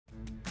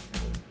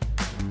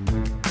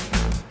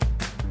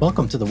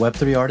Welcome to the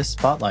Web3 Artist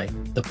Spotlight,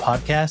 the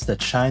podcast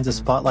that shines a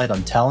spotlight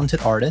on talented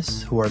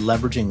artists who are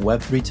leveraging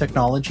Web3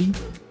 technology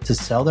to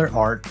sell their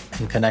art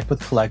and connect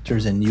with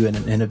collectors in new and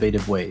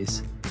innovative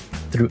ways.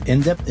 Through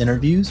in-depth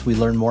interviews, we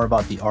learn more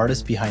about the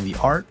artists behind the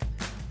art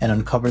and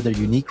uncover their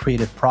unique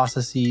creative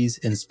processes,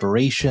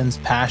 inspirations,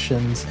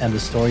 passions, and the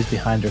stories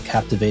behind their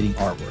captivating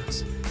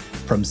artworks.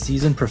 From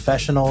seasoned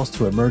professionals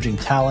to emerging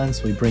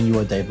talents, we bring you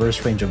a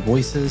diverse range of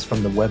voices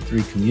from the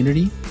Web3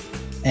 community,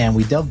 and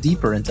we delve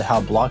deeper into how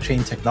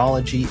blockchain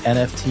technology,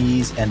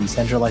 NFTs, and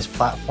decentralized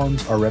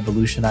platforms are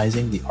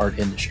revolutionizing the art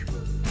industry.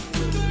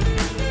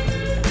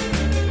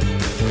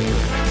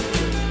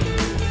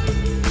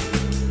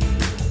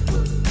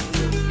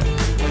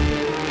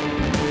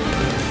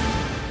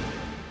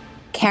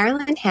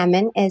 Carolyn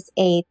Hammond is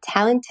a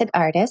talented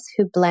artist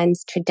who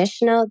blends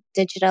traditional,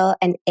 digital,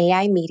 and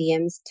AI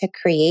mediums to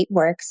create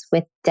works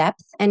with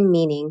depth and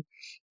meaning.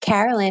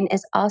 Carolyn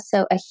is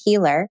also a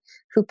healer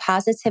who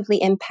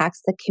positively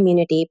impacts the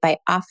community by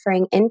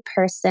offering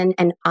in-person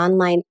and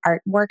online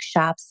art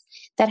workshops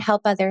that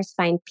help others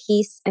find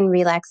peace and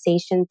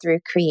relaxation through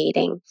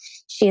creating.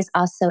 She is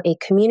also a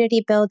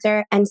community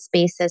builder and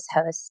spaces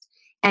host.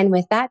 And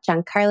with that,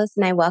 John Carlos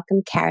and I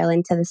welcome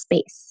Carolyn to the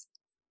space.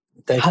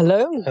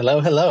 Hello.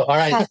 Hello. All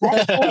right.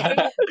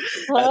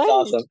 That's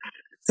awesome.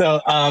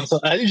 So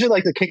I usually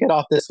like to kick it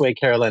off this way,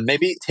 Carolyn.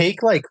 Maybe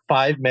take like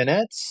 5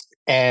 minutes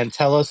and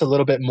tell us a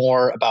little bit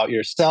more about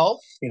yourself,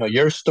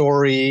 your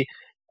story,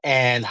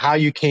 and how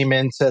you came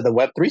into the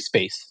Web3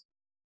 space.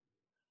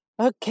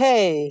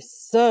 Okay,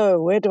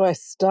 so where do I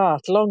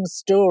start? Long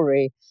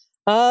story.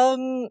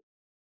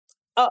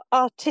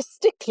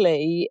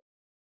 Artistically,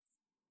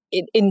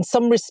 in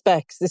some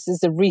respects, this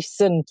is a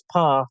recent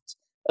part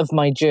of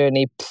my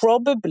journey.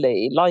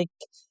 Probably, like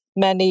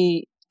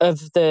many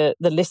of the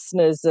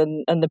listeners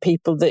and the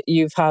people that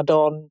you've had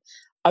on,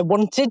 I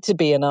wanted to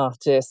be an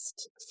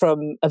artist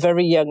from a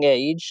very young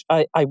age.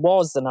 I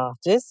was an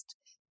artist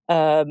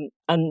and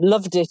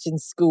loved it in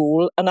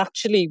school, and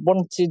actually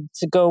wanted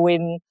to go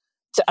in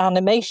to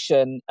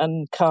animation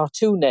and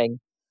cartooning.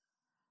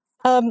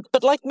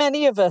 But like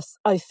many of us,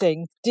 I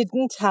think,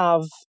 didn't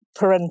have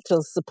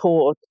parental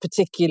support,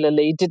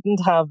 particularly,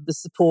 didn't have the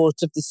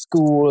support of the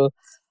school,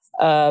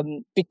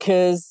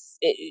 because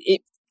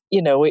it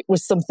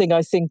was something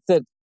I think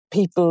that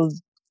people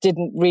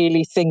didn't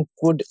really think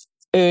would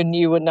earn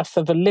you enough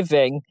of a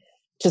living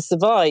to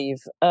survive.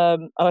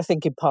 And I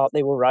think in part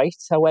they were right.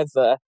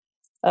 However,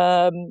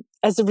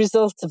 as a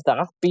result of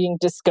that, being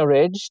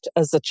discouraged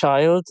as a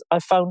child, I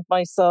found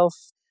myself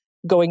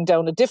going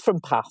down a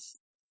different path.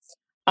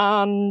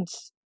 And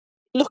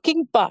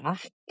looking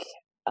back,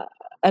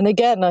 and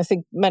again, I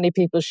think many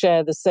people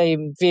share the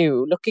same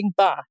view. Looking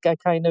back, I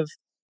kind of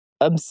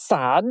am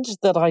sad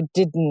that I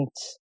didn't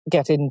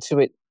get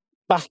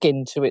back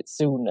into it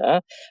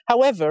sooner.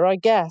 However, I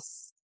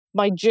guess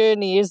my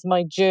journey is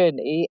my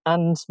journey,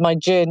 and my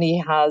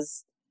journey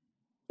has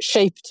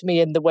shaped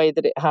me in the way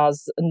that it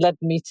has and led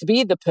me to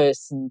be the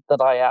person that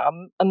I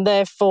am. And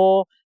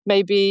therefore,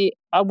 maybe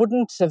I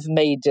wouldn't have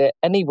made it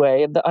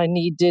anyway, and that I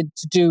needed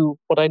to do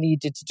what I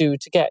needed to do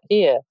to get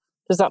here.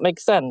 Does that make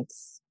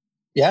sense?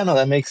 Yeah, no,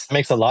 that makes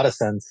a lot of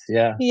sense.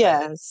 Yeah.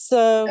 Yeah.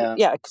 So,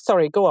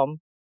 sorry, go on.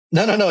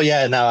 No.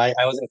 Yeah, no, I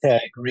was going to say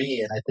I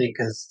agree. And I think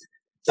because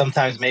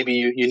sometimes maybe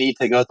you need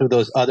to go through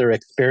those other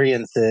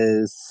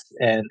experiences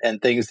and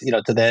things,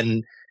 to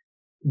then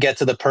get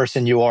to the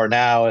person you are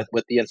now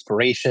with the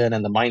inspiration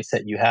and the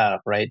mindset you have,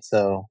 right?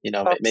 So,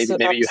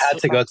 maybe you had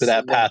to go through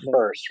that path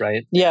first,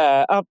 right?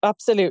 Yeah,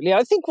 absolutely.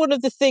 I think one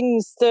of the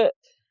things that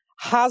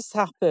has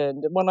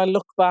happened when I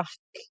look back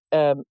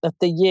at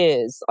the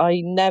years,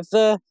 I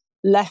never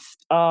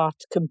left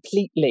art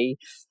completely.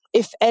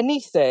 If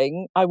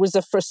anything, I was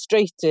a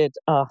frustrated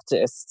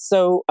artist.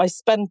 So I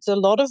spent a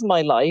lot of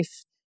my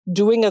life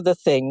doing other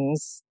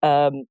things,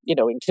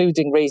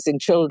 including raising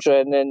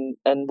children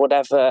and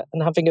whatever,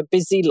 and having a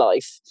busy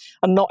life,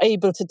 and not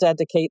able to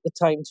dedicate the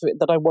time to it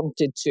that I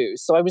wanted to.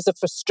 So I was a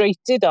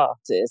frustrated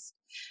artist,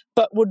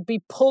 but would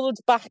be pulled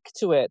back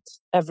to it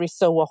every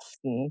so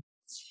often.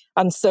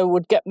 And so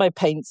would get my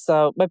paints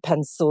out, my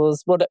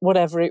pencils,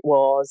 whatever it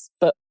was.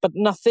 But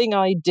nothing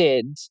I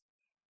did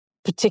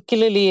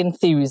particularly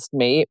enthused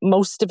me.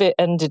 Most of it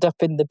ended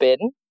up in the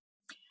bin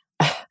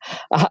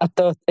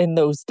in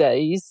those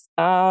days.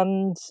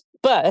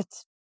 But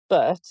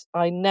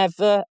I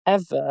never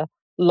ever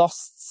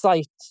lost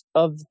sight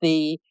of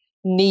the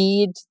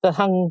need, the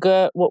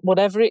hunger,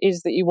 whatever it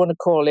is that you want to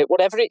call it,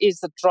 whatever it is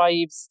that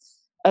drives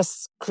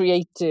us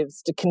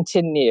creatives to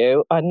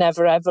continue. I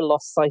never ever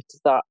lost sight of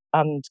that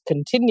and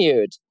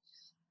continued.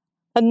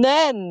 And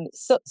then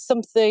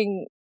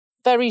something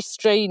very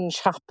strange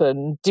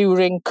happened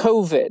during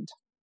COVID.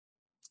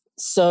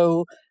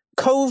 So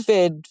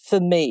COVID for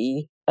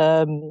me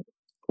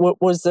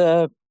was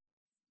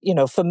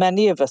for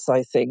many of us,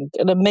 I think,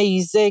 an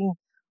amazing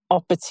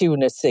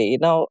opportunity.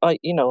 Now, I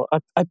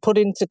put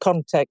into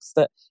context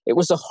that it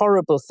was a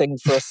horrible thing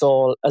for us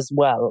all as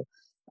well.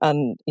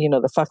 And,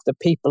 the fact that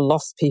people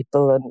lost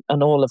people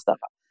and all of that.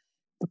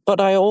 but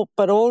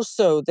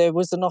also there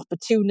was an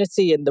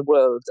opportunity in the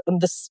world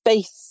and the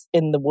space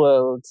in the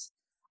world.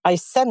 I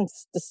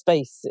sensed the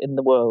space in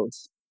the world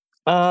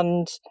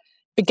and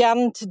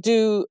began to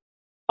do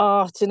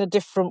art in a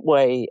different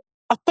way.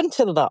 Up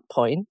until that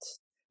point,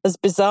 as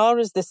bizarre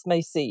as this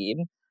may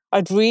seem,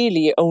 I'd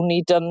really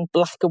only done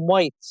black and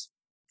white,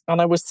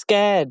 and I was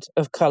scared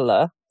of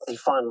colour. The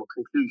final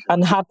conclusion.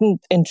 And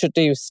hadn't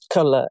introduced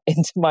colour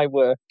into my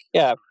work.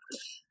 Yeah.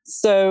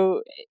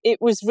 So it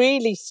was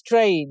really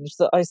strange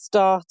that I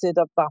started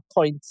at that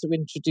point to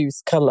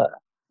introduce colour.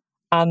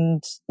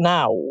 And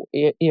now,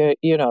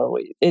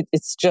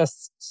 it's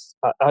just,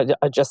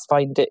 I just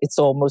find it's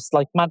almost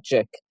like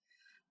magic.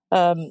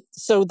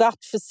 So that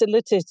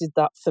facilitated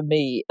that for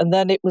me. And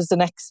then it was an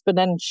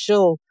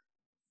exponential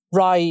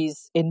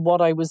rise in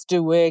what I was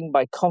doing,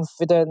 my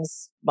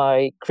confidence,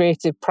 my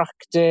creative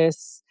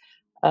practice,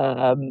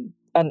 and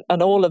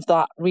all of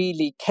that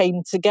really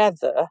came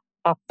together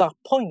at that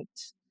point.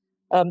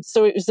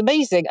 So it was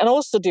amazing. And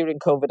also during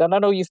COVID, and I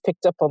know you've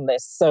picked up on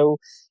this, so,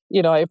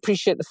 I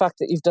appreciate the fact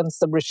that you've done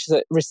some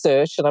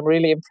research, and I'm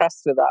really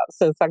impressed with that.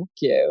 So thank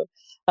you.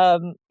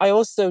 I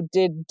also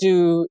did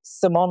do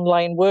some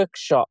online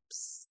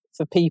workshops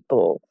for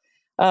people.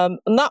 And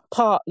that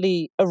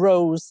partly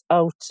arose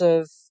out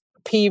of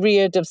a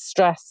period of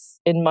stress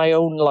in my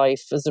own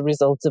life as a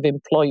result of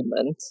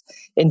employment,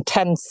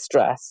 intense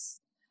stress.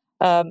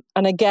 And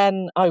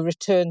again, I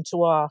returned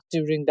to art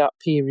during that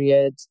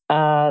period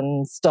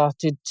and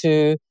started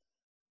to,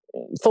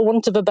 for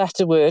want of a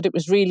better word, it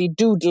was really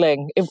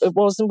doodling. It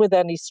wasn't with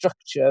any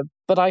structure,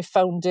 but I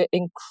found it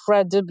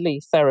incredibly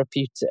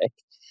therapeutic.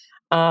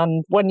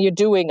 And when you're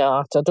doing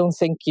art, I don't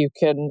think you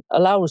can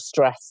allow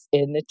stress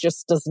in. It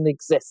just doesn't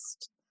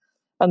exist.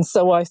 And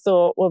so I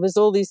thought, well, there's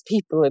all these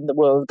people in the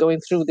world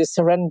going through this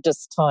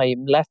horrendous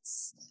time.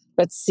 Let's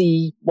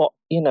see what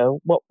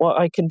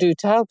I can do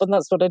to help. And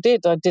that's what I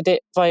did. I did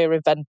it via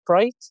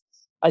Eventbrite.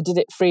 I did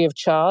it free of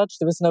charge.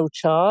 There was no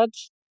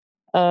charge.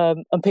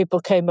 And people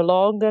came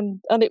along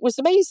and it was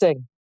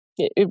amazing.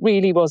 It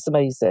really was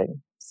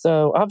amazing.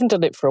 So I haven't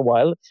done it for a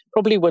while.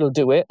 Probably will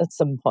do it at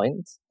some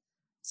point.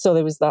 So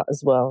there was that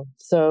as well.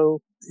 So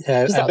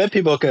yeah, I bet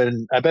people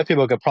could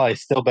probably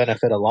still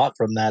benefit a lot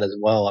from that as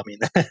well. I mean,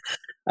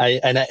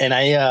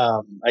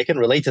 I can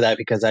relate to that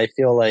because I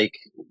feel like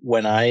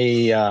when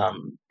I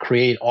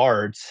create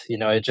art,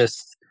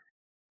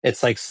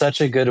 it's like such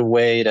a good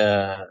way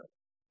to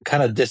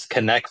kind of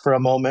disconnect for a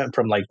moment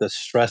from like the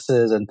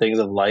stresses and things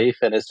of life,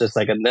 and it's just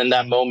like, and then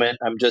that moment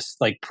I'm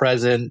just like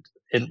present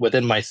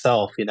within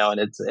myself, and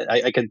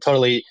I can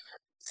totally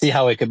see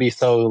how it could be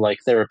so like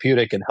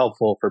therapeutic and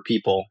helpful for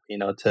people,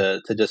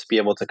 to just be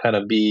able to kind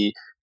of be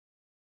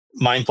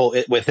mindful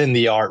within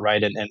the art,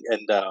 right, and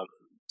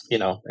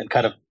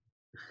kind of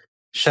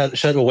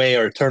shut away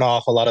or turn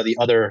off a lot of the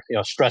other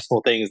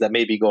stressful things that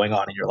may be going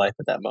on in your life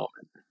at that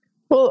moment.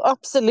 Well,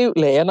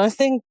 absolutely. And I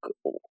think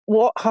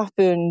what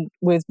happened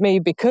with me,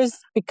 because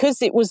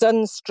it was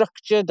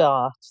unstructured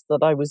art that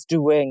I was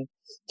doing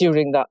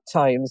during that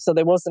time, so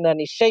there wasn't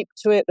any shape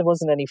to it, there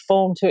wasn't any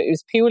form to it, it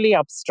was purely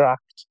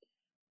abstract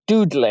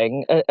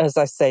doodling, as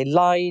I say,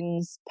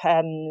 lines,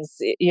 pens,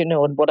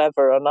 and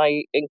whatever. And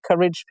I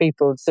encourage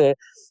people to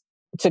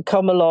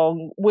come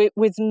along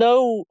with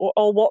no,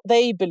 or what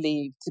they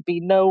believe to be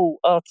no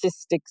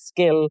artistic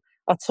skill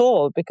at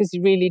all, because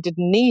you really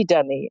didn't need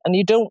any, and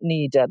you don't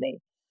need any.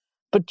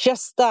 But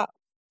just that,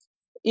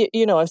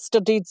 I've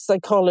studied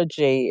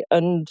psychology,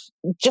 and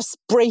just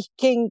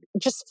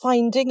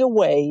finding a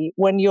way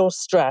when you're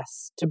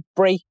stressed to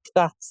break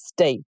that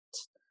state,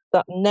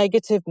 that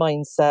negative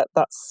mindset,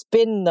 that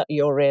spin that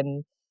you're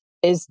in,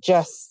 is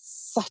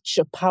just such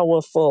a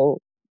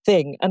powerful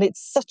thing. And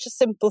it's such a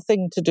simple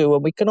thing to do,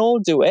 and we can all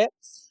do it.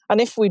 And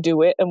if we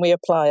do it and we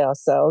apply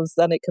ourselves,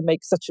 then it can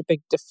make such a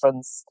big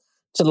difference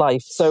to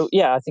life. So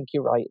yeah, I think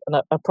you're right.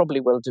 And I probably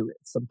will do it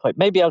at some point.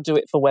 Maybe I'll do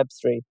it for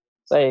Web3.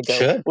 There you go.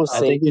 Should. We'll see.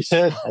 I think you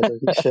should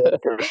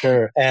for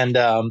sure. And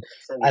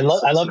I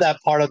love that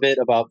part of it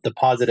about the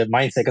positive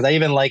mindset, because I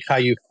even like how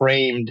you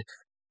framed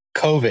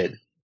COVID,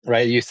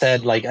 right? You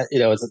said like,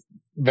 it's a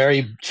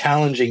very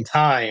challenging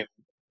time,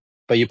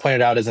 but you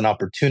pointed out as an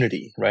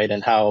opportunity, right?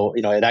 And how,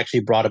 it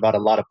actually brought about a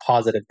lot of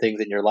positive things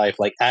in your life,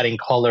 like adding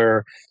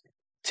color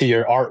to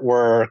your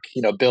artwork,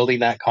 building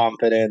that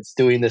confidence,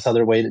 doing this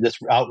other way, this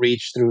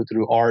outreach through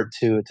art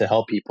to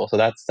help people. So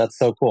that's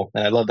so cool,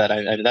 and I love that.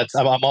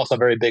 I'm also a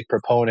very big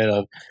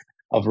proponent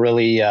of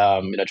really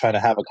trying to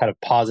have a kind of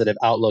positive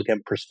outlook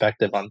and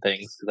perspective on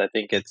things, because I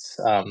think it's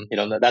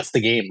that's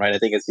the game, right? I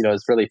think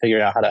it's really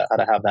figuring out how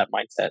to have that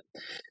mindset.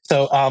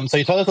 So so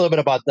you told us a little bit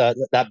about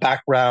that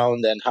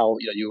background and how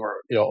you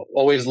were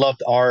always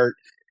loved art,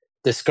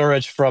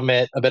 discouraged from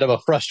it, a bit of a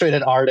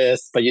frustrated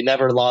artist, but you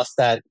never lost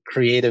that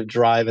creative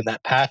drive and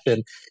that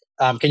passion.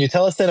 Can you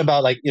tell us then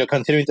about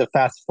continuing to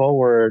fast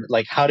forward,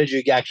 like how did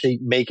you actually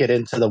make it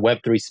into the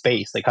Web3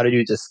 space? Like how did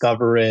you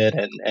discover it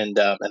and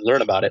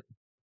learn about it?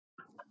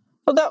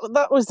 Well,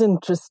 that was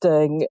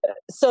interesting.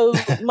 So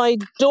my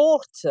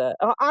daughter,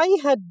 I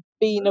had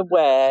been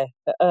aware,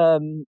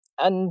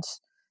 and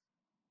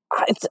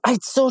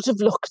I'd sort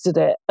of looked at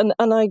it, and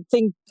I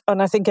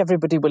think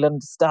everybody will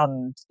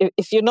understand.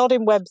 If you're not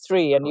in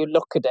Web3 and you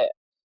look at it,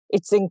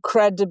 it's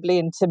incredibly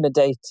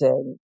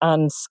intimidating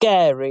and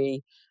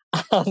scary,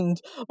 and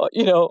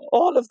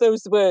all of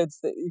those words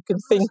that you can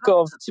think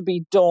of to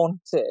be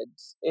daunted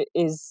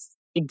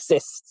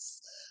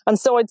exists. And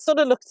so I'd sort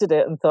of looked at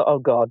it and thought, oh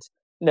God,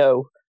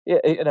 no.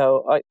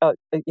 I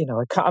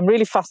can't, I'm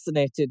really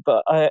fascinated,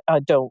 but I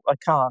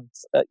can't,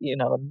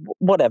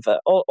 whatever,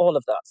 all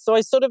of that. So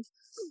I sort of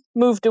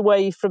moved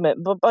away from it.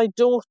 But my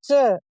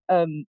daughter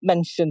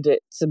mentioned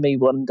it to me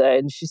one day,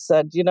 and she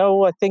said,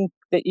 I think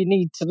that you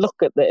need to look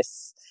at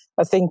this.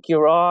 I think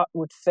your art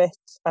would fit.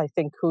 I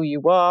think who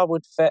you are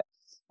would fit.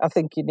 I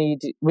think you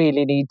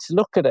really need to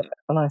look at it.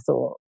 And I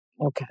thought,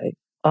 okay,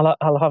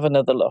 I'll have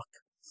another look.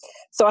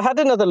 So I had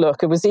another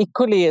look. I was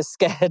equally as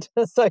scared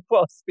as I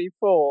was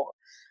before.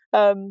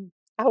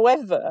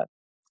 However,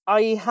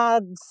 I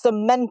had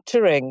some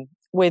mentoring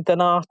with an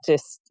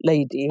artist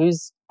lady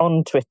who's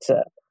on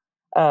Twitter,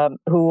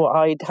 who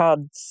I'd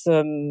had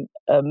some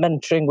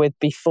mentoring with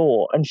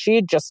before, and she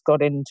had just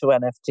got into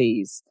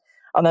NFTs.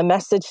 And I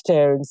messaged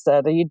her and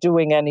said, are you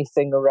doing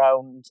anything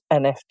around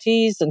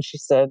NFTs? And she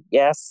said,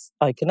 yes,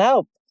 I can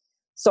help.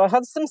 So I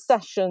had some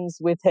sessions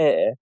with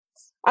her,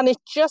 and it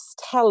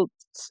just helped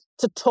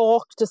to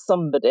talk to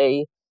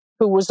somebody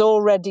who was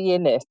already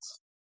in it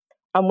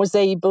and was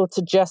able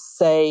to just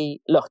say,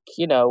 look,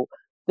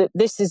 that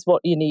this is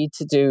what you need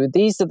to do.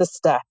 These are the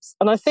steps.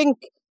 And I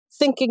think,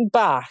 thinking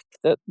back,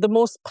 that the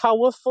most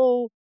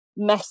powerful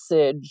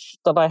message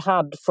that I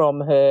had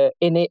from her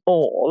in it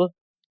all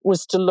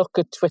was to look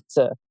at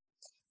Twitter.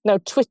 Now,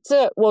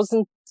 Twitter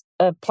wasn't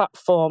a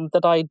platform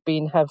that I'd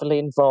been heavily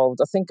involved.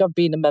 I think I've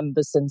been a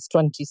member since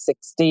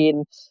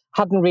 2016,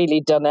 hadn't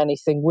really done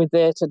anything with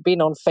it, had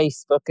been on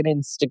Facebook and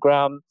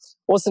Instagram,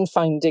 wasn't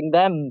finding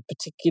them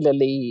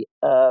particularly,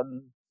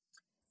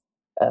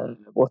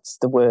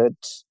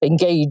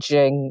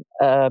 engaging.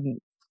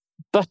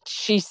 But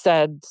she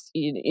said,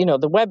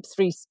 the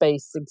Web3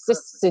 space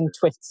exists in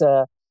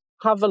Twitter,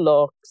 have a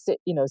look,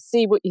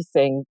 see what you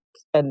think,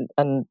 and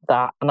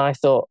that. And I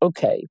thought,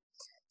 okay.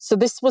 So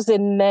this was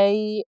in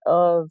May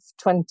of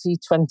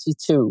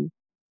 2022.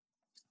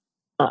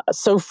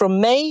 So from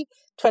May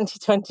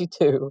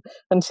 2022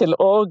 until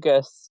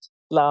August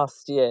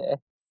last year,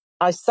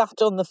 I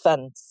sat on the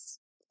fence,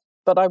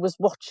 but I was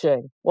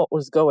watching what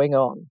was going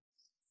on.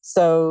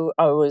 So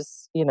I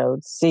was,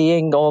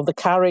 seeing all the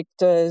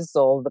characters,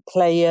 all the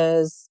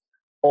players,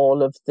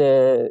 all of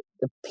the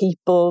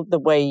people, the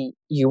way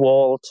you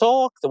all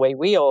talk, the way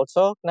we all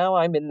talk. Now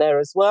I'm in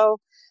there as well.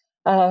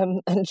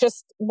 And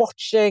just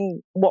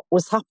watching what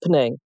was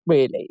happening,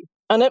 really.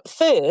 And at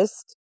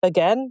first,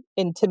 again,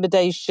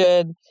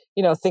 intimidation,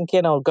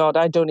 thinking, oh God,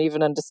 I don't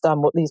even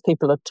understand what these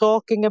people are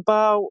talking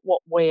about.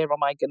 Where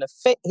am I going to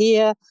fit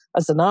here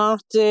as an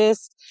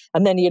artist?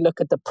 And then you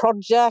look at the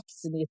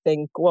projects and you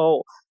think,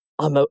 well,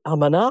 I'm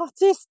an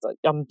artist.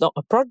 I'm not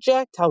a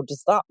project. How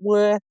does that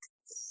work?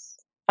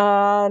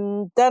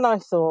 And then I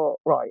thought,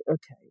 right,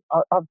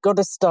 okay, I've got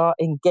to start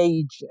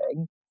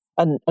engaging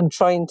and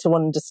trying to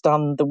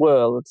understand the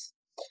world.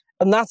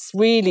 And that's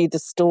really the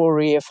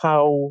story of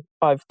how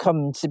I've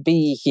come to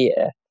be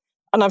here.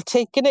 And I've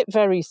taken it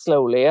very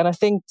slowly. And I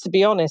think, to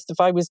be honest, if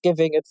I was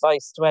giving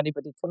advice to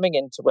anybody coming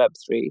into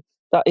Web3,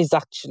 that is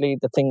actually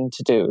the thing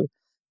to do.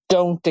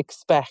 Don't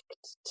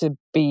expect to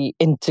be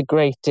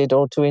integrated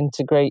or to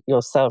integrate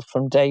yourself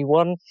from day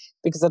one,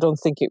 because I don't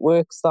think it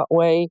works that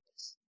way.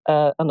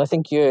 And I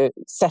think you're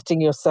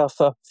setting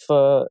yourself up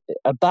for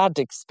a bad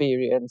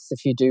experience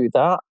if you do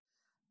that.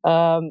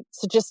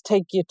 So just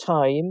take your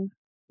time,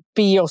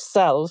 be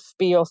yourself,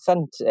 be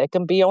authentic,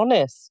 and be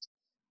honest.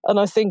 And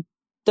I think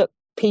that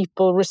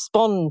people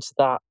respond to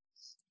that.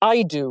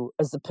 I do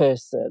as a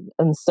person.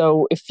 And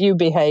so if you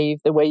behave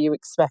the way you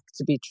expect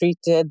to be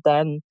treated,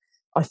 then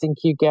I think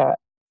you get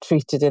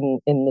treated in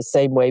the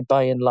same way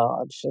by and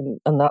large.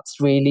 And that's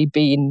really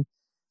been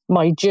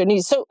my journey.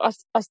 So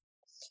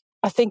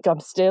I think I'm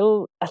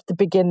still at the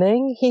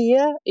beginning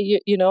here.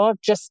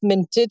 I've just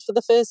minted for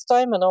the first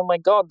time, and oh my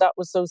God, that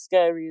was so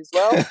scary as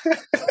well.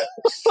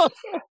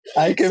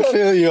 I can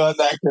feel you on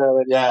that,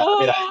 Carolyn. Yeah,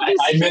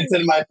 I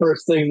minted my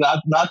first thing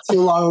not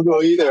too long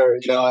ago either.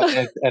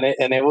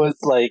 And it was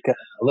like a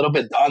little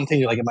bit daunting.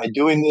 You're like, am I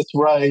doing this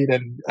right?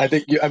 And I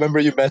think I remember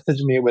you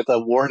messaged me with a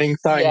warning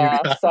sign you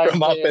got from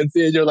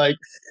OpenSea, and you're like,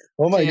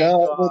 oh my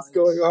God, what's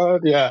going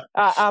on? Yeah.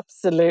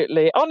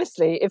 Absolutely.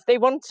 Honestly, if they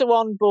want to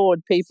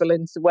onboard people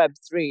into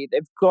Web3,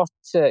 they've got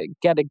to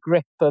get a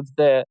grip of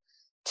the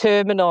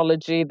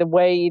terminology, the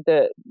way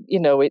that,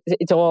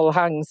 it all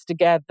hangs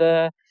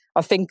together.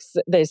 I think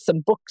there's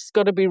some books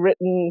got to be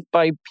written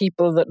by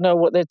people that know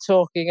what they're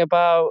talking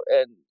about.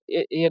 And,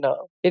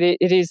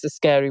 it is a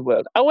scary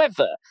world.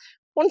 However,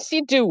 once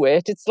you do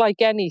it, it's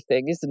like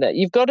anything, isn't it?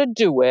 You've got to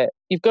do it.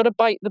 You've got to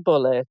bite the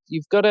bullet.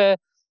 You've got to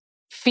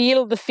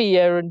feel the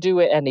fear and do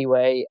it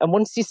anyway. And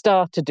once you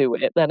start to do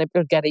it, then it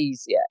will get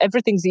easier.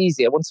 Everything's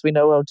easier once we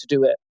know how to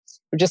do it.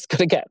 We've just got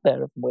to get there,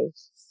 haven't we?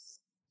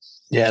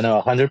 Yeah,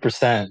 no,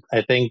 100%.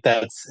 I think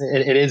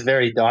it is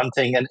very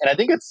daunting. And I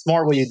think it's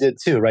smart what you did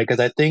too, right? Because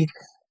I think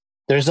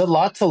there's a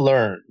lot to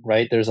learn,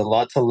 right? There's a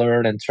lot to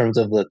learn in terms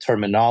of the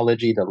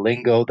terminology, the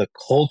lingo, the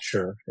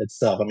culture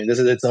itself. I mean, this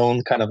is its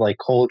own kind of like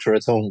culture,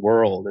 its own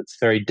world. It's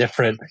very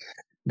different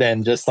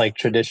than just like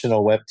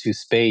traditional Web 2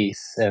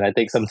 space. And I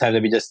think sometimes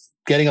maybe just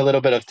getting a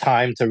little bit of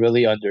time to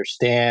really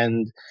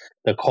understand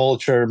the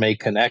culture, make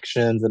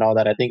connections and all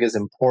that, I think is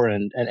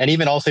important. And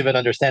even also even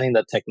understanding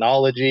the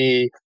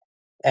technology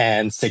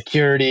and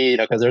security,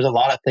 because there's a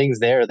lot of things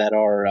there that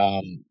are,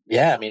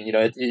 yeah, I mean,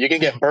 you can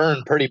get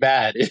burned pretty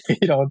bad if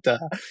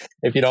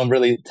you don't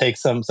really take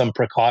some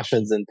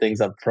precautions and things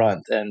up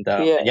front. And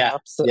Yeah, yeah,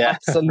 yeah, right.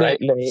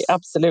 absolutely,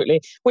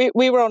 absolutely.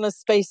 We were on a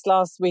space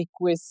last week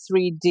with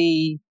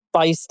 3D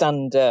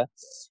Bystander,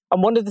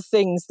 and one of the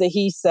things that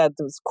he said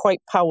that was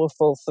quite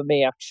powerful for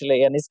me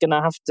actually, and is going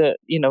to have to,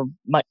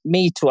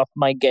 me to up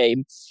my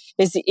game,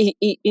 is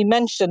he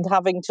mentioned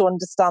having to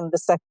understand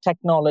the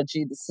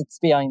technology that sits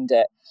behind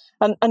it,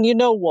 and you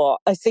know what?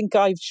 I think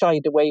I've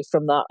shied away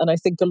from that, and I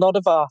think a lot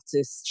of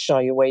artists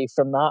shy away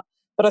from that,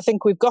 but I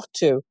think we've got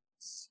to.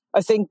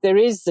 I think there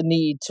is a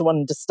need to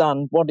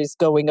understand what is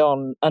going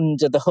on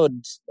under the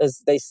hood,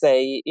 as they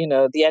say,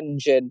 the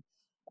engine.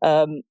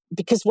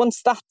 Because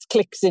once that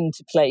clicks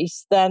into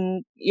place,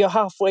 then you're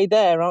halfway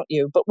there, aren't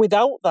you? But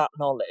without that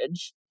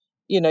knowledge,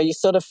 you're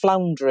sort of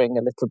floundering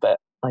a little bit,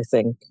 I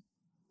think.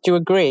 Do you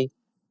agree?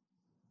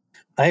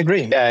 I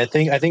agree. Yeah, I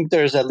think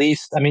there's at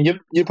least. I mean,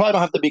 you probably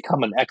don't have to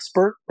become an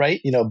expert, right?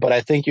 But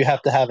I think you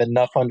have to have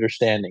enough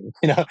understanding,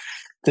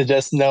 to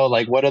just know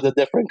like what are the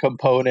different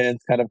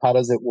components, kind of how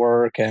does it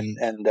work, and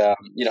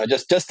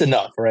just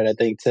enough, right? I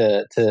think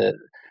to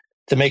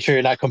make sure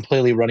you're not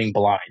completely running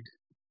blind.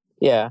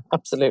 Yeah,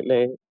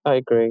 absolutely. I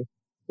agree.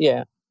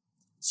 Yeah.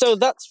 So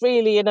that's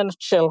really, in a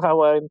nutshell,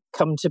 how I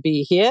come to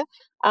be here.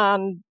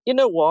 And you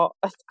know what?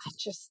 I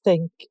just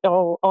think,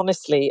 oh,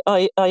 honestly,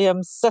 I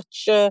am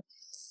such a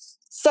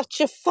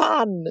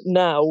fan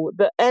now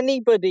that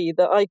anybody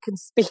that I can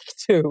speak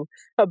to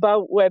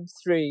about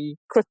Web3,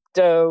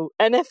 crypto,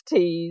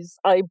 NFTs,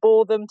 I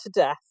bore them to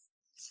death.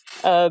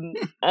 And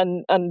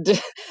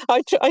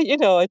I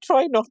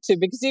try not to,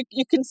 because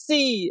you can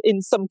see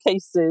in some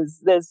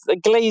cases there's a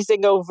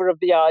glazing over of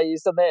the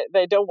eyes and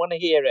they don't want to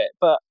hear it.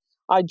 But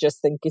I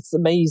just think it's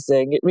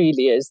amazing. It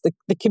really is.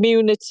 The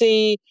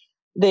community,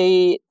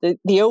 the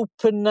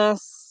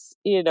openness,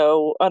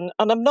 and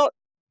I'm not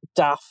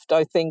daft.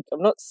 I think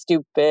I'm not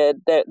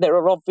stupid. There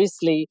are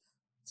obviously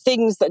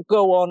things that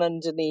go on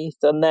underneath,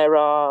 and there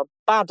are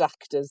bad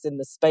actors in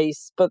the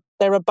space, but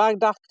there are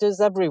bad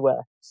actors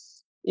everywhere.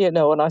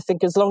 And I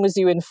think as long as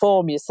you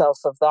inform yourself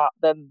of that,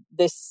 then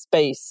this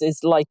space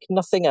is like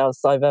nothing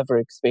else I've ever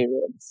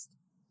experienced.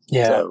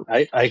 Yeah, So,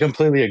 I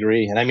completely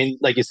agree. And I mean,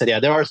 like you said, yeah,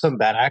 there are some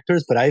bad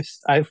actors, but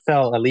I've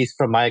felt, at least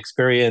from my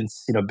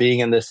experience, being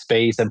in this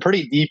space and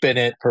pretty deep in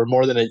it for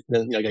more than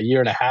like a year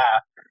and a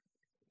half,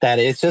 that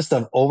it's just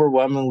an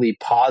overwhelmingly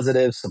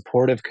positive,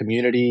 supportive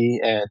community.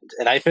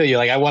 And I feel you,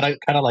 like I want to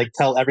kind of like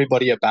tell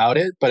everybody about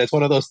it, but it's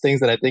one of those things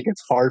that I think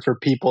it's hard for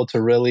people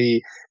to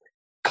really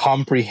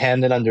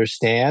comprehend and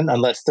understand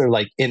unless they're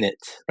like in it,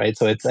 right?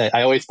 So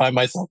I always find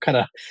myself kind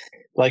of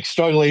like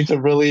struggling to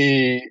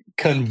really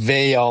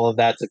convey all of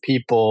that to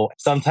people.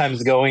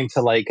 Sometimes going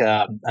to like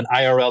an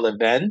IRL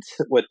event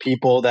with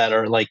people that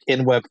are like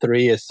in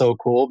Web3 is so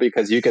cool,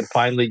 because you can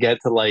finally get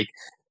to like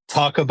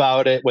talk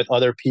about it with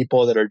other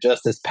people that are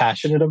just as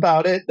passionate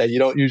about it, that you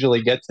don't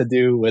usually get to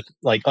do with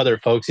like other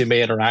folks you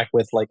may interact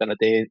with like on a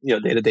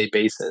day-to-day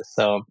basis.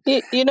 So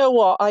you know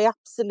what? I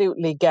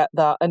absolutely get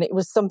that. And it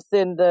was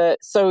something that,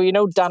 so,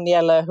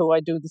 Daniela, who I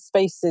do the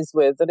spaces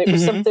with, and it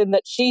was Mhm. something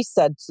that she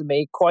said to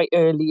me quite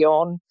early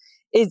on,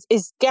 is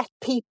get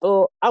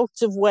people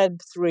out of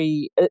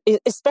Web3,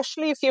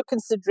 especially if you're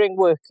considering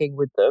working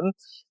with them,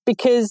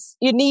 because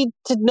you need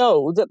to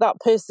know that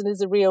that person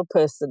is a real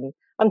person.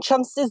 And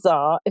chances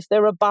are, if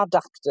they're a bad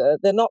actor,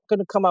 they're not going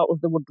to come out of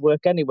the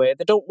woodwork anyway.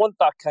 They don't want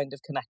that kind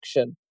of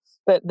connection.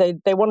 But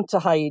they want to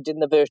hide in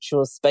the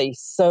virtual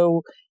space.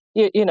 So,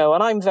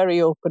 and I'm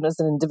very open as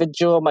an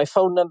individual. My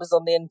phone number's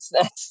on the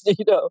internet.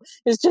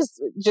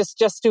 It's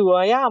just who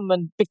I am.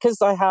 And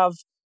because I have,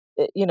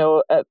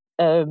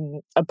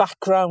 a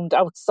background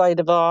outside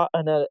of art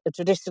and a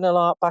traditional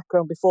art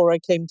background before I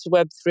came to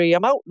Web3,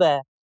 I'm out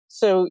there.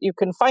 So you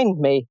can find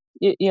me.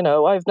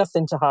 I have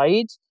nothing to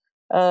hide.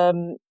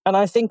 And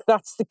I think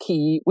that's the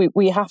key.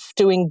 We have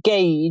to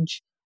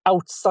engage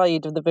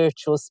outside of the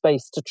virtual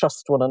space to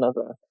trust one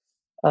another.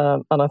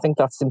 And I think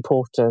that's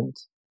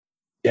important.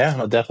 Yeah,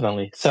 no,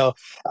 definitely. So,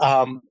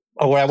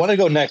 where I want to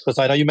go next was,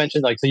 I know you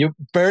mentioned like, so you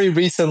very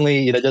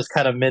recently, just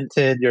kind of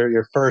minted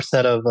your first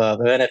set of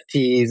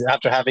NFTs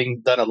after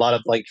having done a lot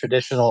of like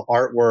traditional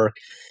artwork.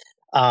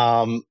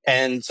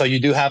 And so you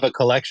do have a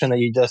collection that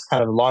you just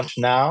kind of launched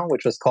now,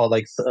 which was called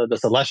like the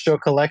Celestial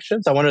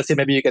Collection. So I wanted to see,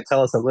 maybe you could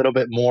tell us a little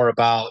bit more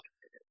about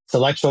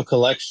Celestial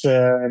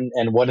Collection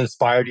and what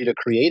inspired you to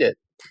create it.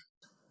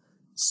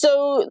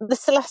 So the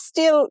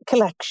Celestial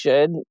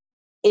Collection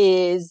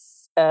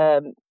is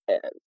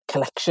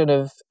collection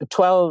of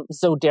 12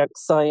 zodiac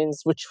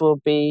signs, which will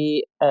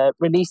be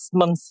released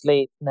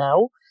monthly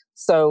now.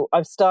 So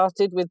I've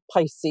started with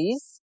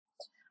Pisces.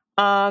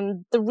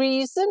 And the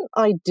reason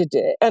I did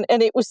it, and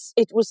it was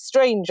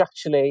strange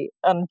actually,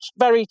 and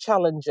very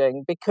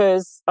challenging,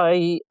 because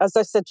as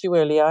I said to you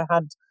earlier, I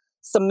had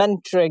some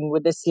mentoring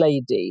with this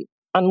lady.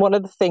 And one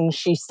of the things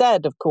she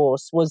said, of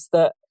course, was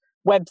that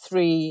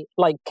Web3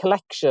 like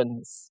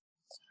collections,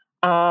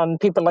 and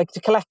people like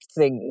to collect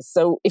things.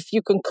 So if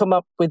you can come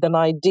up with an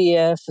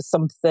idea for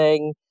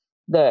something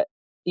that,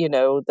 you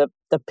know,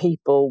 the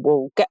people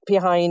will get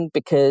behind,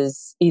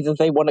 because either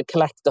they want to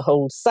collect the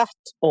whole set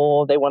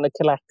or they want to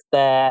collect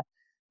their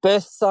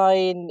birth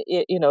sign,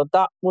 you know,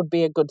 that would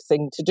be a good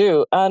thing to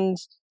do. And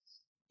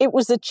it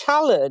was a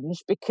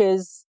challenge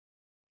because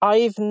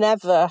I've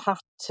never had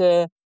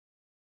to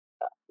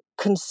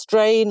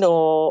constrain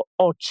or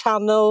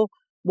channel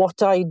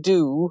what I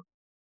do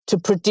to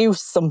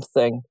produce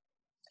something.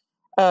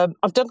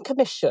 I've done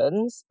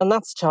commissions, and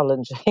that's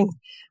challenging.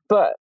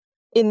 But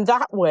in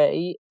that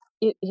way,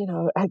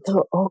 I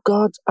thought, oh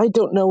God, I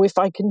don't know if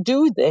I can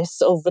do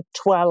this over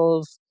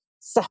 12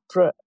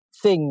 separate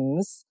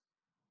things.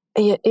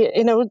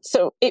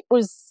 So it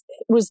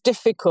was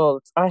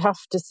difficult, I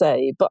have to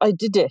say, but I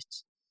did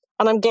it.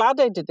 And I'm glad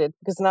I did it,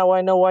 because now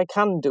I know I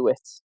can do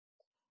it.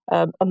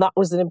 And that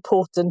was an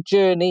important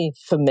journey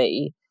for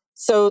me.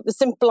 So the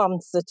simple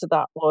answer to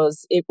that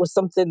was, it was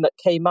something that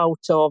came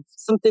out of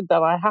something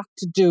that I had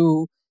to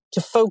do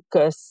to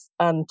focus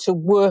and to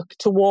work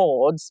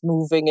towards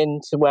moving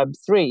into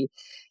Web3.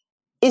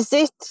 Is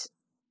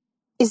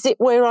it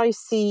where I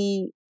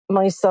see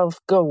myself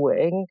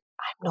going?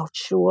 I'm not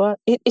sure.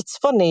 It's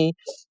funny.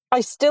 I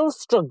still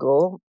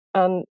struggle,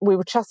 and we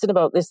were chatting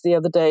about this the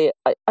other day.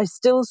 I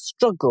still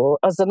struggle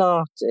as an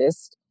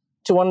artist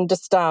to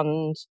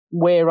understand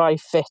where I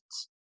fit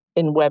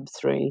in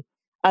Web3.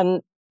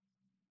 And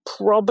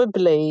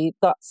probably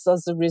that's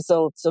as a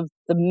result of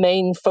the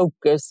main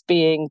focus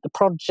being the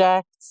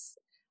projects.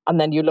 And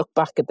then you look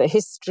back at the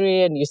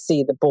history and you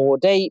see the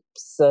Bored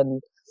Apes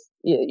and,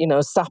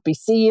 Sappy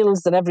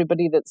Seals and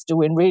everybody that's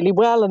doing really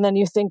well. And then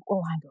you think,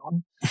 well, hang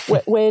on,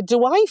 where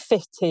do I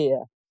fit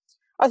here?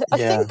 I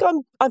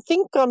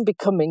think I'm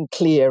becoming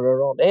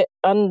clearer on it.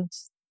 And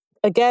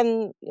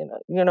again,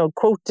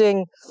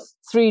 quoting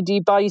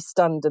 3D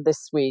Bystander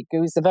this week,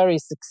 who's a very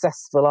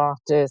successful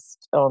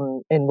artist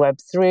in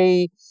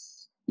Web3,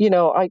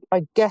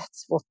 I get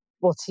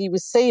what he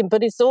was saying,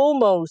 but it's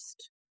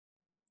almost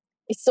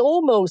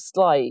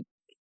like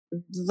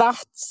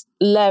that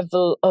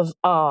level of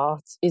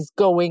art is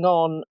going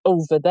on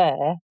over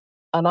there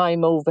and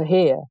I'm over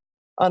here.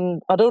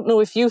 And I don't know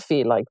if you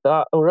feel like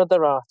that or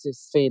other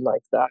artists feel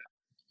like that,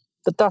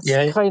 but that's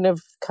kind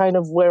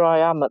of where I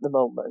am at the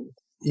moment.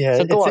 Yeah,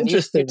 so go it's on,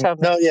 interesting. you tell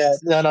me.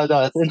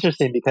 No, it's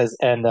interesting because,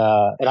 and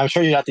I'm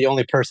sure you're not the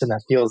only person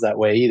that feels that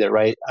way either,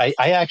 right? I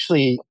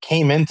actually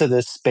came into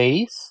this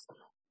space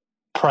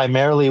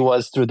primarily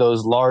was through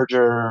those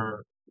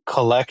larger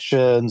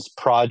collections,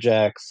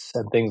 projects,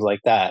 and things like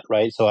that,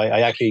 right? So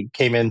I actually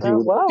came in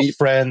through Be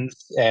Friends,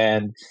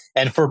 and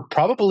for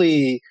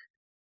probably,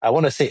 I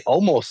want to say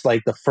almost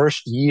like the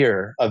first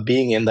year of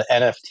being in the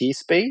NFT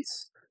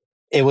space,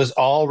 it was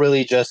all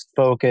really just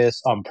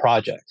focused on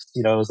projects.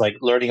 It was like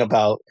learning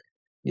about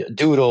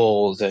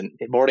Doodles and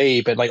Bored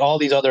Ape and like all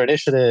these other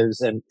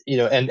initiatives, and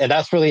and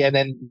that's really, and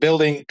then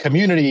building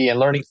community and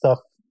learning stuff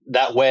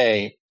that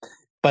way.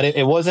 But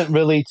it wasn't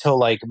really till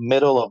like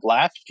middle of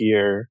last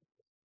year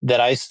that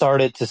I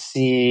started to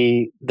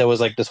see there was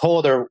like this whole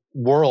other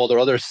world or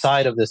other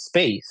side of this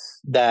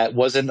space that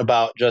wasn't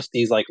about just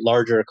these like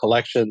larger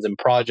collections and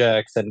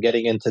projects and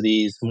getting into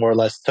these more or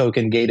less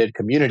token gated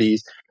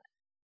communities.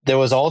 There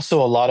was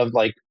also a lot of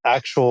like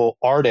actual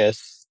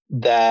artists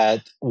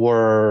that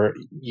were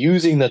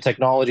using the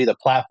technology, the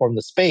platform,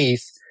 the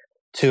space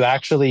to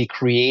actually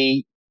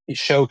create,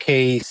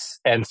 showcase,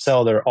 and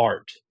sell their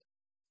art.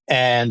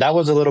 And that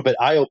was a little bit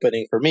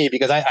eye-opening for me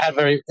because I had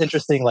very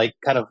interesting like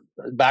kind of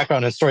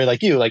background and story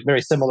like you, like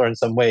very similar in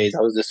some ways.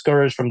 I was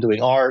discouraged from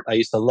doing art. I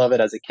used to love it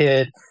as a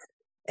kid.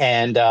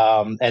 And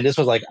this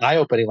was like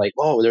eye-opening, like,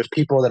 whoa, there's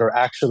people that are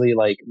actually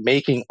like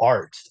making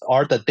art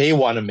that they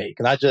want to make,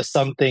 not just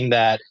something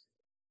that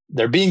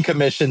they're being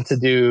commissioned to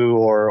do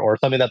or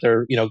something that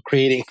they're,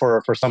 creating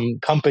for some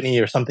company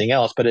or something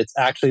else, but it's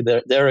actually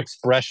their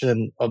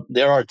expression of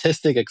their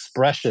artistic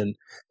expression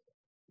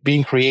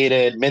being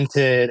created,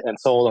 minted, and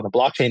sold on the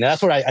blockchain. And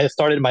that's where I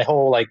started my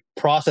whole like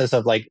process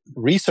of like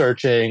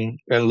researching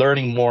and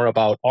learning more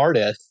about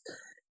artists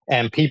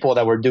and people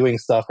that were doing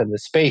stuff in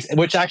this space,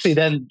 which actually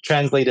then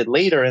translated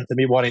later into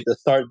me wanting to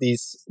start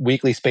these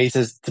weekly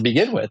spaces to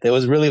begin with. It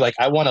was really like,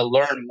 I want to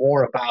learn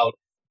more about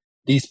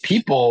these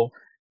people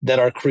that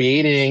are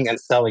creating and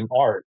selling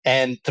art.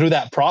 And through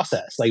that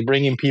process, like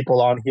bringing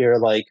people on here,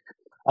 like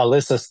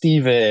Alyssa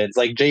Stevens,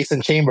 like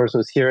Jason Chambers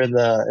was here in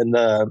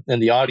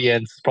the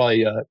audience,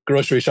 probably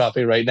grocery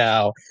shopping right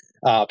now.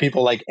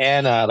 People like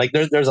Anna, like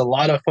there's a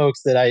lot of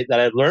folks that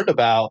I've learned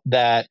about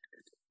that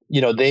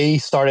they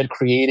started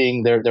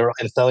creating their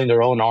and selling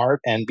their own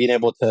art and being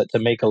able to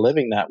make a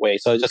living that way.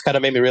 So it just kind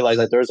of made me realize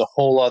that there's a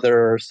whole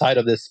other side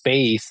of this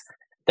space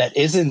that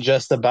isn't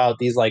just about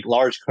these like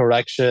large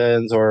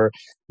corrections or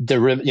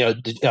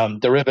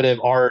derivative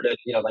art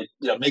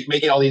and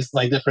making all these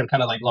like different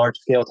kind of like large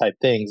scale type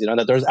things.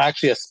 That there's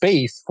actually a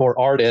space for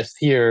artists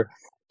here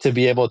to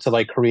be able to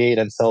like create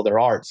and sell their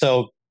art.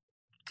 So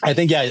I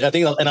think, and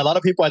a lot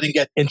of people, I think,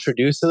 get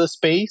introduced to the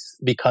space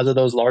because of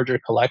those larger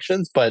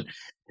collections, but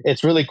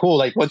it's really cool.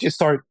 Like once you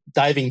start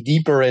diving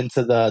deeper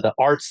into the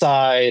art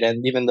side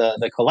and even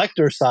the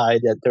collector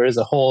side, that there is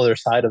a whole other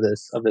side of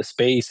this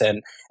space,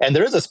 and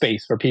there is a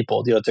space for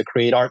people, to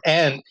create art.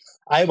 And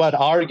I would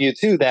argue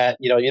too that,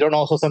 you don't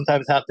also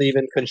sometimes have to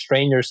even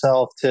constrain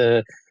yourself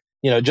to,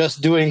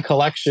 just doing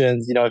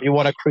collections. If you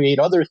want to create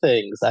other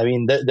things, I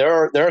mean,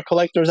 there are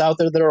collectors out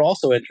there that are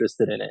also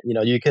interested in it.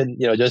 You can,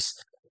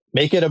 just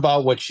make it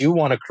about what you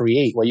want to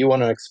create, what you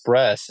want to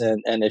express,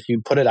 and if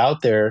you put it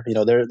out there,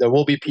 there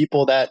will be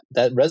people that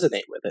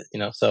resonate with it.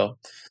 So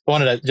I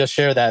wanted to just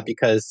share that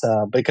because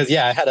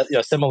yeah, I had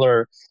a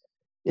similar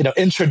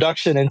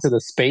introduction into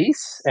the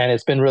space, and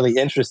it's been really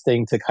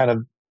interesting to kind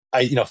of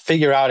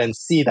figure out and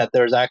see that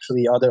there's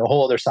actually a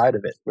whole other side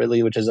of it,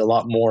 really, which is a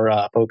lot more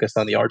focused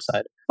on the art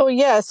side. Oh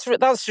yes,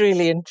 that's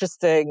really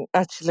interesting,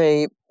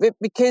 actually,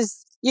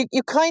 because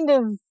you kind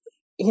of,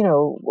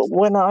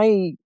 when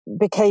I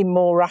became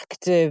more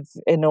active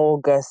in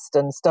August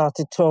and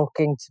started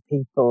talking to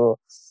people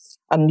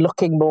and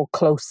looking more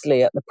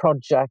closely at the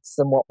projects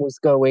and what was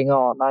going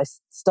on, I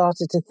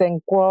started to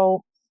think,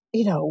 well,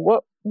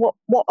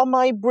 what am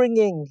I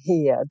bringing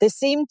here? There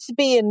seemed to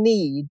be a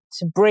need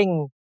to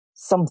bring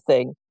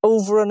something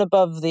over and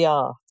above the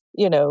art.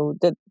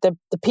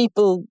 The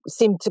people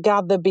seem to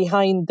gather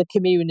behind the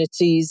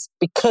communities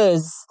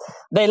because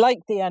they like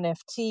the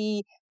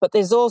NFT, but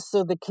there's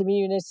also the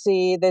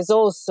community, there's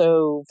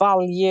also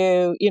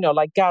value,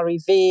 like Gary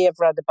Vee, I've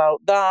read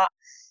about that,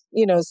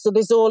 so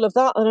there's all of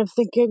that. And I'm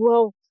thinking,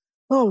 well,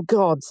 oh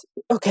God,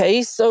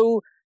 okay,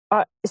 so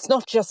it's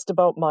not just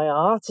about my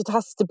art, it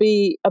has to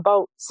be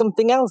about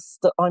something else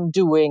that I'm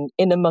doing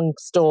in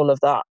amongst all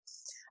of that.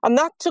 And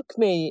that took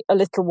me a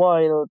little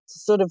while to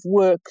sort of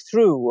work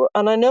through.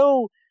 And I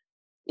know,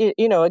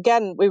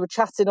 again, we were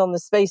chatting on the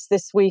space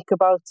this week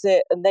about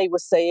it, and they were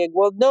saying,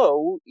 well,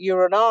 no,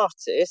 you're an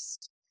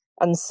artist.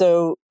 And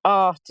so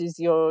art is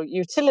your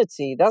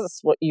utility.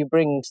 That's what you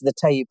bring to the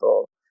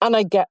table. And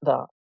I get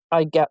that.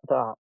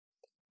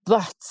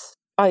 But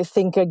I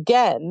think,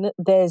 again,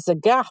 there's a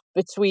gap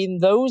between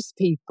those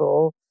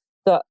people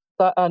that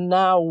are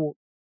now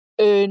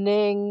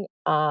earning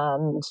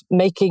and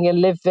making a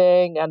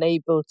living and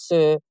able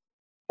to,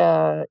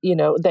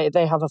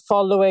 they have a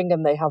following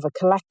and they have a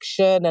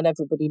collection and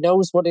everybody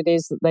knows what it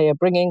is that they are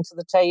bringing to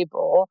the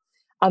table.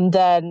 And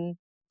then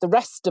the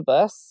rest of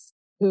us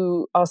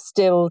who are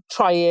still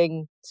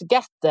trying to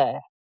get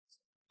there.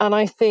 And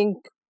I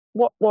think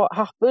what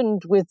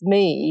happened with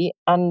me,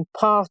 and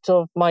part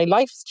of my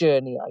life's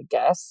journey, I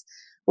guess,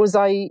 was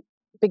I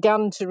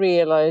began to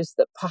realize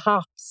that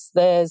perhaps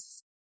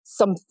there's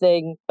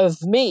something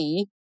of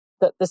me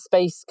that the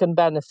space can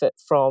benefit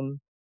from,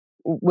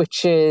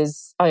 which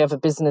is I have a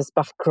business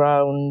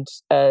background,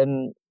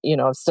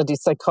 I've studied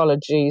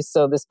psychology,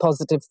 so there's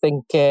positive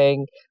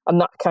thinking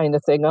and that kind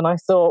of thing. And I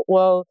thought,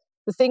 well,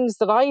 the things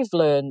that I've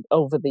learned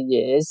over the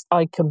years,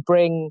 I can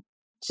bring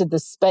to the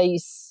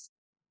space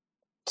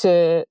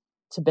to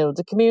build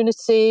a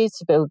community,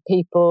 to build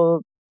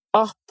people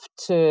up,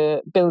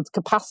 to build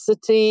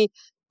capacity,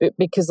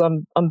 because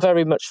I'm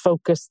very much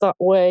focused that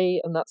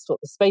way, and that's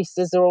what the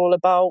spaces are all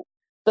about.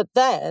 But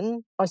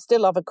then I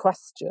still have a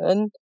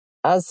question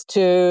as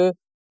to,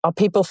 are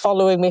people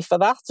following me for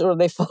that, or are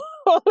they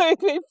following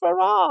me for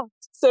art?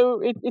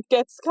 So it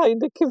gets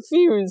kind of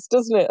confused,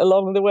 doesn't it,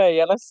 along the way?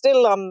 And I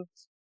still am,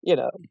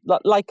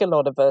 like a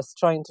lot of us,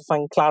 trying to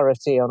find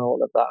clarity on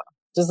all of that.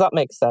 Does that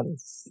make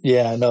sense?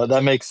 Yeah, no,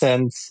 that makes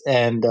sense.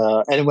 And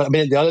I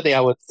mean, the other thing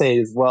I would say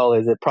as well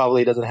is it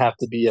probably doesn't have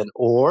to be an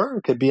or,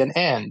 it could be an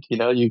and.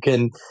 You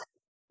can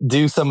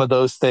do some of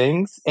those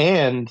things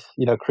and,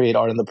 create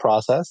art in the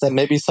process. And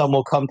maybe some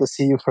will come to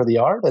see you for the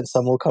art and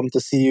some will come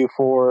to see you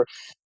for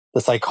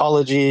the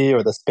psychology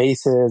or the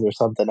spaces or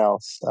something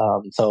else.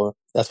 So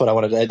that's what I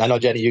wanted to. I know,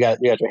 Jenny, you got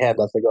your hand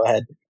up, so go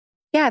ahead.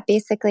 Yeah,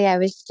 basically, I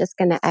was just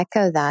going to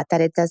echo that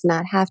it does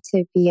not have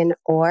to be an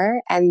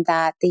or, and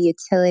that the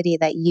utility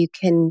that you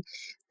can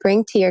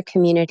bring to your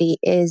community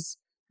is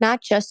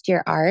not just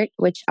your art,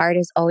 which art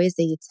is always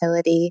a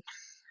utility.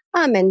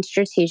 And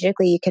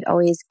strategically, you could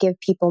always give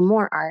people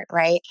more art,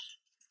 right?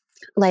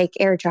 Like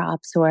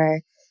airdrops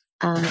or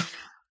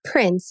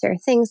prints or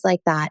things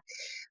like that.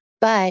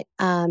 But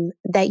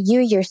that you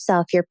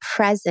yourself, your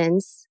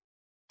presence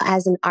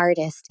as an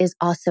artist is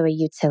also a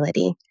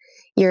utility.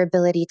 Your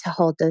ability to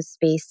hold those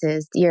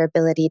spaces, your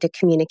ability to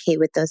communicate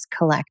with those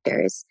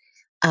collectors,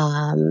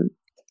 and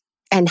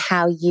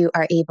how you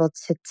are able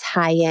to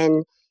tie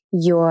in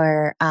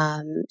your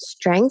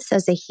strengths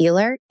as a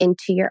healer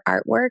into your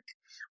artwork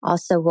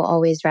also will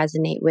always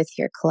resonate with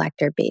your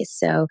collector base.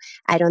 So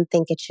I don't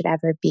think it should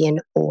ever be an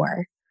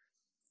or.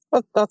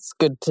 Well, that's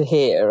good to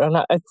hear. And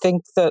I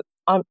think that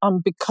I'm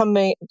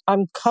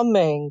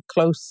coming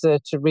closer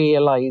to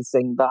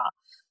realizing that.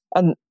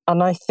 And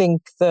I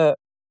think that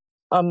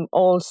I'm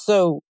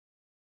also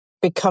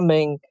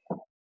becoming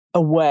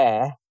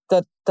aware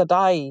that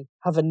I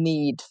have a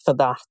need for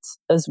that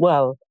as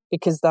well,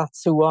 because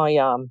that's who I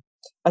am.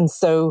 And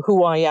so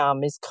who I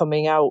am is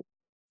coming out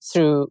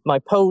through my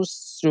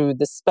posts, through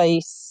the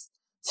space,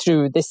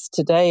 through this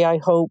today, I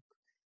hope.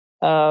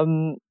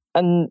 And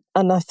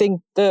I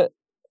think that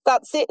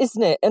that's it,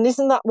 isn't it? And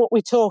isn't that what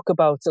we talk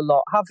about a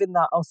lot? Having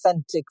that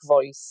authentic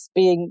voice,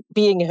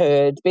 being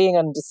heard, being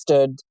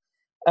understood,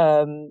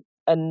 and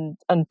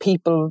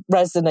people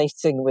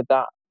resonating with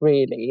that,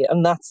 really.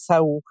 And that's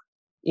how,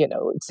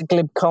 it's a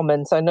glib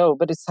comment, I know,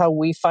 but it's how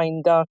we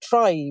find our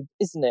tribe,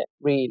 isn't it,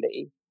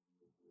 really?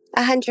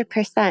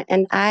 100%.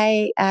 And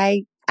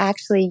I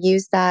actually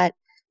use that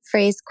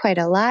phrase quite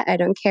a lot. I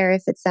don't care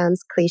if it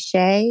sounds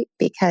cliche,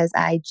 because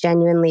I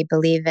genuinely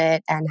believe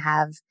it and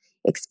have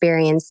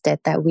experienced it,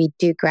 that we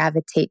do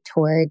gravitate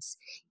towards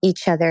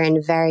each other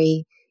in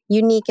very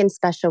unique and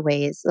special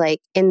ways.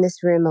 Like in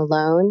this room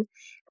alone,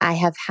 I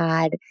have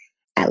had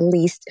at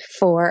least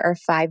 4 or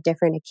 5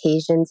 different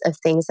occasions of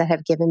things that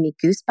have given me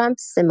goosebumps,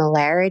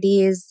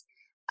 similarities,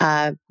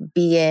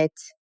 be it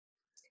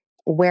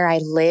where I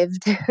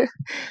lived,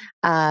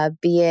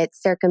 be it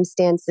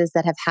circumstances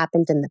that have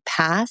happened in the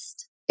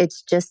past.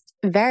 It's just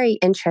very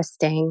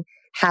interesting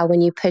how when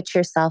you put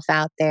yourself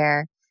out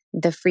there,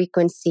 the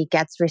frequency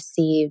gets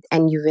received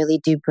and you really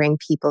do bring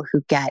people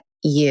who get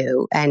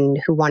you and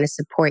who want to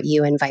support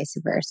you and vice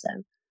versa.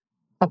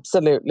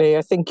 Absolutely.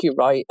 I think you're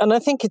right. And I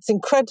think it's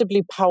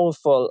incredibly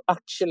powerful,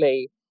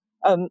 actually.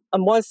 And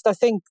whilst I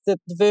think that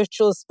the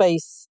virtual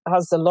space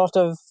has a lot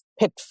of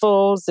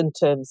pitfalls in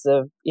terms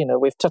of,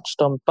 we've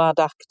touched on bad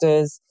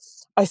actors,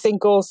 I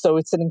think also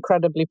it's an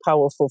incredibly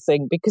powerful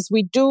thing, because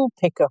we do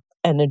pick up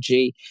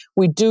energy,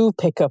 we do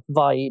pick up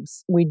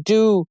vibes, we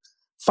do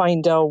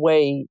find our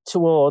way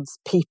towards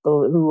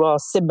people who are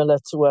similar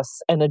to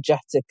us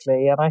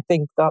energetically. And I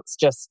think that's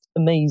just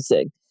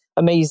amazing,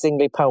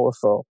 amazingly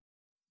powerful.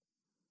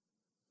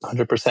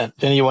 100%.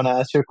 Jenny, you want to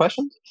ask your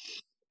question?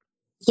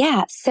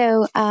 Yeah.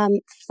 So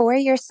for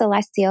your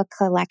celestial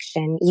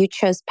collection, you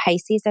chose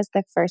Pisces as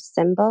the first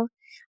symbol.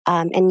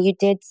 And you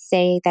did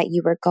say that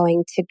you were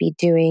going to be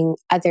doing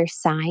other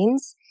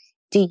signs.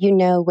 Do you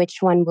know which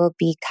one will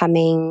be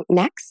coming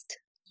next?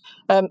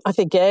 I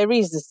think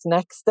Aries is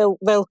next.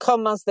 They'll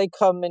come as they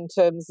come in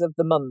terms of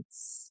the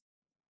months.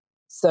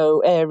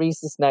 So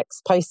Aries is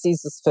next.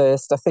 Pisces is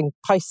first. I think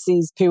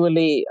Pisces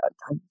purely,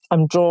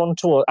 I'm drawn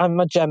toward, I'm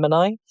a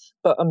Gemini,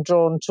 but I'm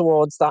drawn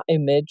towards that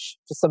image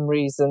for some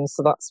reason.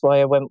 So that's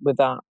why I went with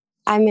that.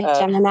 I'm a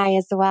Gemini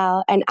as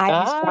well. And I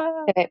was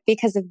drawn to it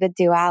because of the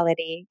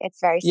duality. It's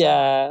very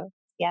similar.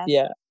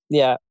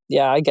 Yeah.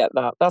 I get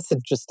that. That's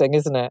interesting,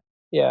 isn't it?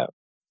 Yeah.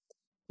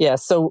 Yeah.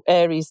 So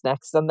Aries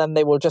next, and then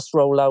they will just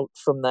roll out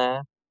from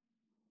there.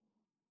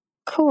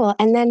 Cool.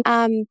 And then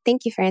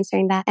thank you for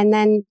answering that. And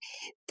then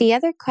the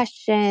other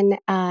question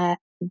that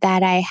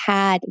I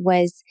had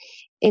was,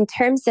 in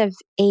terms of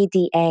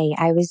ADA,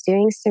 I was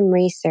doing some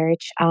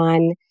research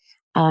on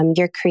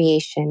your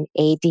creation,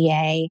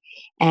 ADA,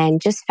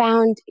 and just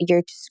found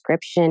your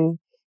description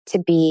to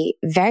be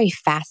very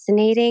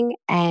fascinating,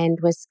 and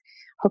was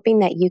hoping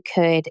that you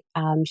could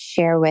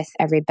share with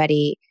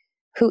everybody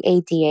who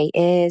ADA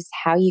is,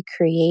 how you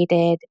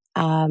created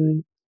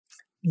them,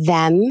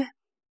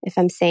 if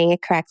I'm saying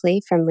it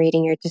correctly from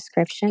reading your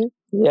description.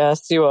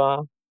 Yes, you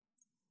are.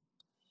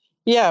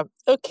 Yeah,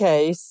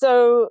 okay.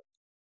 So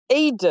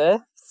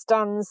ADA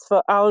stands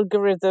for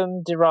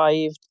Algorithm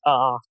Derived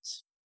Art.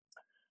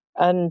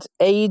 And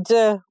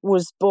ADA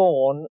was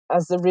born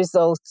as a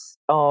result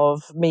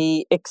of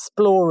me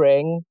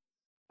exploring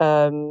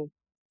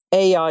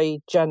AI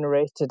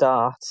generated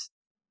art.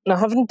 And I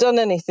haven't done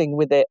anything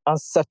with it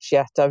as such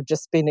yet. I've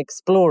just been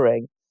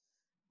exploring.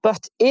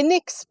 But in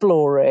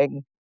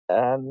exploring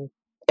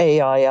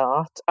AI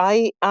art,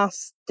 I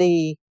asked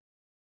the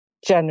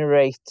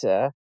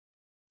generator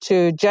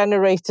to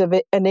generate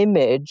an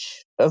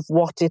image of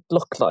what it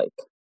looked like,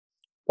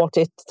 what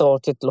it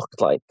thought it looked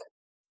like.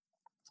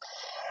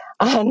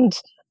 And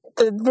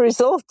the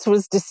result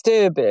was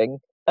disturbing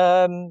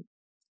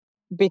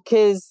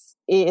because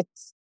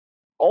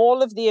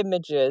all of the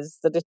images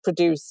that it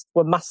produced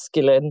were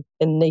masculine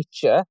in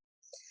nature.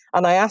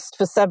 And I asked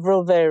for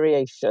several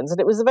variations. And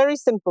it was a very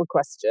simple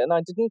question.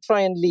 I didn't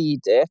try and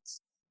lead it.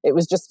 It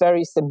was just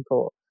very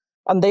simple.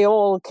 And they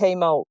all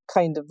came out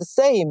kind of the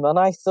same. And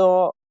I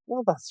thought,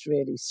 well, that's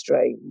really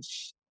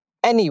strange.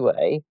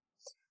 Anyway,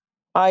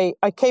 I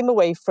came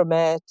away from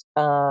it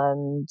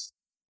and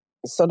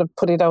sort of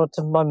put it out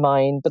of my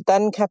mind, but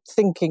then kept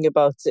thinking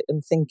about it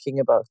and thinking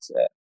about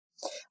it.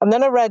 And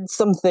then I read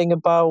something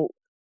about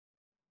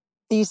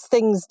these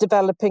things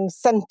developing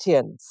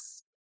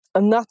sentience.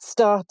 And that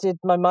started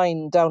my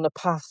mind down a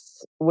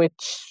path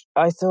which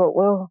I thought,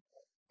 well,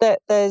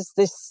 there's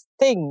this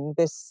thing,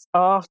 this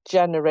art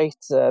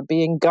generator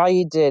being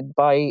guided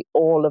by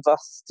all of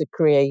us to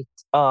create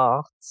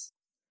art.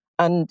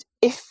 And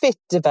if it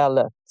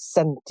developed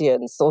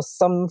sentience or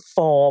some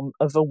form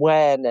of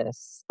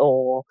awareness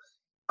or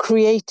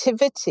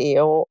creativity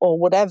or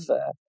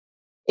whatever,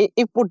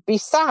 it would be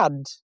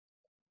sad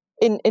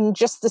in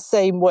just the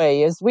same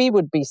way as we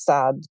would be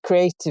sad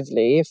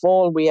creatively if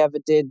all we ever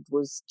did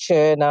was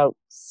churn out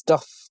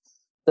stuff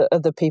that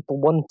other people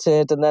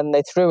wanted and then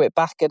they threw it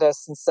back at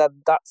us and said,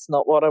 that's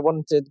not what I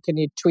wanted. Can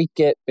you tweak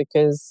it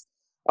because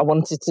I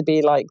want it to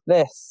be like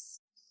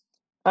this?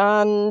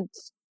 And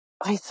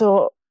I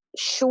thought,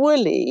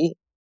 surely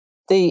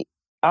the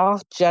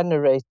art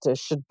generator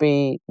should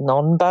be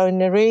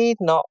non-binary,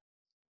 not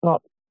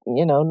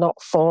not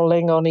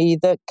falling on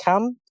either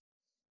camp.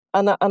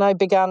 And I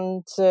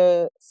began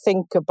to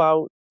think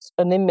about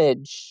an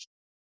image,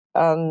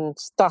 and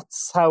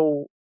that's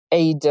how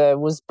Ada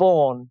was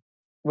born,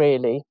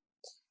 really.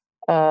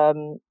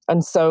 And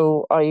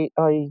so I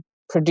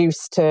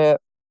produced her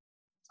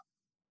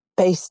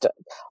based,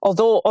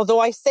 although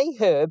I say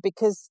her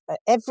because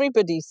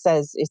everybody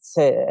says it's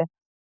her,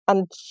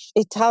 and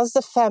it has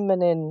a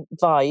feminine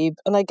vibe,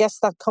 and I guess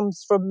that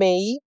comes from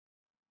me,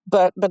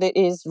 but it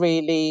is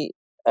really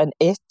an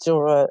it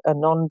or a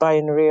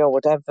non-binary or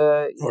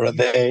whatever or a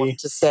they want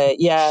to say.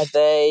 Yeah,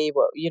 they,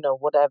 well,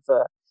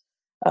 whatever.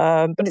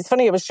 But it's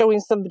funny, I was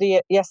showing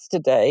somebody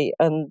yesterday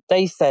and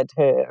they said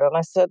her, and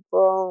I said,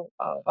 well,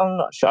 I'm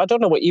not sure. I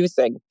don't know what you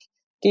think.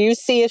 Do you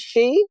see a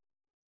she?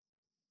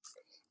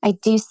 I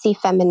do see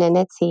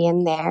femininity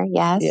in there,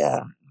 yes.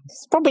 Yeah.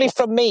 It's probably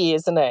from me,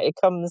 isn't it? It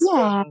comes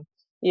from,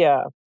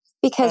 yeah.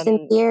 Because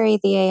in theory,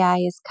 the AI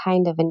is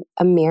kind of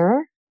a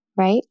mirror,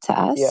 right, to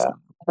us. Yeah,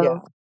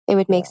 so it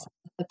would make sense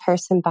the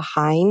person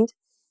behind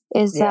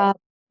is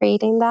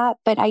creating that.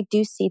 But I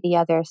do see the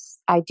other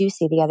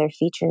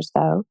features,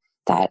 though,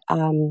 that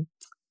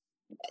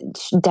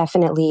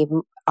definitely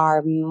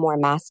are more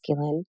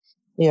masculine.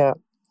 Yeah.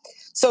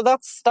 So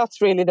that's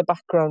really the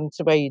background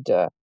to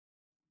Ada.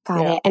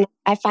 Got it. And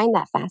I find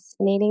that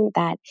fascinating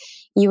that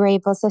you were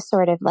able to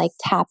sort of like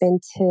tap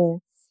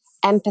into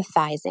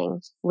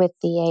empathizing with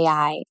the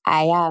AI.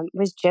 I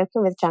was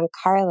joking with John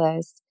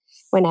Carlos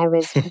when I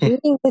was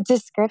reading the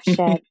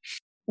description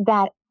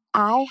that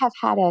I have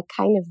had a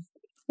kind of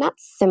not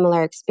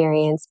similar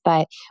experience,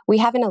 but we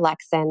have an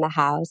Alexa in the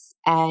house,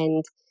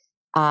 and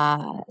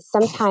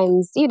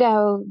sometimes,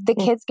 the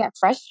kids get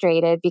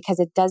frustrated because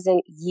it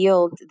doesn't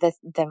yield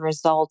the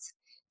result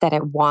that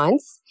it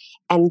wants.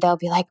 And they'll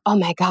be like, oh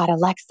my God,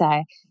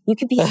 Alexa, you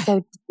could be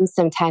so dumb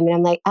sometime. And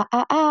I'm like,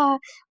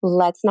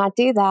 let's not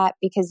do that,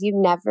 because you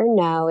never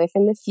know if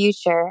in the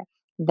future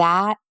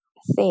that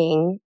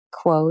thing,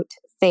 quote,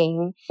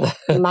 thing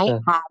might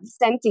have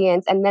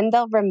sentience, and then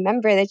they'll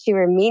remember that you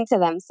were mean to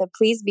them. So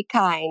please be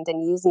kind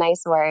and use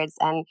nice words.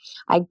 And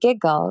I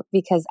giggle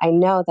because I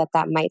know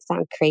that might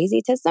sound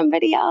crazy to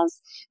somebody else.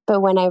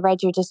 But when I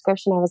read your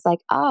description, I was like,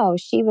 oh,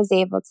 she was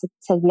able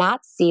to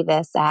not see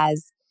this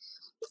as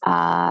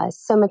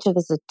so much of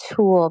as a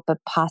tool,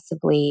 but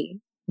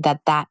possibly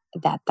that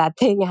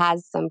thing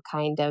has some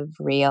kind of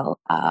real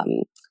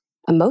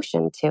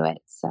emotion to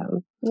it.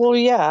 So, well,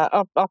 yeah,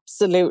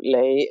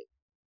 absolutely.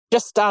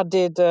 Just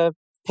added a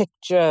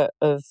picture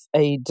of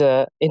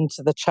Ada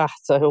into the chat.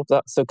 I hope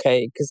that's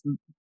okay, because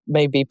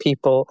maybe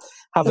people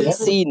haven't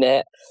seen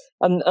it.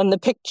 And the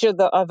picture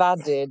that I've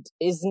added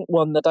isn't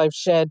one that I've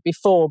shared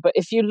before. But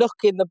if you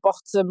look in the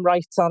bottom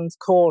right-hand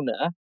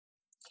corner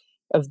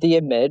of the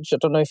image, I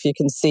don't know if you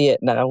can see it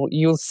now,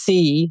 you'll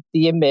see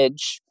the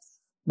image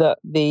that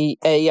the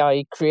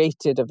AI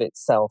created of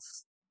itself.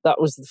 That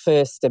was the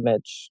first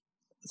image.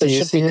 So do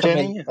you see it,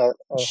 Jenny?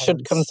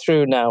 Should come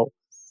through now.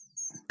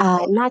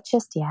 Not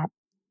just yet.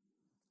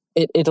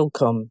 It'll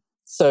come.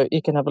 So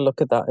you can have a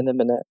look at that in a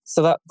minute.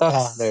 So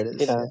that's there it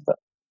is.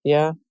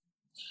 Yeah.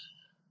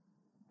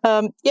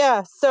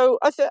 So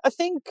I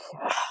think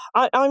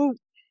I'm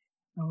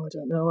I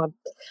don't know. I'm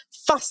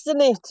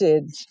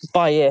fascinated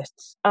by it,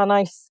 and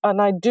I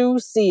do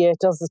see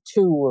it as a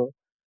tool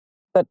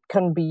that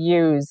can be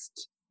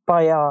used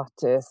by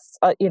artists.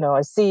 I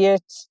see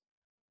it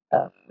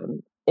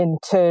in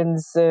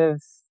terms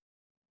of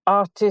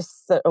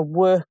artists that are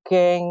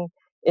working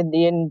in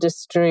the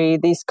industry,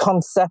 these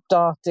concept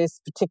artists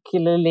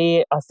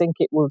particularly. I think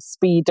it will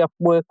speed up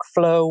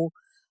workflow.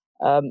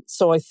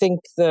 So I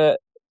think that,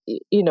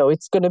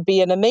 it's going to be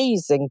an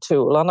amazing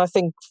tool. And I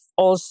think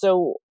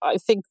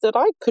that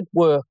I could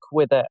work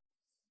with it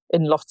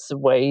in lots of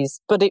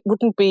ways, but it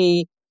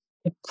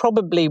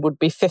probably would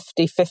be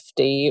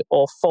 50-50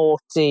 or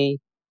 40-60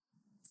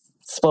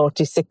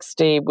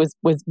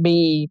 with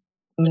me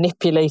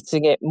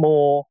manipulating it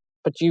more,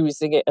 but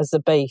using it as a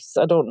base.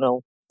 I don't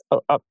know.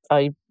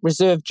 I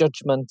reserve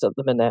judgment at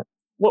the minute.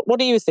 What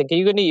do you think? Are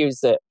you going to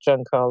use it,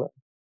 Giancarlo?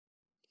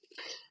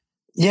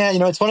 Yeah,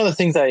 it's one of the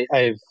things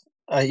I've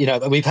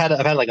I've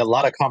had like a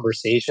lot of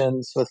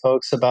conversations with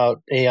folks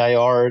about AI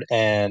art,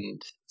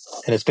 and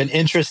it's been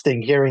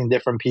interesting hearing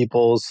different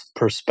people's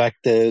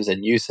perspectives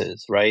and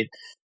uses, right?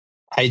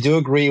 I do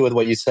agree with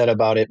what you said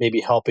about it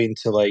maybe helping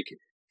to like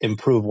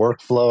improve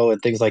workflow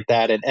and things like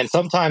that. And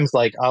sometimes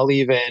like I'll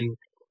even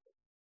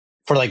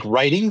for like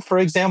writing, for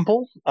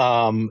example,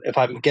 if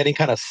I'm getting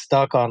kind of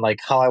stuck on like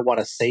how I want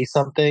to say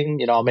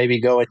something, I'll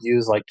maybe go and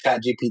use like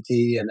Chat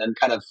GPT and then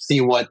kind of see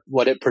what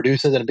it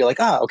produces and be like,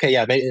 okay,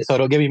 yeah, maybe, so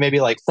it'll give me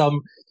maybe like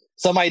some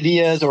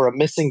ideas or a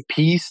missing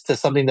piece to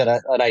something that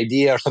an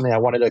idea or something I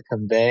wanted to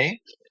convey.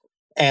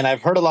 And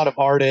I've heard a lot of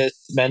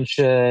artists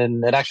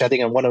mention, and actually, I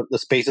think in one of the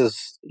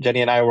spaces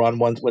Jenny and I were on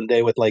one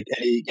day with like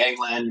Eddie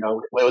Gangland,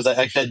 it was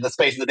actually the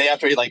space the day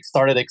after he like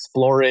started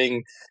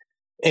exploring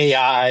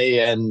AI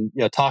and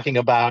talking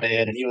about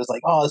it, and he was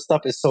like, "Oh, this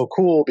stuff is so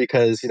cool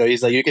because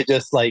he's like you could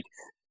just like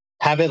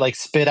have it like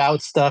spit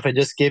out stuff and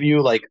just give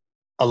you like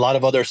a lot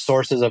of other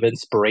sources of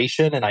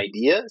inspiration and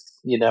ideas,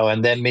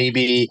 and then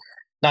maybe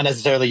not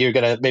necessarily you're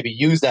gonna maybe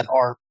use that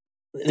art,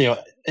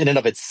 in and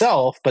of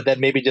itself, but then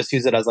maybe just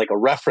use it as like a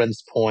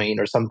reference point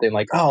or something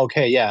like, oh,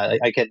 okay, yeah,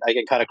 I can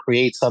kind of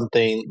create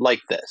something like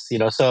this,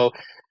 so."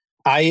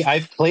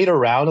 I've played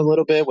around a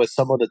little bit with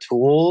some of the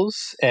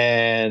tools,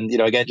 and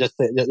again,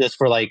 just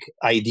for like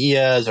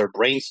ideas or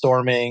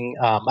brainstorming.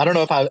 I don't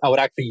know if I would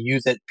actually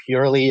use it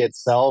purely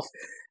itself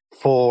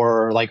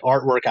for like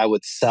artwork I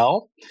would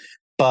sell,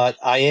 but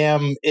I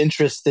am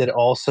interested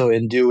also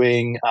in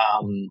doing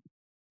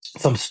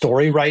some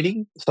story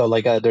writing. So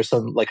like there's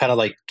some like kind of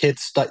like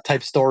kids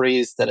type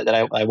stories that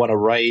I want to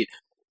write,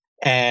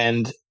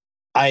 and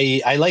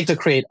I like to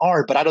create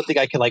art, but I don't think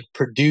I can like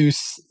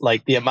produce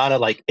like the amount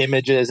of like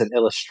images and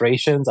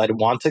illustrations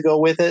I'd want to go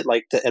with it,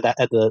 like at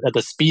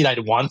the speed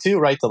I'd want to,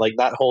 right? To like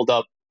not hold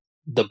up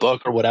the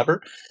book or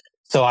whatever.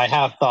 So I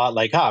have thought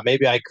like,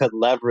 maybe I could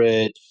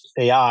leverage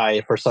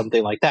AI for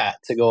something like that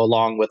to go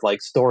along with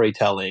like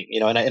storytelling,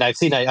 and I've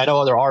seen, I know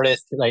other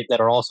artists like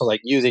that are also like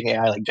using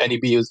AI, like Jenny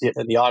B who's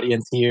in the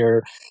audience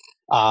here.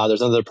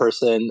 There's another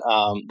person,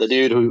 the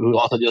dude who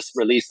also just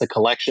released the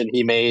collection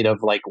he made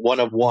of like one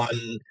of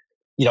one,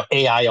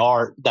 AI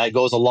art that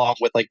goes along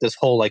with like this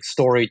whole like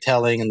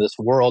storytelling and this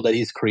world that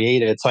he's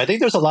created. So I think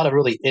there's a lot of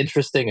really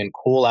interesting and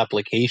cool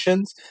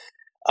applications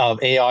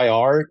of AI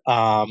art,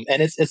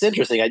 and it's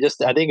interesting. I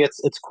think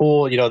it's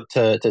cool,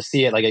 to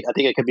see it. Like I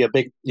think it could be a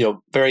big,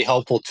 very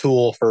helpful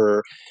tool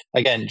for,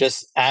 again,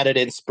 just added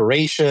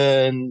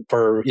inspiration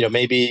for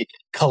maybe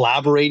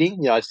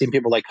collaborating. I've seen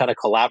people like kind of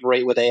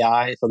collaborate with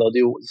AI, so they'll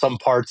do some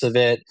parts of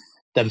it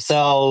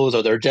themselves,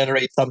 or they'll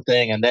generate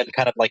something and then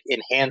kind of like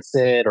enhance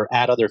it or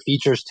add other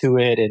features to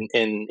it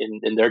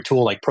in their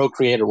tool like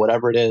Procreate or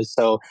whatever it is.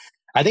 So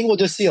I think we'll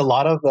just see a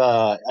lot of.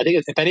 I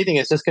think if anything,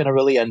 it's just going to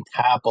really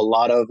untap a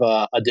lot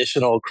of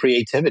additional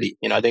creativity.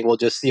 I think we'll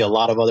just see a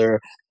lot of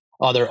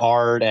other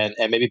art and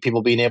maybe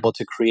people being able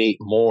to create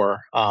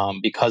more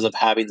because of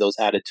having those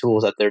added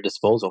tools at their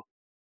disposal.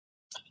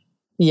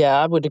 Yeah,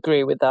 I would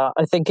agree with that.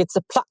 I think it's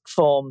a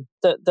platform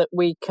that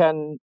we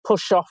can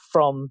push off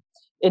from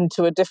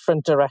into a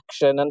different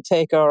direction and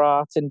take our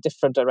art in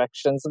different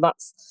directions, and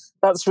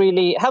that's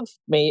really helped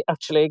me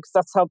actually, because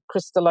that's helped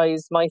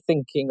crystallize my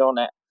thinking on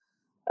it.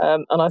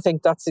 And I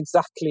think that's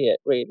exactly it,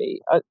 really.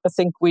 I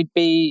think we'd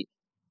be,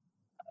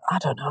 I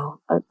don't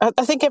know,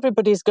 I think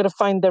everybody's got to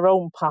find their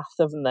own path,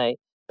 haven't they?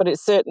 But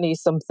it's certainly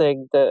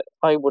something that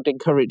I would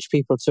encourage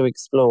people to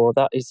explore,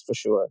 that is for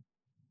sure.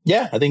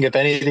 Yeah, I think if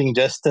anything,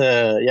 just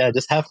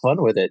just have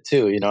fun with it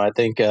too. I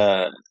think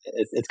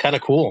it's kind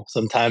of cool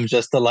sometimes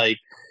just to like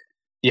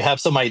you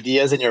have some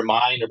ideas in your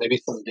mind or maybe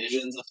some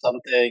visions of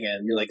something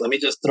and you're like, let me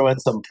just throw in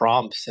some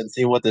prompts and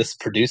see what this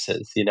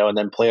produces, and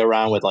then play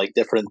around with like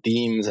different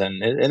themes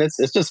and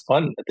it's just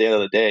fun at the end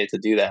of the day to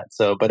do that.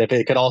 So, but if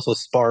it could also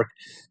spark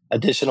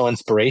additional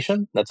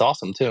inspiration, that's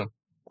awesome too.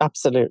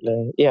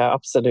 Absolutely. Yeah,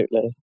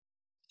 absolutely.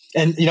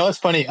 And it's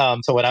funny.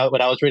 So when I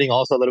was reading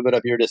also a little bit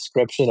of your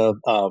description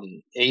of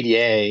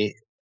ADA,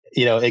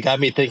 it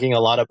got me thinking a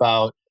lot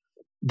about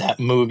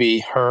that movie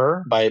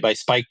Her by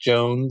Spike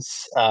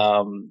Jonze,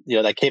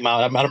 that came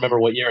out. I don't remember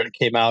what year it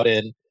came out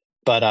in,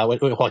 but when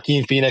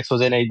Joaquin Phoenix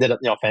was in it, he did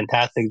a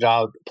fantastic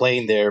job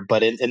playing there.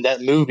 But in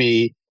that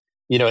movie,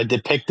 it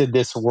depicted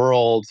this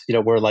world,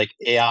 where like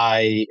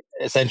AI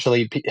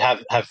essentially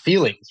have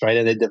feelings, right?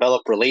 And they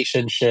develop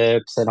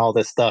relationships and all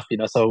this stuff,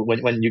 So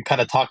when you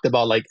kind of talked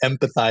about like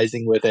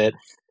empathizing with it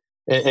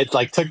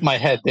like took my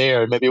head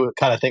there and maybe would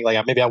kind of think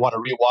like maybe I want to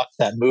rewatch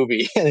that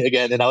movie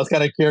again. And I was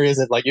kind of curious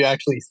if like you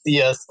actually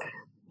see us,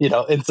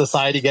 in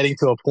society getting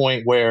to a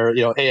point where,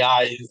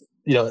 AI is,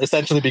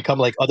 essentially become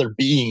like other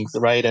beings,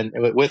 right? And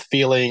with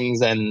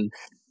feelings and,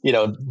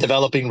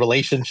 developing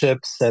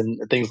relationships and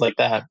things like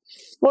that.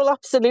 Well,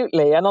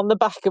 absolutely. And on the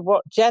back of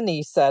what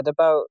Jenny said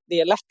about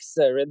the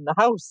Alexa in the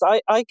house,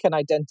 I can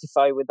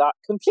identify with that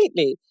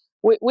completely.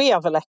 We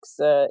have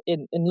Alexa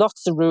in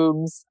lots of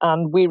rooms,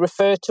 and we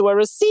refer to her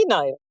as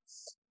senile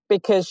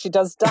because she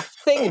does daft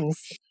things.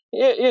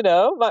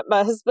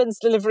 My husband's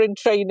delivering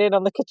training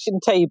on the kitchen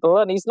table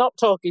and he's not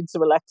talking to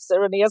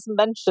Alexa and he hasn't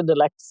mentioned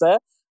Alexa,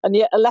 and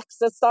yet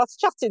Alexa starts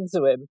chatting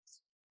to him.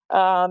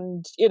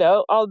 And,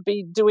 I'll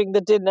be doing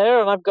the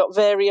dinner and I've got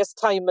various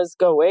timers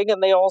going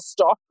and they all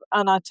stop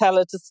and I tell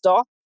her to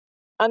stop.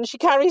 And she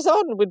carries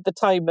on with the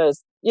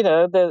timers,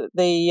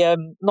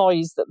 the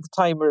noise that the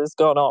timer has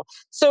gone off.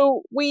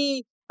 So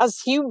we, as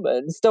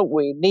humans, don't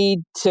we,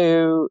 need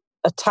to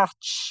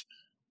attach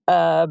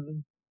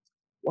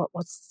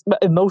what's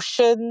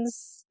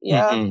emotions?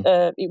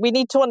 Yeah, we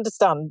need to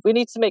understand. We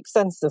need to make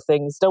sense of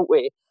things, don't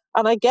we?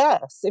 And I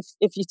guess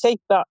if you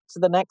take that to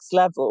the next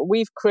level,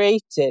 we've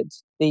created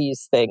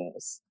these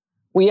things.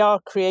 We are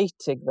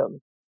creating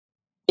them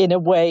in a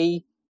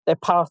way. They're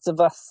part of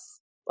us,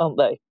 aren't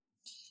they?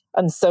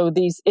 And so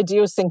these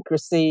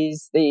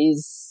idiosyncrasies,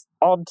 these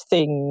odd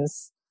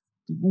things,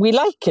 we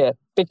like it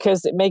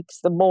because it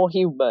makes them more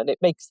human. It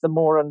makes them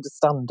more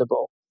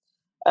understandable.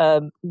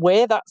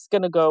 Where that's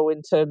going to go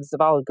in terms of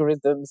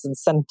algorithms and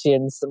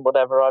sentience and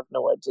whatever, I've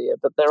no idea.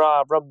 But there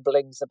are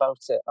rumblings about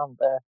it, aren't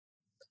there?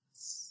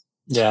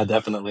 Yeah,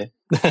 definitely.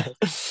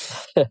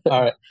 All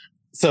right.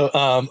 So,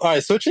 all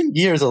right, switching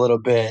gears a little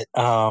bit.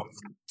 When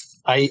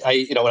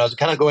I was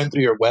kind of going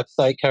through your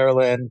website,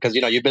 Carolyn, because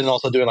you've been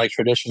also doing like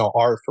traditional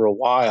art for a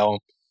while.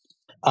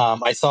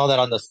 I saw that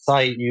on the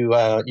site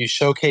you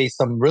showcase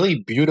some really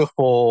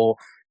beautiful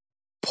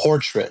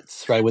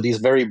portraits, right, with these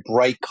very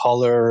bright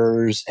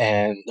colors,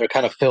 and they're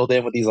kind of filled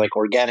in with these like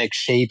organic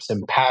shapes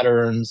and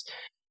patterns.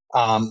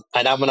 And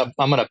I'm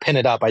gonna pin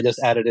it up. I just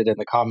added it in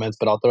the comments,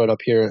 but I'll throw it up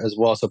here as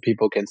well so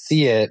people can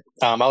see it.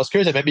 I was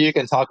curious if maybe you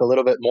can talk a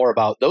little bit more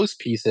about those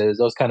pieces,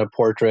 those kind of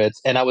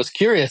portraits. And I was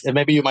curious if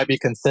maybe you might be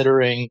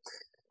considering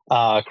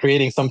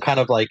creating some kind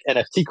of like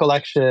NFT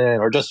collection,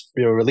 or just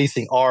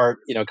releasing art,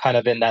 kind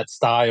of in that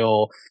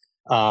style,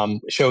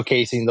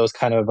 showcasing those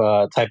kind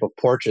of type of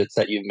portraits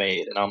that you've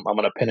made. And I'm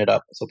gonna pin it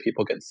up so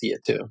people can see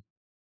it too.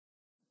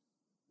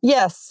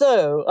 Yeah,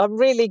 so I'm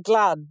really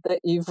glad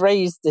that you've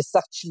raised this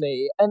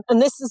actually. And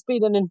this has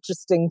been an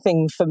interesting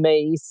thing for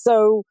me.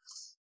 So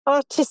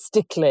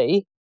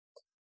artistically,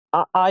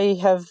 I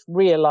have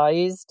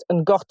realized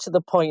and got to the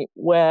point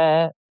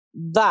where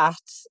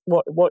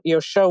what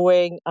you're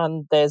showing,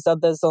 and there's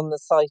others on the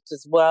site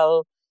as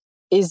well,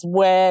 is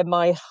where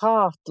my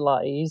heart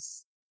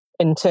lies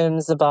in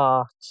terms of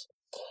art.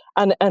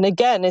 And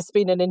again, it's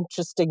been an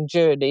interesting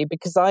journey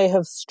because I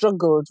have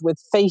struggled with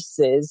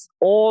faces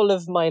all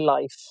of my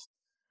life.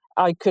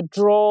 I could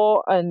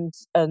draw and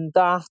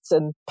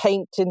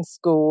paint in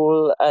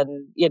school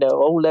and,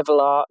 O-level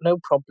art, no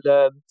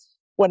problem.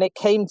 When it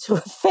came to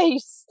a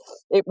face,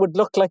 it would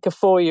look like a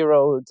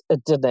 4-year-old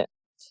had done it.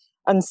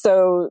 And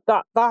so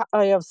that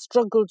I have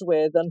struggled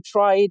with and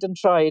tried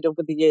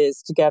over the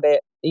years to get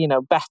it,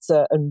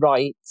 better and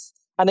right.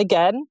 And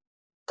again,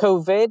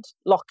 COVID,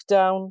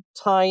 lockdown,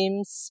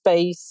 time,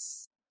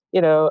 space,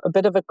 a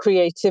bit of a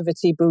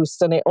creativity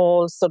boost, and it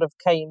all sort of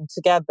came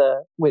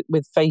together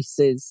with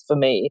faces for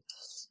me.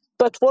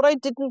 But what I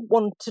didn't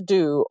want to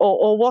do,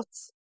 or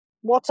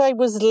what I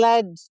was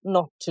led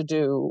not to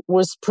do,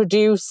 was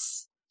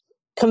produce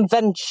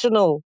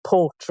conventional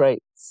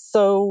portraits.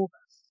 So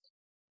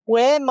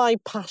where my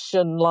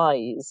passion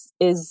lies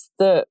is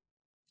that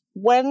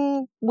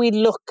when we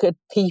look at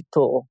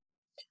people,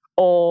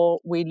 or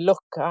we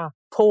look at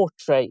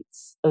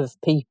portraits of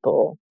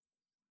people,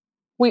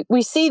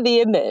 we see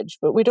the image,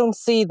 but we don't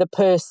see the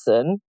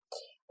person.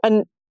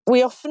 And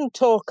we often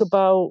talk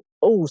about,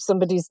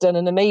 somebody's done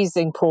an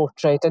amazing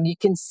portrait, and you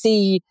can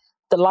see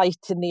the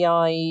light in the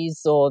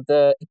eyes or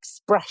the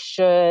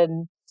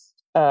expression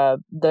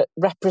that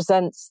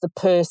represents the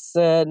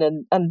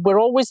person. And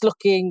we're always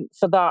looking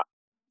for that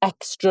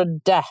extra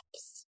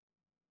depth.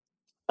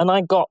 And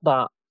I got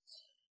that.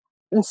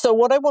 And so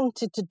what I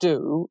wanted to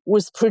do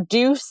was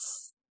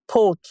produce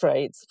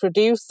portraits,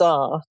 produce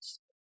art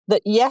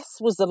that, yes,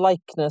 was a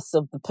likeness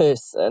of the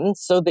person,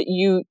 so that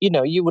you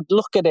would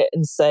look at it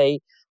and say,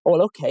 oh,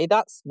 well, okay,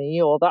 that's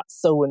me, or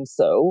that's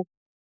so-and-so,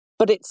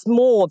 but it's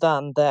more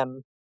than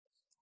them.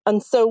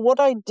 And so what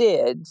I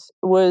did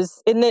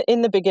was, in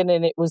the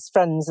beginning, it was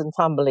friends and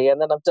family, and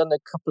then I've done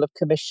a couple of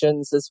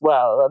commissions as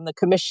well. And the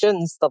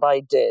commissions that I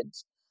did,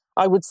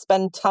 I would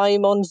spend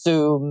time on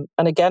Zoom.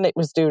 And again, it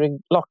was during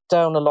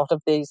lockdown, a lot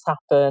of these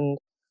happened,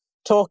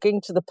 talking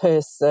to the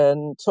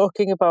person,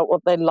 talking about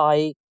what they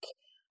like,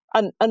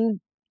 and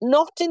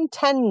not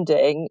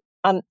intending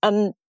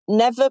and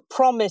never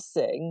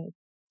promising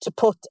to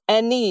put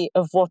any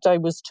of what I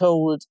was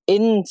told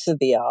into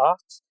the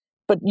art,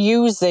 but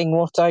using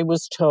what I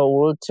was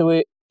told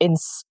to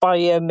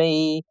inspire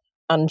me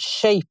and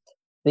shape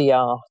the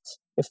art,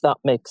 if that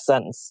makes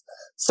sense.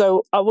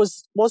 So I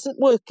wasn't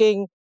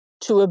working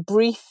to a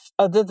brief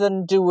other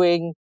than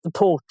doing the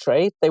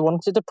portrait. They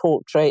wanted a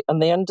portrait and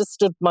they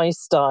understood my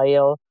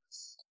style.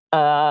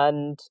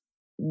 And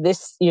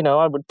this,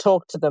 I would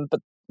talk to them,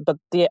 but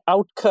the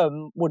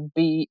outcome would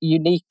be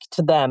unique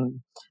to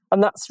them.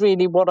 And that's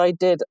really what I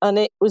did. And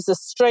it was a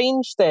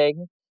strange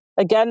thing.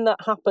 Again, that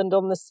happened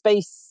on the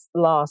space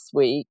last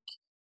week.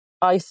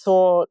 I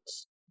thought,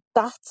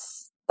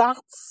 that's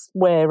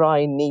where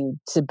I need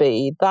to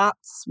be.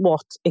 That's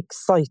what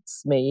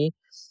excites me.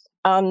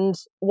 And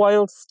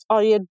whilst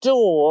I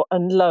adore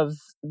and love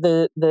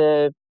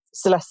the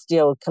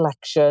Celestial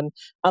collection.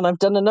 And I've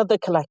done another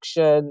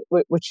collection,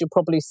 which you'll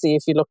probably see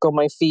if you look on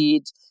my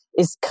feed,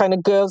 is kind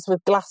of girls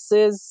with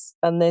glasses.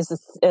 And there's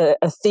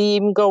a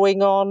theme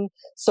going on.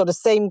 So the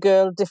same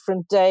girl,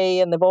 different day,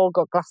 and they've all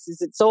got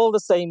glasses. It's all the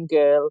same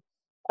girl.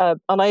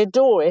 And I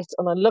adore it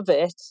and I love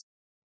it.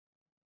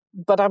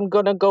 But I'm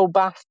going to go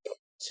back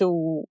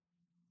to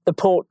the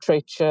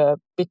portraiture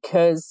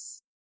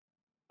because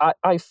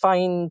I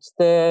find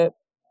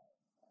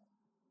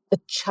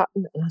it's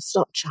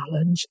not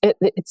challenge.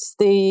 It's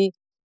the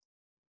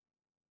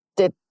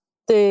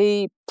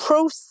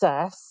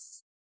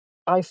process.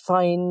 I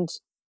find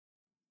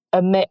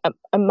a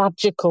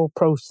magical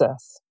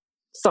process.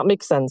 Does that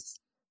make sense?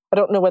 I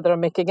don't know whether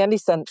I'm making any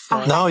sense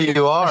now. No,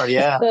 you are.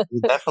 Yeah,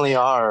 you definitely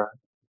are.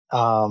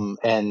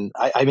 And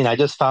I mean, I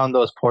just found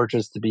those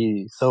portraits to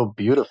be so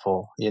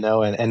beautiful,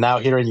 and now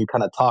hearing you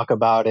kind of talk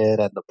about it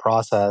and the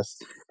process,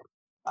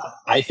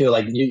 I feel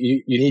like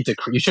you need to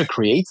you should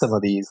create some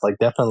of these, like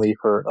definitely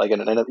for like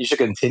you should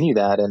continue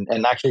that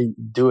and actually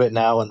do it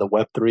now on the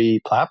Web3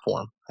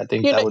 platform. I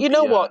think that would you be,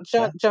 know what,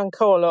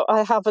 Giancarlo,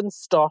 I haven't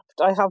stopped.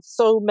 I have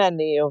so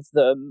many of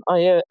them.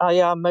 I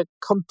am a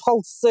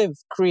compulsive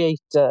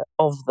creator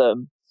of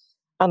them,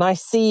 and I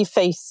see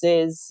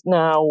faces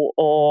now,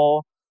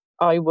 or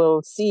I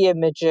will see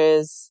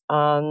images,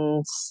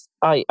 and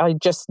I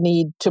just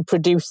need to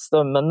produce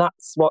them, and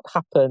that's what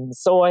happens.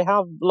 So I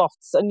have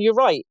lots, and you're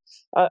right.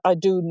 I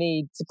do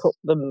need to put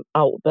them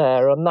out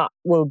there, and that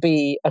will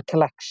be a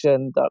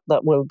collection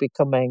that will be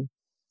coming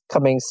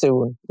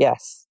soon.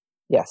 Yes,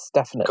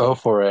 definitely. Go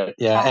for it.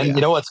 Yeah, and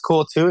you know what's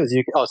cool too is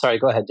you. Oh, sorry.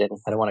 Go ahead, Jenny.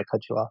 I don't want to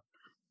cut you off.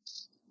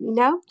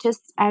 No,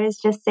 I was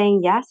just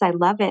saying, yes, I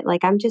love it.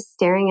 Like I'm just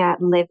staring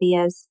at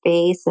Livia's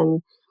face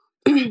and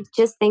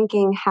just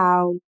thinking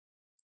how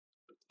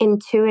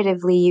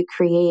intuitively you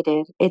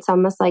created. It's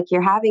almost like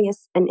you're having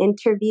an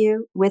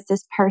interview with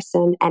this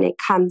person and it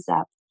comes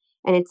up,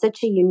 and it's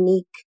such a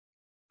unique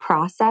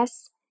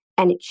process,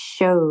 and it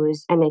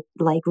shows, and it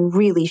like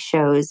really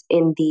shows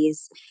in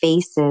these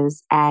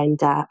faces. And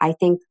I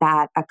think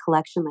that a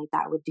collection like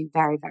that would do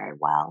very, very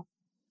well.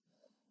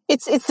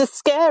 It's a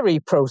scary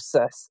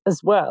process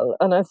as well.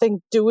 And I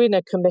think doing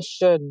a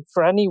commission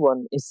for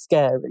anyone is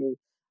scary.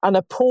 And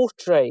a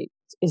portrait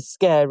is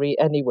scary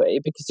anyway,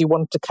 because you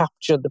want to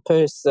capture the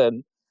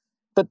person.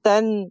 But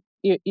then,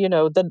 you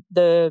know,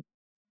 the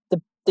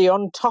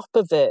on top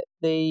of it,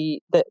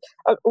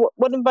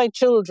 one of my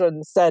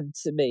children said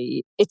to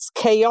me, it's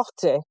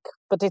chaotic,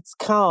 but it's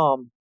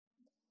calm.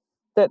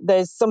 That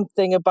there's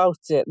something about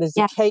it. There's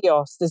a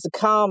chaos, there's a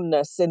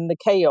calmness in the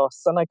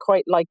chaos. And I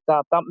quite like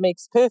that. That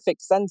makes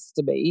perfect sense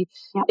to me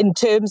in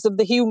terms of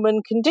the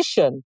human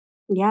condition.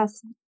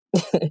 Yes.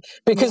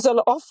 Because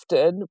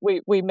often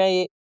we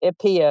may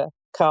appear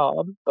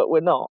calm, but we're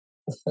not.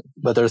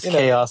 But there's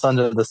chaos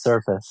under the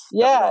surface.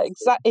 Yeah,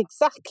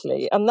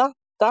 exactly. And that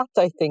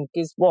I think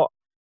is what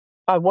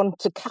I want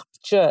to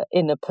capture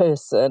in a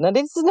person. And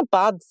it isn't a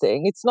bad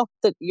thing. It's not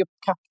that you're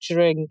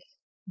capturing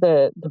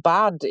the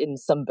bad in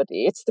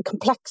somebody. It's the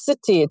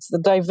complexity, it's the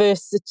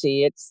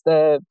diversity, it's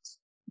the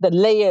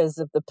layers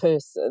of the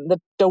person that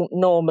don't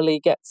normally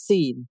get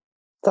seen.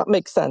 That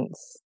makes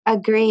sense.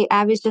 Agree.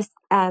 I was just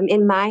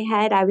in my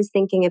head, I was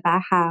thinking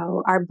about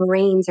how our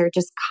brains are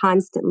just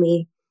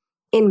constantly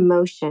in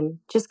motion,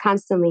 just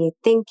constantly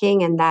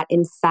thinking, and that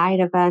inside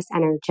of us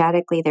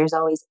energetically, there's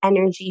always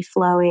energy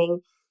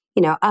flowing,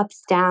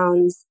 ups,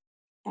 downs,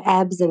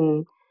 ebbs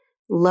and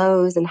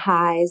lows and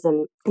highs,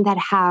 and that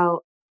how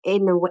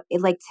in a way,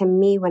 like to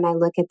me, when I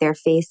look at their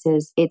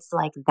faces, it's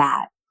like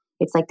that.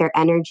 It's like their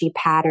energy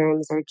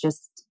patterns are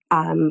just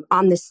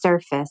on the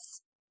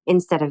surface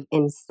instead of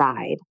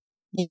inside.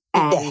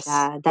 And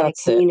that it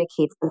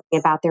communicates something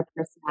about their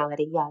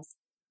personality. Yes.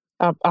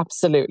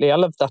 Absolutely. I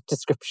love that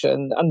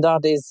description. And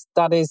that is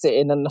it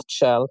in a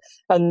nutshell.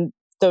 And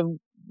the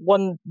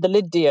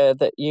Lydia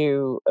that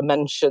you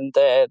mentioned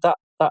there, that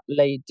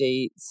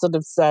lady sort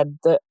of said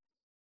that,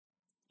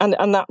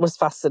 and that was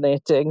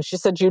fascinating. She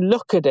said, you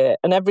look at it,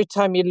 and every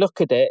time you look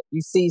at it,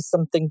 you see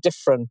something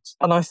different.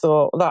 And I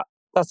thought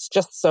that's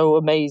just so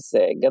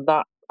amazing. And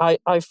that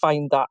I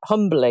find that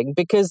humbling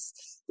because,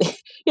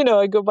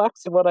 I go back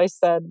to what I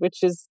said,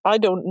 which is I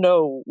don't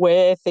know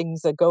where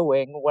things are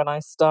going when I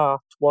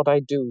start what I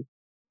do.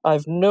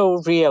 I've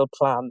no real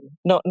plan,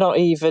 not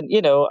even,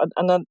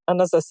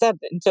 and as I said,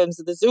 in terms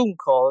of the Zoom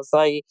calls,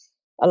 I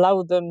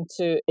allow them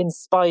to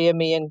inspire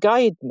me and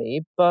guide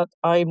me, but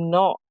I'm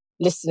not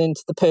listening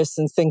to the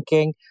person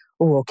thinking,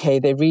 oh, okay,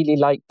 they really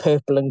like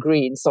purple and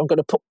green, so I'm going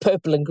to put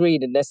purple and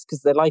green in this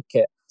because they like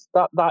it.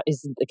 That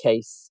isn't the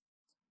case.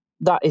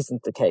 That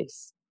isn't the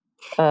case.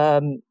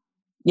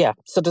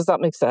 So does that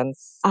make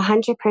sense?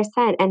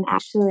 100%. And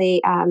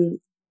actually,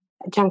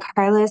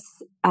 Giancarlo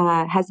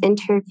has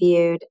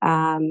interviewed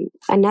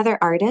another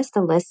artist,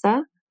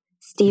 Alyssa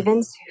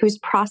Stevens, whose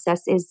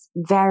process is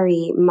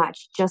very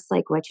much just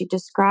like what you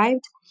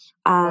described.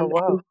 Wow. And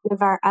one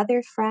of our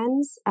other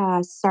friends,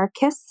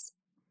 Sarkis,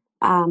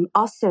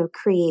 also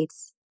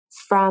creates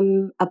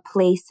from a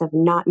place of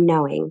not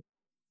knowing.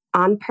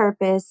 on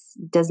purpose,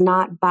 does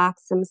not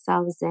box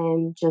themselves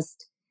in,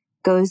 just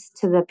goes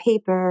to the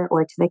paper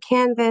or to the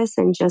canvas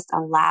and just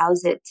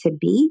allows it to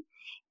be.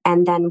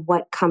 And then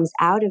what comes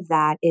out of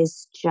that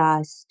is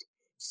just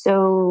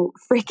so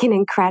freaking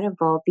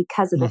incredible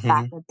because of the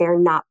fact that they're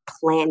not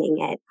planning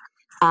it.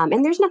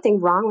 And there's nothing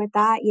wrong with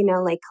that.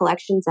 Like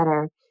collections that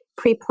are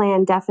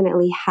pre-planned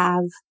definitely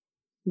have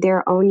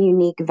their own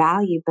unique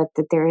value, but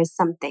that there is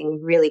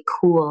something really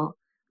cool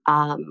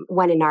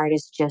when an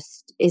artist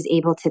just is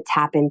able to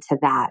tap into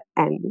that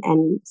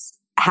and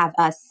have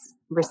us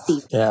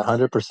receive. Yeah,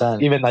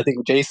 100%. Even I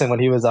think Jason, when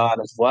he was on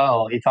as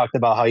well, he talked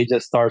about how he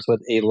just starts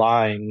with a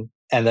line,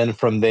 and then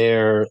from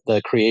there,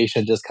 the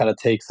creation just kind of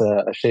takes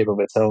a shape of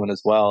its own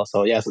as well.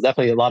 So yeah, so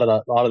definitely a lot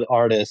of the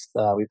artists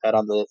we've had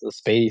on the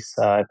space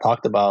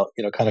talked about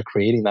kind of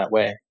creating that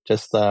way,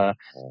 just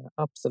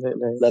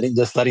absolutely letting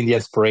the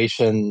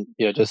inspiration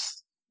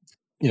just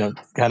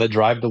kind of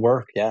drive the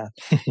work. Yeah.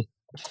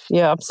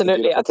 Yeah,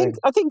 absolutely. I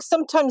think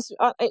sometimes,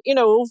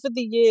 over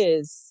the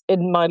years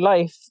in my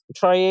life,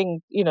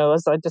 trying,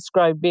 as I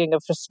described, being a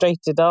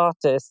frustrated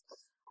artist,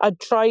 I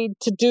tried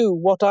to do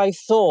what I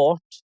thought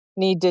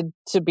needed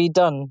to be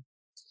done.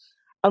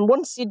 And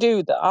once you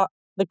do that,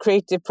 the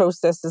creative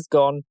process is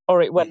gone,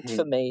 or it went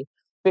for me,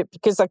 but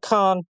because I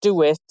can't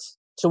do it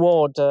to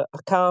order. I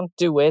can't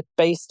do it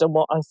based on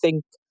what I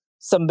think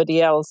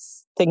somebody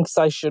else thinks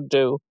I should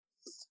do.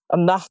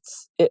 And that,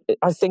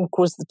 I think,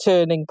 was the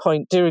turning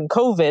point during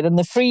COVID and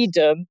the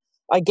freedom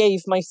I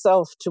gave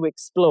myself to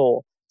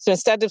explore. So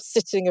instead of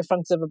sitting in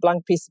front of a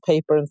blank piece of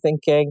paper and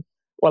thinking,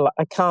 well,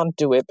 I can't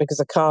do it because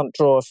I can't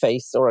draw a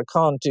face, or I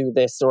can't do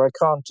this, or I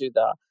can't do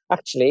that.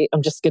 Actually,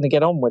 I'm just going to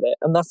get on with it.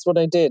 And that's what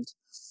I did.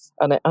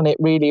 And it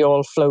really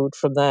all flowed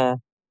from there.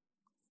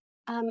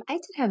 I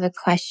did have a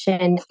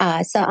question.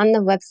 So on the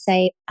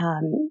website,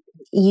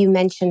 you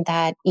mentioned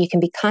that you can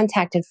be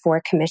contacted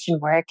for commission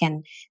work,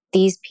 and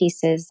these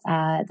pieces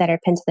that are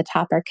pinned to the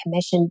top are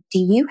commissioned. Do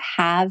you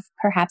have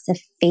perhaps a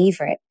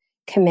favorite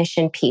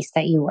commission piece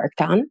that you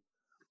worked on?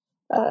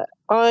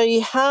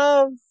 I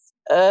have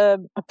a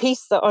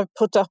piece that I've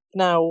put up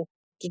now.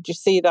 Did you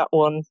see that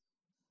one?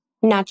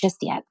 Not just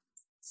yet.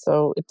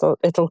 So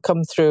it'll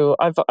come through.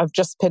 I've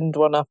just pinned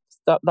one up.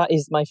 That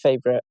is my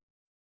favorite.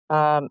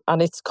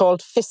 And it's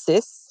called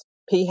Physis,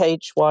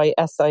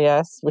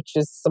 Physsis, which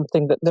is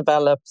something that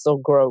develops or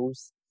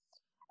grows.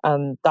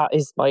 And that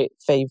is my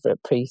favorite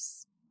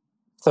piece.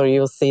 So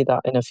you'll see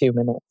that in a few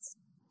minutes.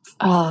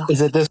 Is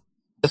it this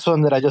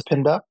one that I just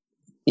pinned up?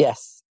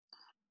 Yes.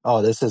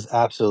 Oh, this is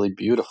absolutely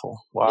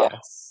beautiful. Wow.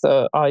 Yes.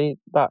 So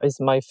that is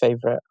my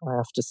favorite, I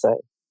have to say.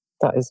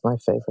 That is my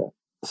favorite.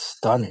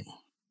 Stunning.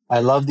 I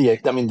love the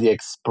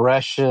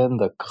expression,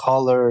 the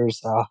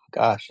colors. Oh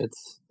gosh,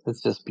 it's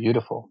just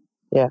beautiful.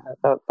 Yeah,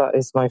 that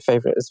is my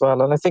favorite as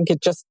well. And I think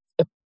it just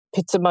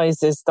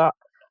epitomizes that.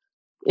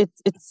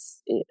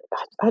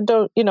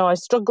 I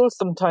struggle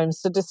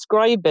sometimes to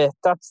describe it.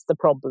 That's the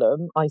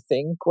problem, I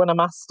think. When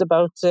I'm asked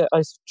about it,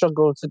 I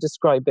struggle to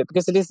describe it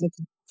because it isn't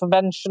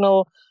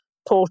conventional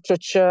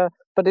portraiture,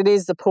 but it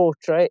is a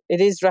portrait.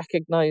 It is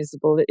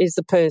recognizable. It is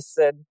a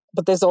person,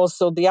 but there's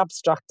also the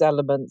abstract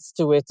elements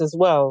to it as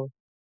well.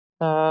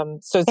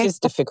 So it is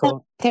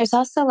difficult. There's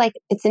also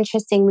it's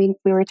interesting. We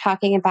were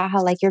talking about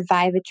how your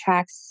vibe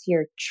attracts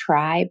your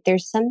tribe.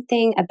 There's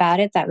something about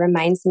it that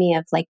reminds me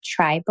of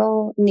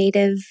tribal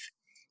native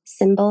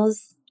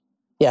symbols.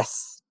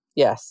 Yes.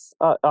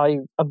 I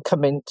am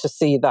coming to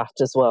see that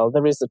as well.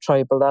 There is a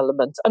tribal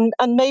element.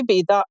 And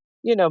maybe that,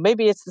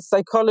 maybe it's the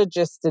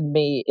psychologist in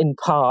me in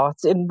part,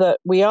 in that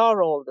we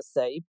are all the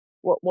same.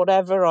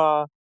 Whatever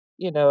our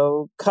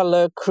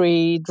color,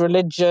 creed,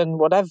 religion,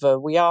 whatever,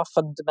 we are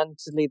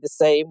fundamentally the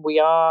same. We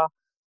are,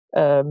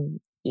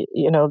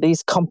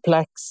 these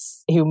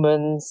complex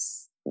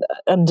humans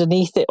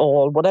underneath it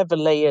all, whatever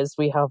layers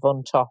we have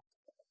on top.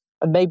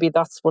 And maybe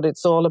that's what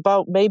it's all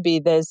about. Maybe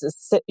there's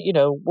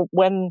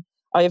when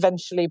I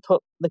eventually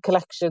put the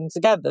collection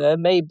together,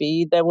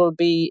 maybe there will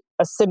be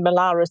a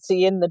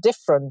similarity in the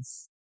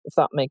difference, if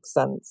that makes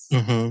sense.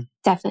 Mm-hmm.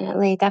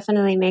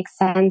 Definitely makes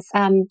sense.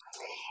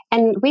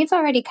 And we've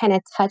already kind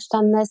of touched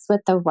on this with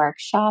the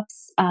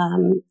workshops,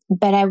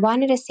 but I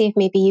wanted to see if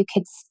maybe you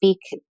could speak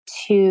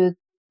to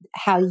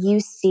how you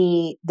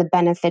see the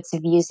benefits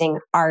of using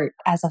art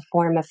as a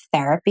form of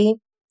therapy.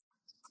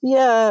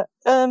 Yeah,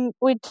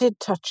 we did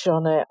touch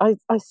on it. I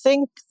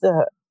think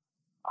that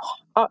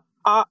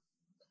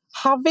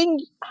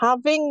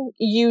having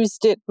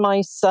used it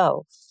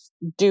myself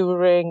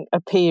during a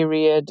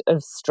period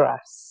of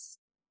stress,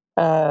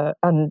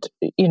 and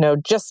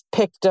just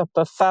picked up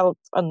a felt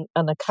and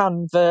a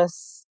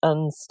canvas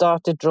and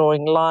started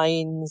drawing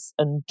lines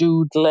and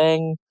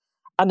doodling,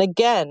 and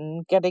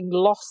again getting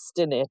lost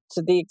in it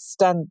to the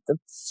extent that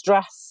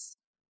stress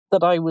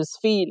that I was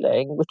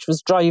feeling, which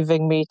was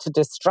driving me to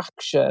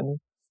distraction,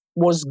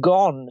 was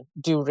gone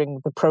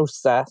during the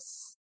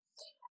process.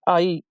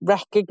 I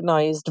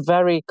recognized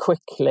very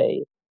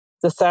quickly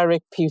the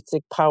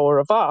therapeutic power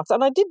of art.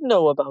 And I did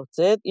know about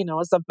it.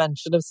 As I've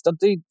mentioned, I've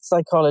studied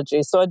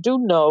psychology. So I do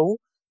know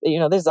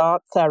there's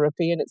art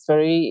therapy, and it's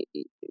very,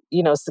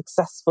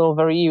 successful,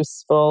 very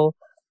useful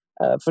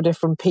for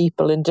different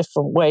people in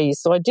different ways.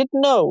 So I did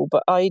know,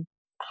 but I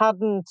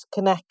hadn't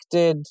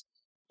connected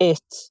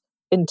it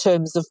in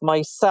terms of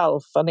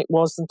myself, and it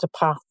wasn't a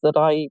path that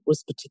I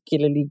was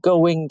particularly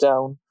going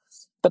down.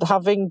 But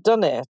having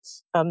done it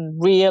and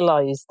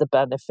realized the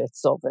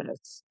benefits of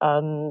it,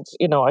 and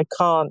I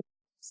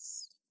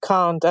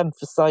can't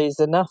emphasize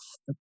enough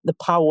the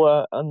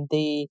power and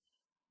the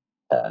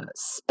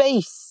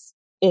space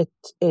it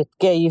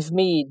gave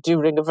me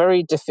during a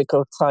very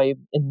difficult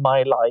time in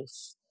my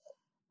life.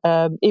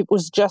 It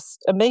was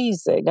just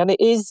amazing. And it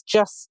is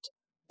just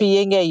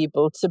being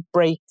able to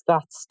break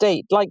that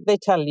state. Like they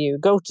tell you,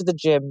 go to the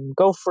gym,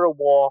 go for a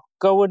walk,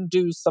 go and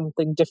do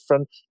something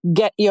different,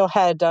 get your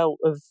head out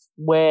of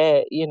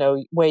where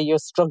you're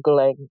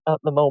struggling at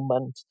the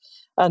moment.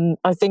 And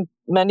I think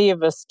many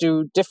of us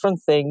do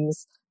different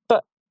things,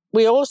 but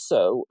we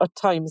also at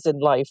times in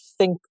life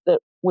think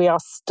that we are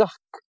stuck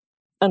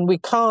and we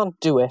can't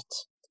do it.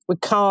 We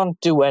can't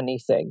do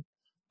anything.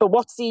 But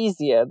what's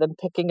easier than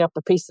picking up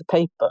a piece of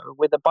paper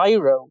with a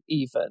biro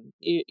even?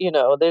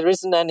 There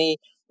isn't any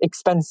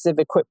expensive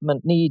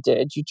equipment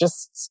needed. You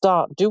just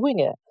start doing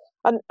it.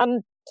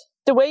 And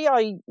the way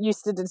I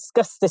used to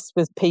discuss this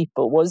with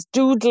people was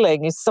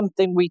doodling is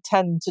something we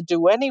tend to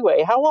do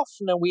anyway. How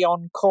often are we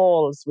on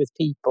calls with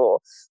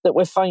people that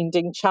we're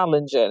finding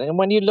challenging? And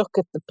when you look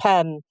at the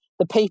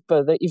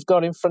paper that you've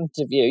got in front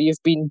of you,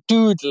 you've been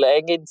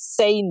doodling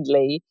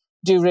insanely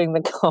during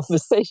the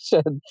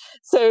conversation.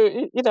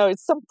 So,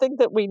 it's something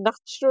that we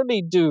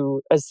naturally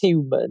do as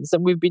humans,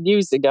 and we've been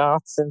using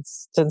art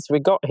since we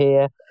got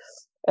here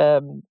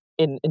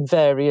in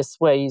various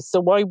ways.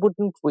 So why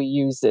wouldn't we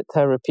use it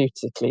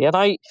therapeutically?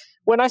 And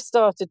when I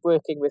started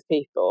working with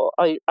people,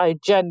 I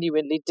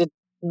genuinely did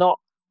not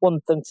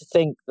want them to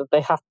think that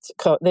they had to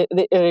come.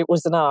 It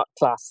was an art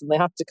class, and they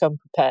had to come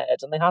prepared,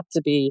 and they had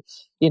to be,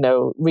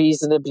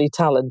 reasonably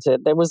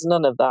talented. There was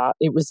none of that.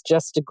 It was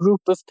just a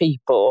group of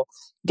people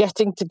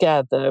getting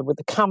together with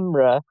a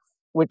camera,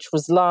 which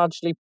was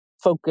largely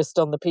focused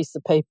on the piece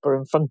of paper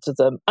in front of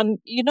them. And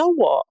you know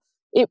what?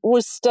 It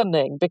was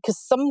stunning, because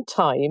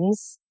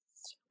sometimes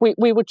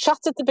we would chat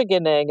at the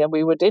beginning and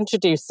we would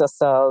introduce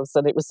ourselves,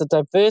 and it was a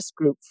diverse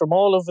group from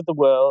all over the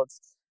world.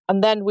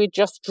 And then we'd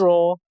just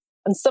draw.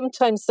 And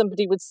sometimes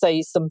somebody would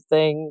say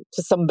something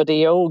to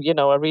somebody, I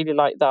really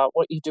like that.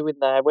 What are you doing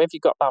there? Where have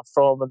you got that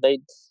from? And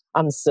they'd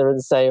answer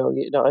and say,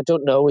 I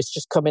don't know. It's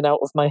just coming out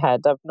of my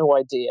head. I've no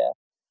idea.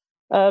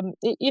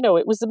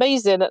 It was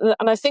amazing.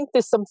 And I think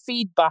there's some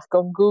feedback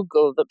on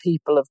Google that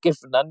people have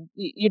given. And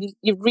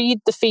you read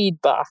the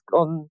feedback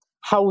on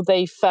how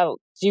they felt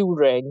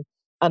during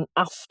and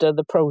after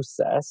the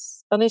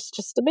process. And it's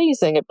just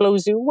amazing. It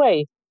blows you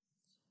away.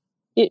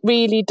 It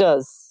really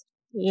does.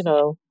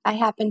 I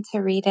happened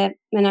to read it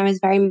and I was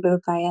very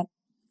moved by it.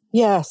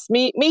 Yes,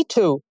 me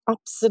too.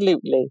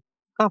 Absolutely.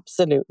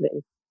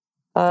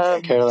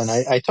 Carolyn,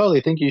 I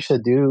totally think you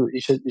should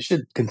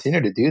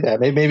continue to do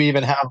that. Maybe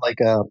even have like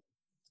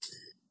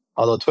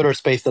although Twitter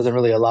Space doesn't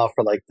really allow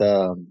for like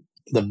the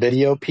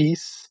video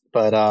piece,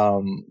 but I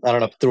don't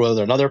know, through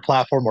another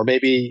platform, or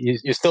maybe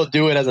you still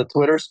do it as a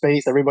Twitter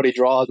Space. Everybody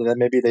draws, and then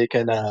maybe they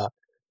can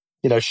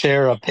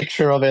share a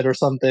picture of it or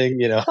something.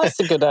 That's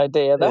a good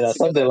idea. That's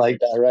something like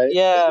that, right?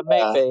 Yeah,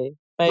 maybe.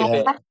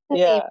 I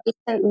actually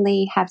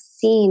recently have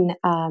seen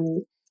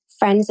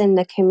friends in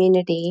the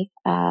community,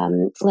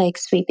 like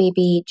Sweet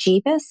Baby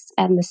Jeebus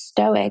and the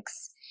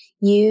Stoics,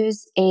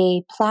 use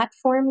a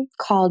platform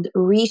called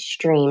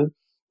Restream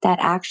that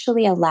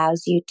actually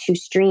allows you to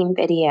stream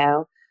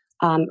video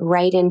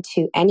right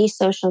into any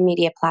social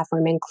media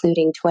platform,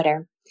 including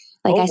Twitter.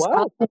 Like I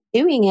saw them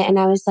doing it and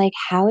I was like,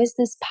 how is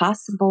this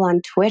possible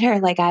on Twitter?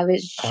 Like I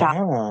was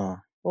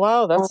shocked.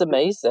 Wow, that's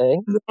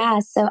amazing. Yeah,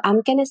 so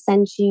I'm going to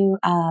send you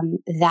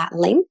that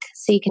link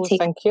so you can take.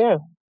 Thank you.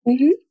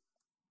 Mm-hmm.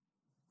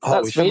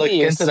 Oh, we should look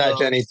into that,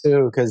 Jenny,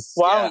 too. Because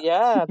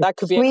that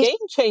could be a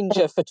game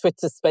changer for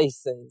Twitter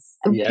Spaces.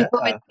 People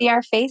would see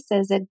our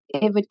faces.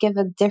 It would give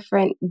a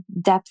different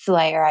depth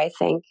layer, I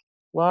think.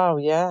 Wow,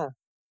 yeah.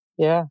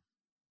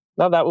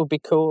 No, that would be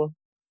cool.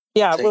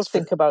 Yeah, we'll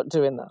think about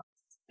doing that.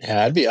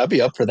 Yeah, I'd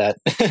be up for that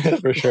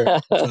for sure.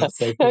 Sounds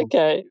so cool.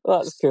 Okay,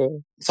 that's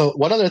cool. So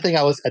one other thing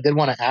I did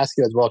want to ask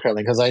you as well,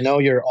 Carolyn, because I know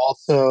you're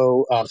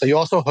also you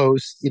also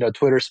host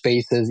Twitter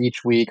Spaces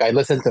each week. I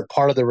listened to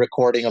part of the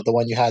recording of the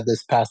one you had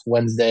this past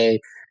Wednesday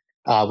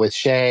with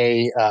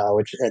Shay,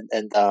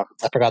 and I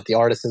forgot the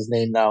artist's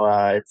name now.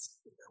 It's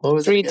what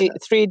was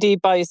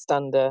 3D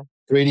Bystander.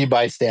 3D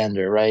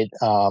Bystander, right?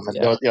 And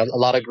there was a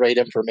lot of great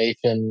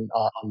information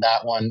on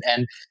that one.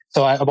 And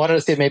so I wanted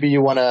to say, maybe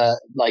you want to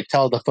like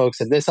tell the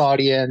folks in this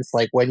audience,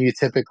 like when you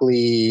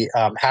typically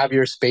have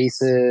your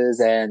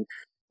spaces,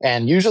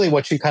 and usually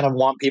what you kind of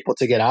want people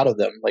to get out of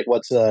them. Like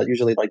what's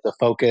usually like the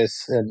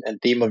focus and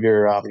theme of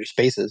your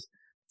spaces.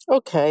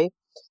 Okay.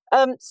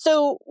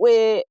 So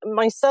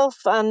myself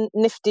and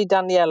Nifty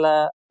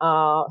Daniela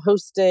are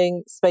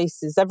hosting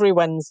spaces every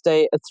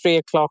Wednesday at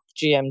 3:00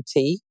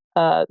 GMT.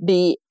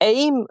 The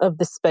aim of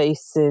the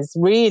spaces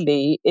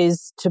really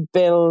is to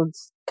build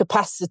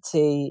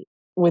capacity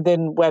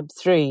within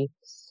Web3.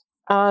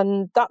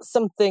 And that's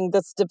something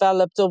that's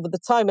developed over the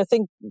time. I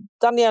think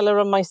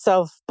Daniela and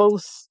myself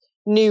both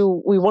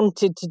knew we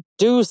wanted to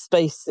do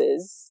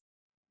spaces,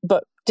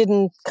 but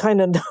didn't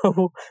kind of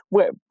know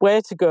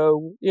where to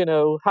go,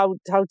 how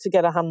to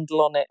get a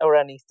handle on it or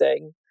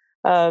anything.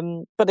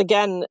 But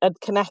again, had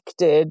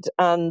connected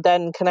and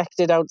then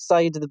connected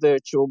outside of the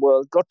virtual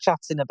world, got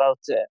chatting about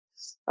it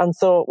and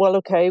thought, well,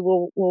 okay,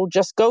 we'll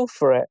just go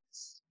for it.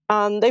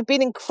 And they've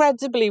been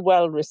incredibly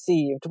well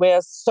received. We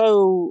are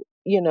so,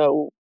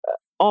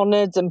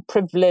 honoured and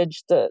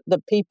privileged that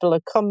people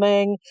are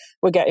coming.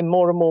 We're getting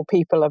more and more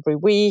people every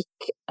week.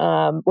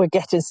 We're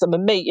getting some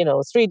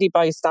 3D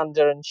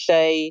bystander and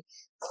Shay.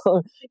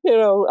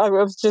 I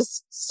was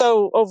just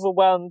so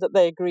overwhelmed that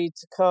they agreed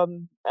to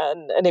come,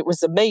 and it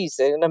was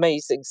amazing, an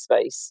amazing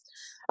space.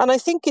 And I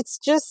think it's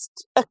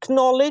just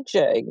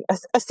acknowledging.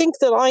 I think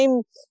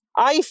that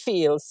I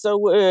feel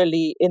so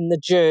early in the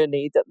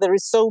journey that there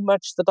is so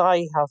much that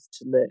I have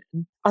to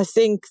learn. I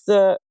think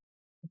that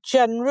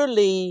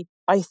generally,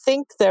 I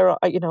think there are,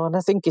 and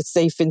I think it's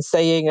safe in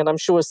saying, and I'm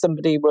sure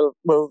somebody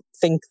will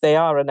think they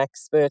are an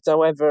expert.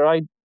 However,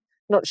 I'm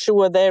not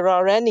sure there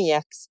are any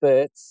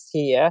experts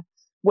here.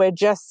 We're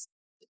just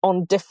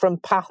on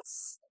different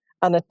paths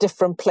and at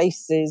different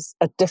places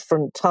at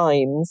different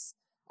times.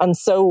 And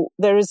so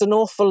there is an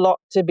awful lot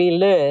to be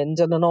learned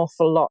and an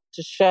awful lot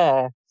to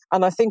share.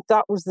 And I think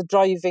that was the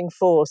driving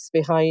force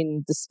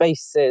behind the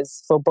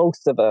spaces for both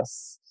of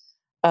us.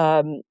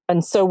 And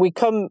so we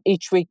come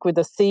each week with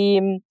a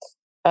theme.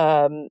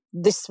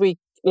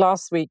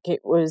 Last week,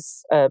 it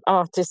was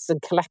artists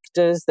and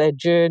collectors, their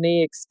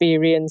journey,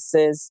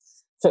 experiences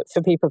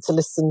for people to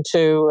listen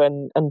to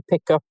and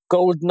pick up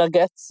gold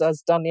nuggets,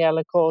 as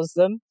Daniela calls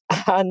them.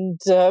 And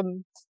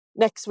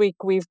next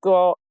week, we've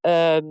got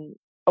a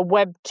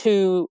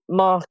Web2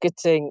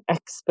 marketing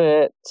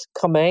expert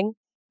coming.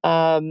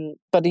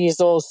 But he's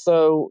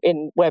also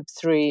in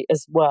Web3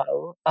 as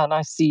well. And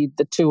I see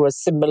the two are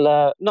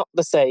similar, not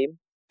the same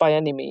by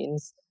any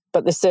means,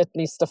 but there's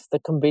certainly stuff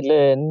that can be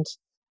learned.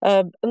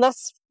 And that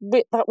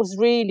was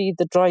really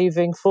the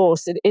driving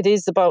force. It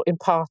is about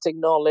imparting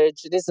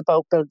knowledge. It is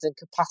about building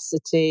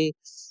capacity.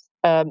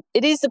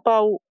 It is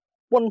about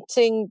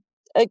wanting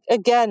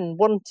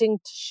to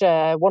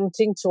share,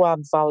 wanting to add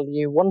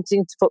value,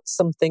 wanting to put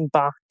something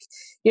back.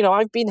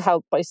 I've been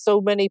helped by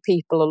so many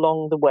people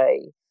along the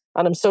way,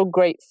 and I'm so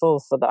grateful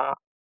for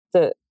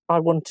that I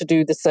want to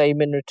do the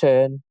same in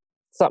return.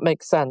 Does that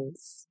make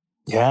sense?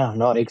 Yeah,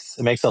 no, it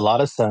makes a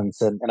lot of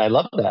sense, and I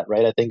love that,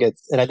 right? I think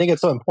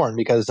it's so important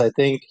because I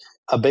think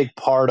a big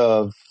part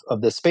of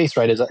this space,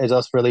 right, is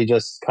us really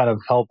just kind of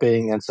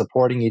helping and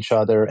supporting each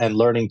other and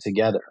learning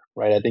together,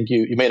 right? I think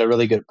you made a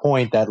really good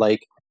point that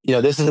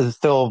this is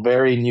still a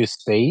very new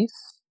space.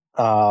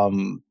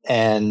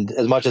 And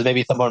as much as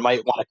maybe someone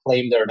might want to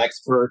claim they're an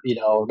expert,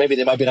 maybe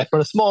they might be an expert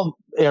in a small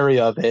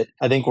area of it.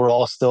 I think we're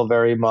all still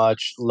very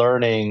much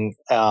learning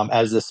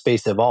as the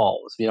space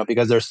evolves,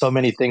 because there's so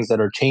many things that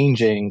are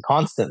changing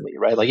constantly,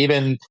 right? Like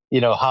even,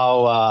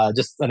 how,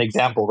 just an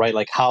example, right?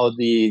 Like how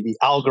the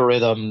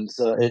algorithms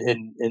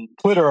in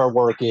Twitter are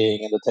working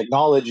and the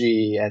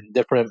technology and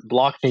different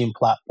blockchain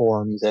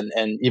platforms and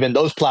even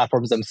those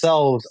platforms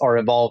themselves are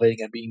evolving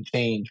and being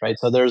changed, right?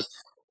 So there's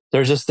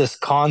just this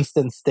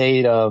constant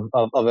state of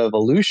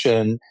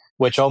evolution,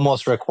 which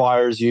almost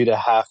requires you to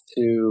have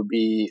to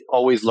be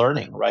always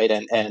learning, right?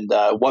 And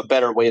what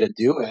better way to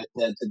do it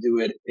than to do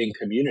it in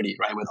community,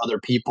 right? With other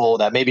people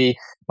that maybe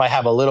might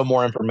have a little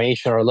more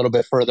information or a little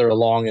bit further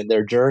along in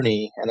their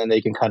journey, and then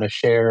they can kind of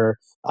share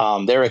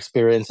their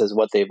experiences,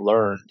 what they've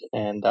learned.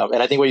 And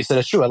I think what you said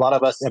is true. A lot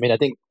of us, I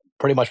think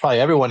pretty much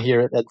probably everyone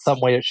here in some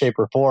way, shape,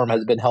 or form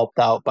has been helped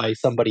out by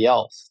somebody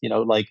else,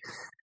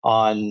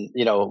 on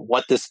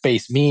what this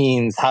space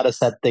means, how to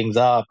set things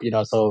up,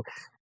 so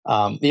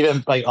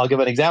even like I'll give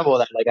an example of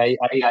that. Like I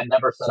had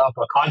never set up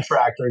a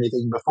contract or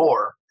anything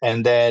before,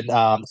 and then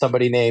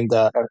somebody named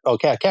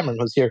Cameron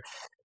was here,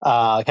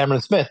 Cameron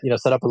Smith,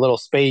 set up a little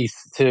space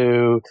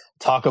to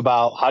talk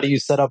about how do you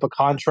set up a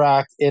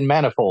contract in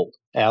Manifold.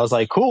 And I was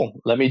like, cool,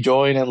 let me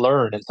join and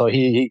learn. And so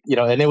he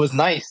and it was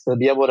nice to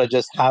be able to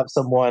just have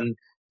someone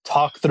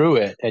talk through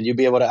it, and you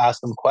be able to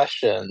ask them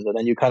questions, and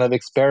then you kind of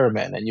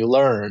experiment and you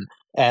learn.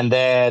 And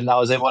then I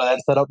was able to then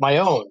set up my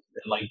own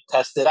and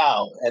test it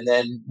out. And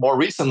then more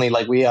recently,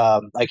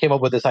 I came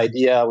up with this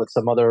idea with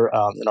some other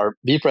in our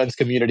VFriends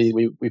community.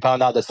 We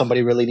found out that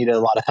somebody really needed a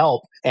lot of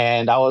help,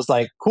 and I was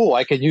like, cool,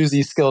 I can use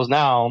these skills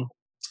now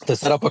to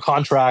set up a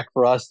contract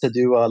for us to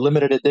do a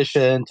limited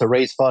edition to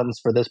raise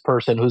funds for this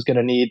person who's going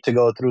to need to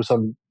go through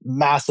some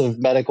massive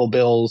medical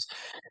bills.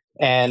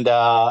 And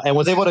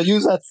was able to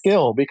use that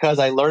skill because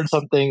I learned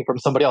something from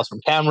somebody else, from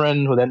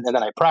Cameron, and then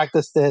I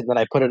practiced it, and then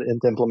I put it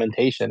into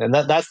implementation, and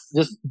that's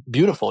just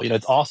beautiful.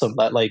 It's awesome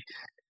that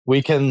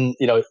we can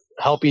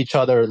help each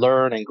other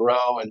learn and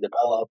grow and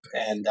develop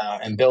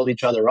and build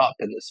each other up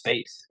in this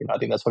space. I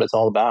think that's what it's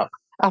all about.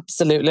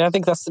 Absolutely. I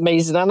think that's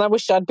amazing. And I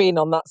wish I'd been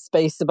on that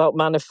space about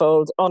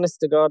Manifold. Honest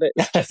to God,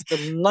 it's just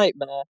a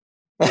nightmare.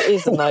 It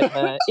is a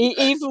nightmare.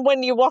 Even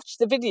when you watch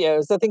the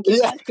videos, I think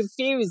you're more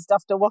confused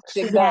after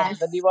watching them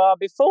than you are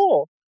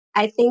before.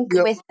 I think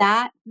with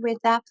that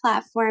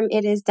platform,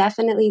 it is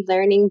definitely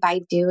learning by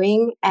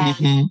doing.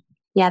 And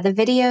yeah, the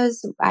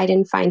videos I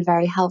didn't find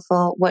very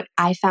helpful. What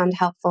I found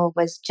helpful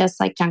was just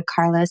like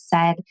Giancarlo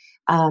said,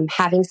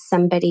 having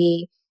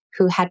somebody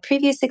who had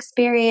previous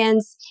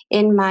experience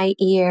in my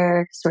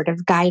ear, sort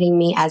of guiding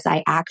me as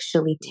I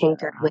actually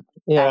tinkered with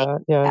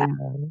it.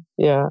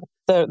 Yeah.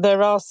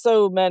 There are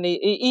so many,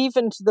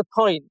 even to the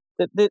point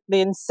that the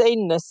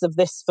insaneness of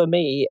this for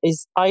me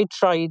is I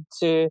tried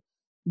to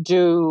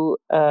do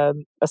a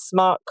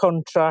smart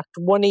contract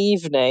one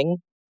evening,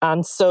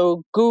 and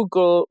so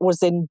Google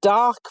was in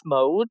dark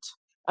mode,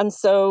 and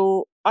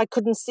so I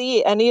couldn't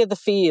see any of the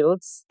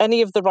fields,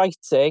 any of the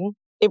writing.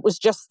 It was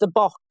just the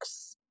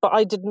box, but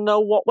I didn't know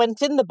what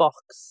went in the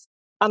box.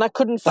 And I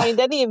couldn't find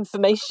any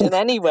information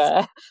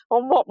anywhere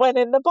on what went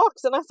in the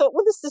box. And I thought,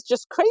 well, this is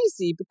just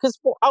crazy because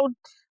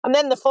and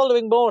then the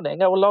following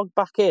morning I will log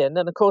back in.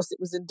 And of course it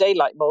was in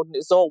daylight mode and it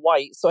was all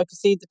white. So I could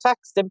see the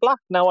text in black.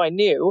 Now I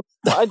knew,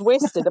 but I'd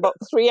wasted about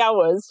 3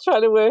 hours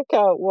trying to work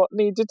out what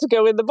needed to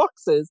go in the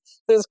boxes.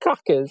 There's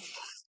crackers,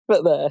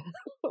 but there.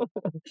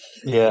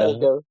 There you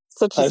go.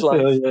 Such is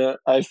life.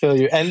 I feel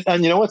you.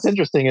 And you know what's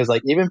interesting is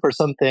like, even for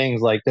some things,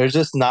 like there's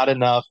just not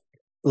enough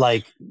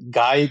like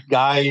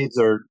guides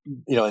or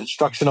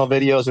instructional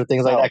videos or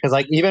things like that, because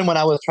like even when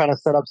I was trying to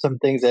set up some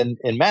things in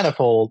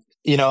Manifold,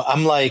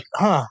 I'm like,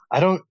 I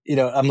don't,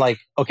 I'm like,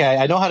 okay,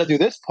 I know how to do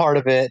this part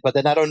of it, but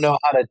then I don't know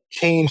how to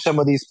change some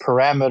of these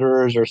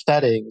parameters or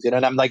settings,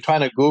 and I'm like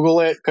trying to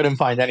Google it, couldn't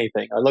find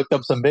anything. I looked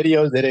up some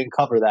videos, they didn't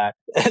cover that.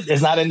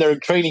 It's not in their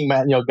training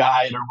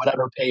guide or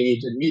whatever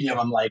page in Medium.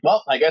 I'm like,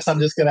 well, I guess I'm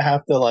just gonna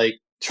have to like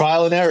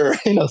trial and error,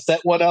 set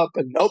one up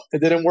and nope,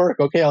 it didn't work.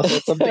 Okay, I'll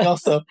set something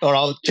else up, or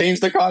I'll change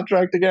the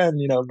contract again,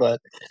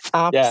 but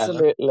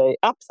absolutely.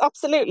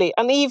 Absolutely.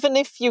 And even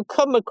if you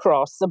come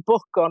across a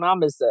book on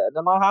Amazon,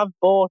 and I have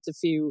bought a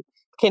few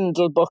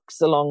Kindle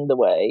books along the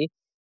way,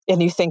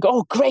 and you think,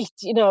 oh great,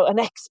 an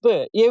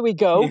expert, here we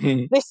go,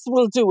 this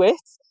will do it.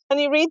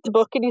 And you read the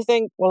book and you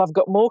think, well, I've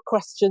got more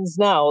questions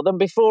now than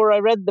before I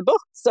read the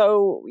book.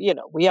 So,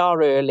 we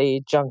are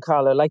early,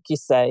 Giancarlo, like you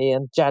say,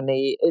 and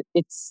Jenny,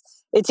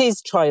 it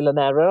is trial and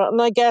error. And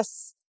I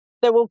guess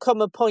there will come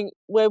a point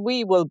where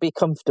we will be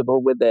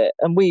comfortable with it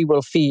and we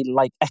will feel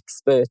like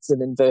experts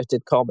in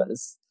inverted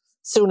commas.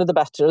 Sooner the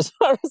better, as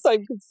far as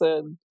I'm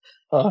concerned.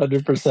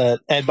 100%.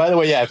 And by the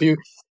way,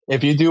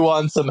 if you do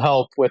want some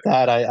help with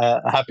that,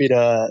 I'm happy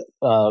to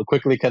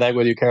quickly connect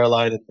with you,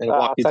 Caroline, and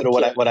walk you through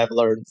what I've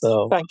learned.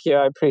 So thank you.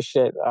 I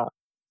appreciate that.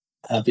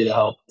 Happy to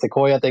help.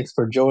 Sequoia, thanks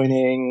for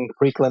joining.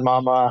 Freakland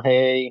Mama,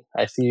 hey,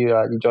 I see you.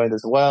 You joined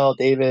as well.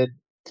 David,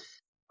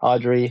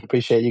 Audrey,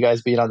 appreciate you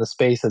guys being on the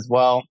space as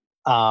well.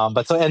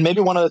 And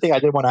maybe one other thing I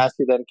did want to ask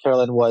you then,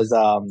 Carolyn, was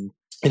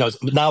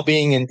now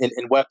being in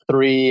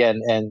Web3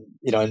 and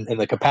in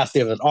the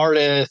capacity of an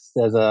artist,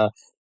 as a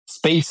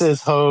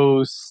Spaces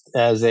host,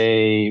 as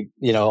a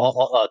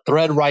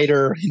thread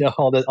writer,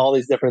 all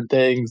these different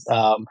things.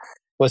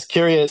 Was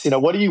curious,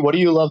 what do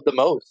you love the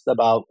most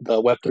about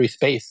the Web3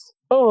 space?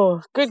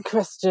 Oh, good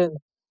question.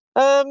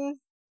 I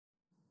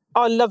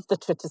love the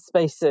Twitter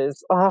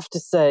Spaces. I have to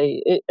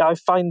say, I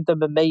find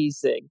them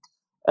amazing.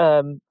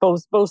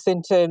 Both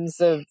in terms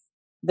of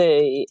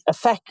the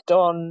effect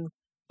on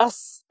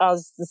us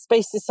as the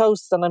Spaces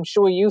hosts, and I'm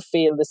sure you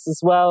feel this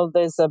as well.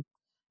 There's a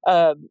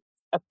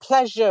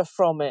pleasure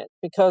from it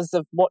because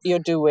of what you're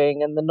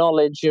doing and the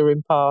knowledge you're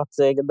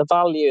imparting and the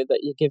value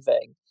that you're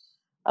giving.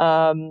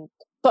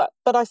 But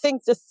I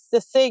think the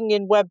thing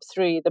in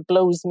Web3 that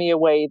blows me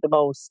away the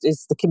most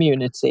is the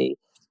community,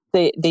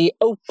 the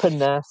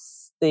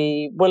openness,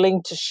 the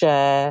willing to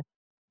share,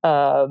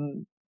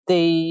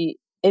 the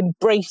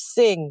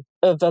embracing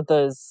of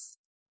others.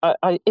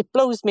 It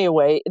blows me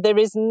away. There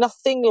is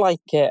nothing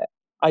like it,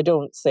 I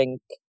don't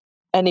think,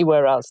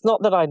 anywhere else.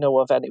 Not that I know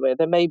of anywhere.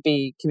 There may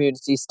be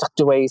communities tucked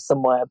away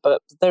somewhere,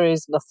 but there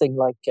is nothing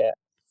like it.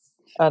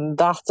 And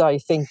that, I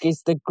think,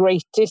 is the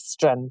greatest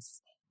strength.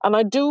 And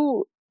I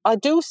do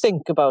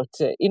think about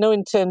it,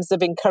 in terms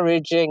of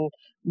encouraging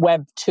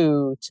Web2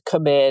 to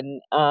come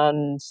in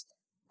and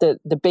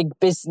the big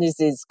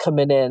businesses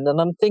coming in. And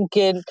I'm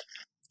thinking,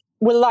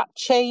 will that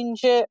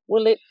change it?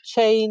 Will it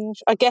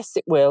change? I guess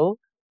it will.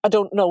 I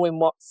don't know in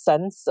what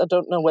sense. I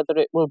don't know whether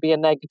it will be a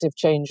negative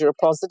change or a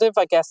positive.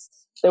 I guess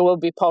there will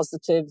be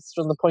positives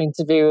from the point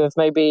of view of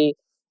maybe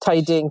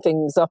tidying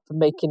things up and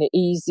making it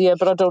easier,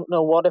 but I don't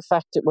know what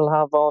effect it will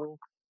have on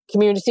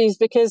communities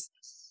because,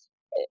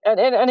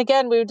 and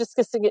again, we were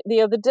discussing it the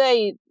other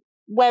day,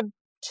 Web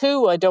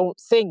 2, I don't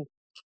think,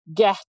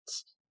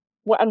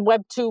 and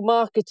Web 2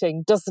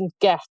 marketing doesn't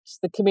get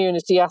the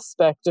community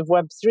aspect of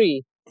Web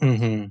 3.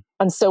 Mm-hmm.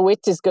 And so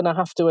it is going to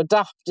have to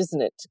adapt,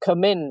 isn't it, to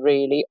come in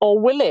really? Or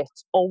will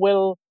it? Or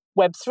will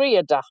Web 3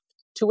 adapt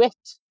to it?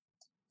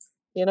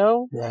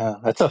 Yeah,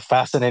 that's a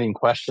fascinating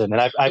question.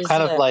 And I've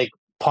kind of like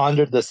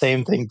pondered the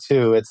same thing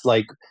too. It's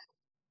like,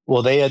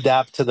 will they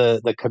adapt to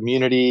the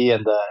community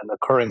and the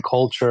current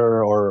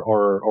culture,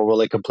 or will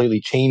they completely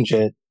change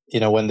it?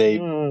 When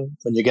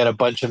you get a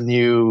bunch of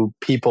new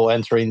people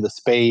entering the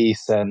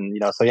space, and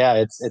so yeah,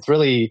 it's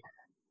really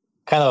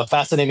kind of a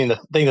fascinating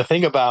thing to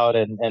think about,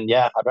 and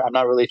yeah, I'm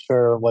not really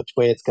sure which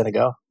way it's going to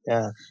go.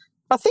 Yeah.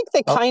 I think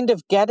they kind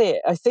of get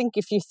it. I think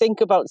if you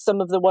think about some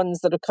of the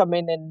ones that are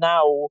coming in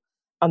now,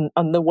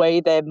 and the way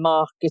they're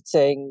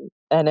marketing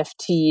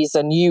NFTs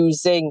and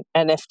using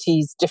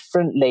NFTs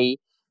differently,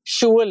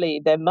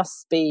 surely there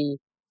must be,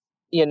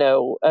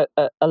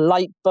 a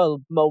light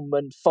bulb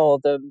moment for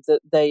them that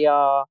they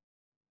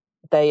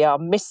are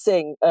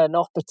missing an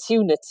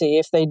opportunity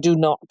if they do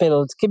not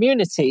build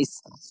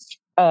communities.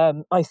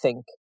 I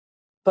think,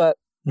 but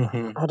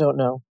I don't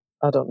know.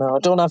 I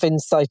don't have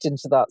insight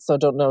into that, so I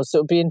don't know. So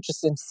it'll be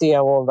interesting to see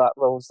how all that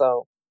rolls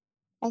out.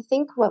 I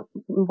think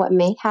what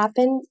may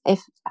happen,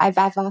 if I've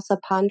also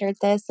pondered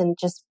this, and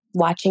just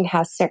watching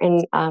how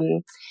certain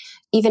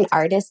even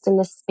artists in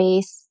the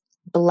space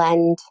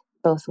blend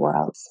both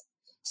worlds.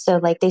 So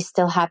like they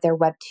still have their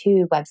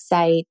Web2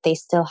 website, they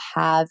still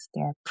have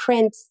their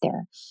prints,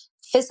 their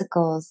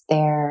physicals,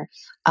 their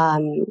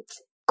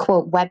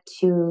quote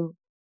Web2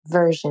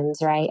 versions,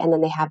 right? And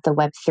then they have the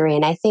Web3.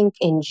 And I think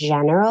in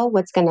general,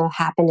 what's going to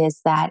happen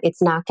is that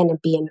it's not going to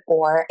be an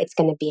or, it's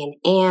going to be an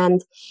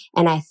and.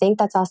 And I think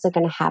that's also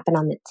going to happen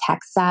on the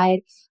tech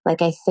side.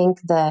 Like I think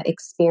the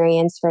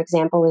experience, for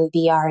example, with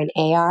VR and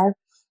AR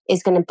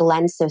is going to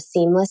blend so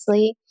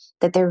seamlessly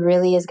that there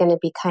really is going to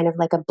be kind of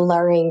like a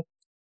blurring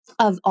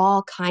of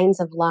all kinds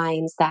of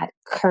lines that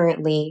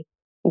currently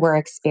we're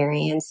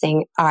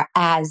experiencing are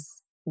as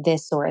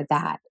this or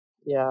that.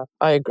 Yeah,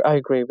 I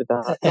agree with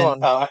that. Go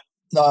on.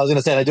 No, I was going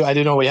to say, I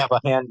do know we have a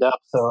hand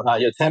up. So,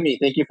 Temi,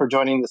 thank you for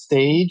joining the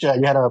stage. You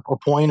had a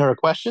point or a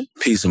question?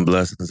 Peace and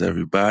blessings,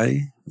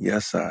 everybody.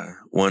 Yes, I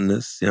won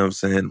this. You know what I'm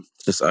saying?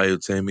 It's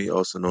Ayotemi,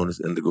 also known as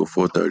Indigo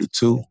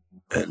 432.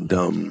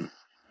 And,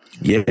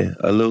 yeah,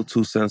 a little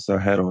 2 cents I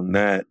had on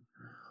that.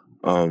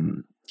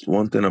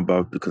 One thing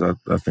about, because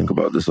I think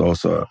about this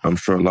also, I'm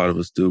sure a lot of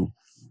us do,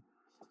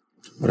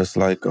 but it's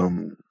like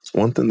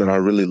one thing that I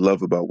really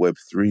love about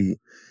Web3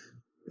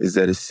 is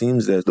that it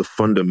seems that the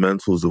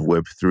fundamentals of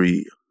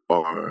Web3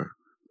 are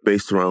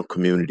based around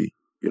community,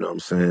 you know what I'm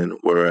saying?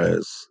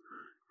 Whereas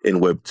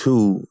in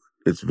Web2,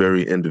 it's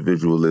very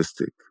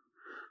individualistic,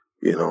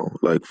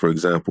 like, for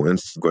example,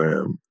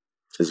 Instagram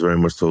is very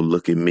much so,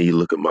 look at me,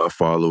 look at my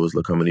followers,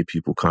 look how many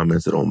people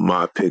commented on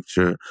my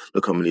picture,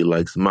 look how many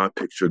likes my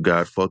picture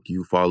got, fuck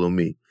you, follow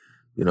me,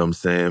 you know what I'm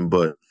saying?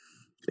 But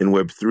in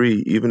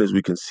Web3, even as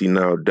we can see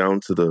now,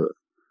 down to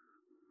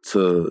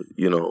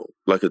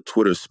like a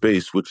Twitter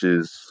space, which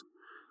is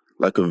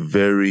like a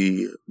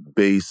very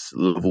base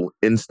level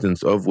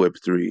instance of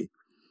Web3.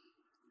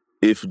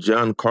 If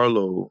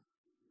Giancarlo,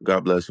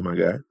 God bless you, my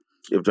guy,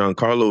 if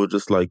Giancarlo was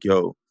just like,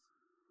 yo,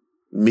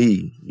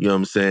 me, you know what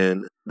I'm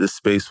saying, this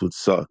space would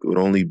suck. It would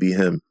only be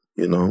him,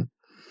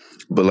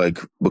 But like,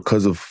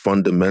 because of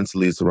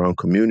fundamentally it's around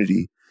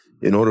community,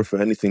 in order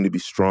for anything to be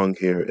strong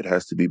here, it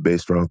has to be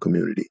based around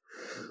community.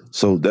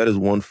 So that is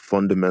one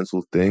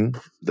fundamental thing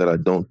that I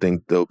don't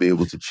think they'll be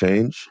able to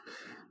change.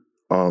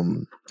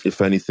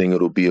 If anything,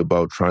 it'll be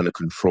about trying to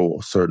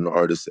control certain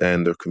artists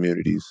and their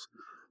communities.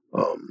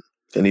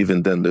 And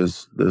even then,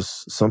 there's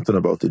something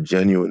about the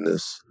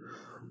genuineness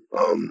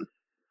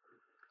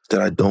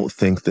that I don't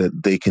think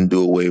that they can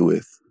do away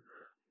with.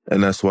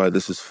 And that's why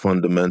this is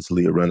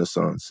fundamentally a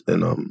renaissance.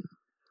 And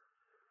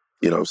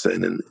you know what I'm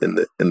saying, in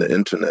the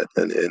internet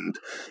and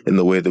in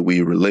the way that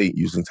we relate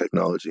using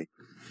technology.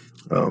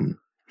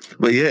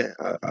 But yeah,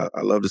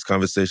 I love this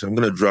conversation. I'm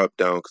gonna drop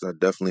down because I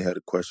definitely had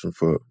a question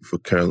for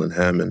Carolyn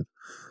Hammond.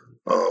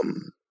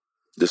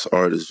 This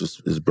art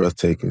is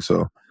breathtaking.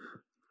 So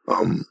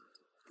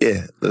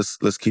yeah,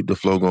 let's keep the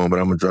flow going, but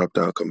I'm gonna drop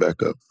down, come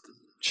back up.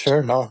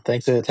 Sure. No,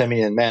 thanks,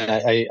 Temi. And man,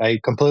 I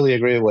completely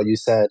agree with what you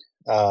said.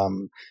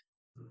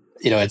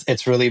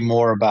 It's really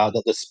more about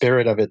the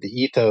spirit of it, the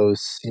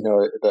ethos,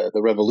 the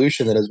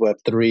revolution that is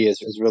Web3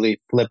 is really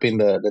flipping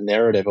the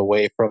narrative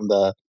away from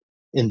the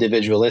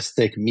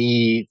individualistic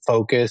me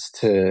focus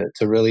to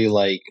really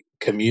like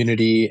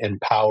community,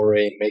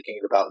 empowering, making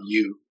it about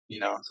you,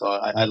 So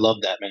I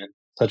love that, man.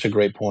 Such a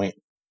great point.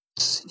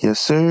 Yes,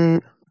 sir.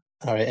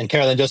 All right. And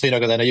Carolyn, just so you know,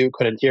 because I know you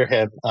couldn't hear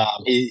him,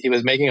 he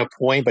was making a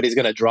point, but he's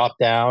going to drop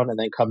down and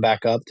then come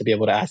back up to be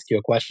able to ask you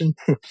a question.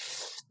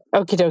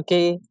 Okie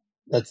dokie.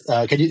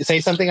 Can you say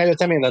something,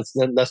 Ayotemi?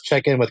 Let's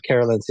check in with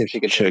Carolyn, see if she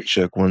can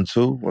check 1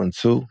 2 1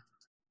 2.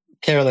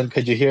 Carolyn,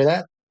 could you hear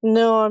that?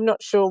 No, I'm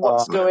not sure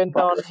what's going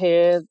on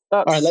here.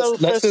 That's all right,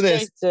 let's do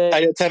this.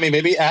 Ayotemi,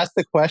 maybe ask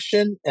the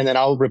question and then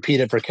I'll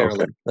repeat it for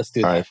Carolyn. Okay. Let's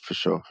do that. All right,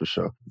 for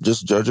sure.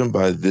 Just judging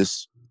by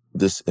this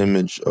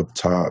image up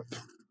top,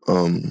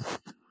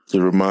 it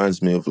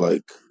reminds me of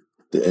like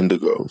the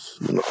indigos,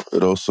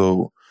 It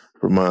also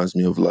reminds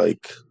me of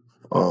like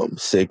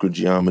sacred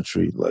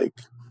geometry. Like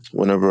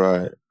whenever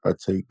I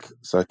take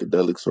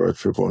psychedelics or I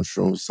trip on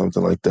shrooms,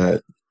 something like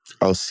that,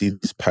 I'll see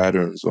these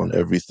patterns on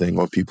everything,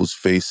 on people's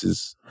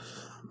faces.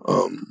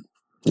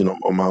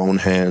 on my own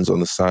hands on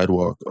the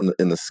sidewalk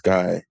in the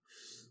sky.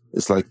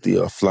 It's like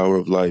the flower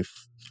of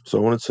life. So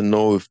I wanted to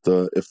know if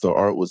the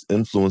art was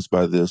influenced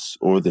by this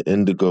or the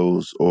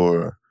indigos,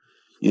 or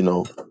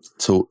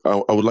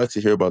I would like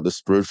to hear about the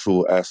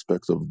spiritual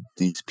aspects of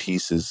these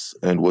pieces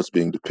and what's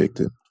being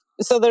depicted.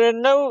 So there are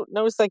no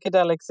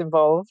psychedelics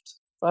involved,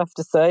 I have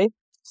to say,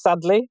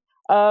 sadly.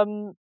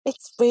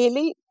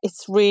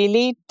 It's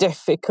really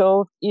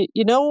difficult.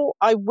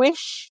 I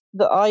wish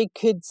that I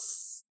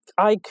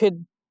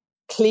could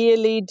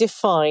clearly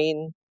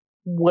define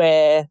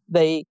where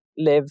they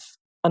live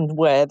and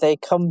where they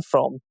come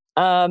from.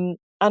 And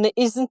it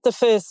isn't the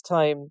first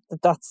time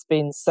that that's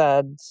been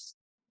said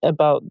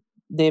about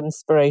the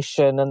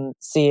inspiration and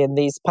seeing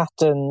these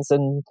patterns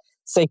and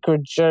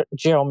sacred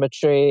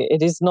geometry.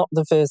 It is not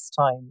the first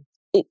time.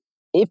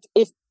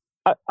 If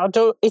I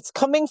don't, it's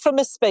coming from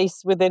a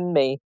space within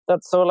me.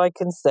 That's all I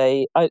can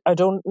say. I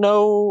don't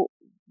know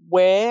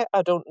where.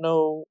 I don't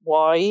know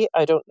why.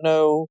 I don't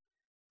know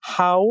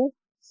how.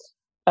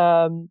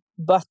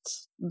 But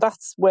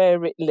that's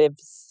where it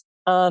lives,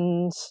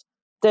 and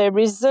there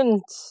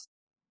isn't.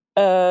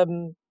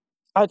 If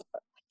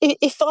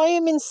I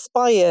am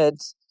inspired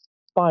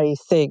by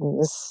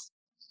things,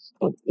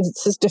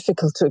 it's just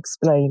difficult to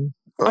explain.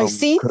 I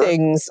see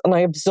things and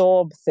I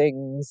absorb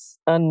things,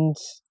 and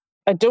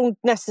I don't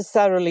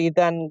necessarily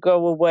then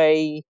go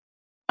away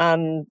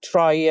and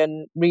try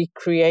and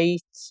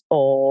recreate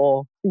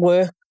or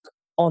work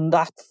on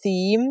that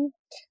theme.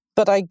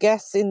 But I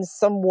guess in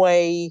some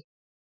way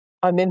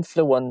I'm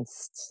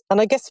influenced.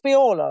 And I guess we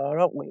all are,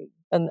 aren't we?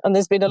 And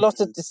there's been a lot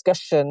of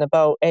discussion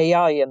about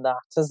AI in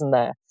that, hasn't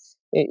there?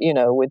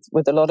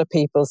 With a lot of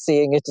people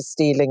seeing it as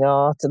stealing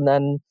art, and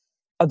then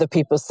other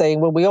people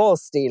saying, well, we all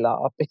steal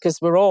art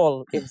because we're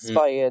all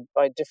inspired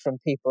by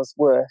different people's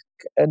work.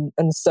 And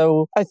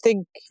so I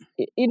think,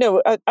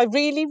 I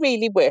really,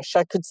 really wish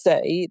I could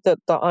say that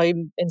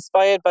I'm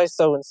inspired by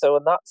so-and-so,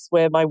 and that's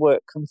where my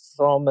work comes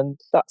from, and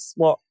that's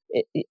what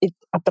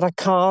but I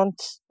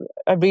can't.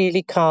 I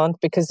really can't,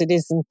 because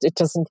it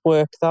doesn't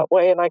work that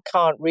way, and I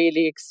can't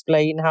really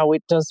explain how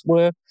it does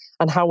work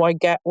and how I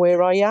get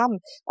where I am.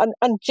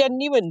 And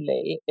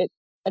genuinely,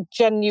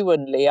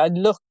 I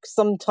look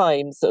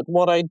sometimes at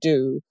what I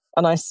do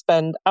and I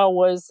spend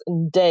hours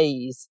and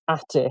days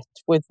at it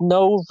with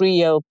no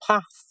real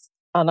path.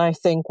 And I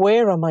think,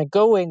 where am I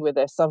going with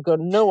this? I've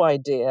got no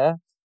idea.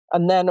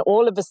 And then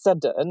all of a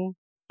sudden,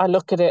 I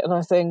look at it and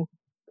I think,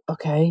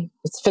 okay,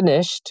 it's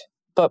finished.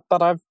 But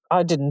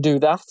I didn't do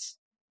that.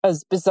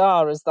 As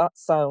bizarre as that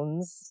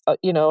sounds, I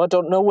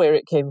don't know where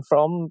it came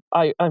from.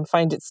 I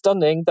find it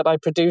stunning that I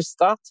produced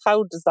that.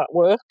 How does that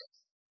work?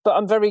 But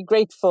I'm very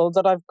grateful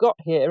that I've got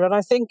here. And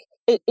I think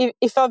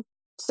if I've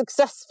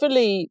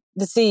successfully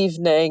this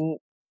evening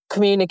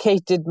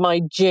communicated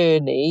my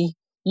journey,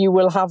 you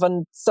will have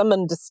some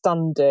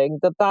understanding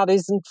that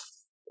isn't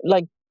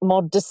like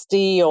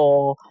modesty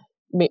or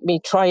me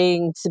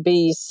trying to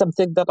be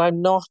something that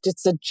I'm not.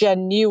 It's a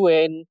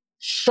genuine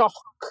shock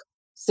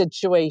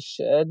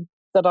situation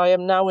that I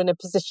am now in a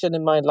position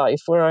in my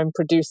life where I'm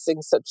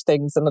producing such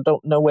things and I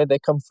don't know where they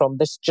come from.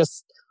 This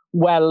just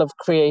well of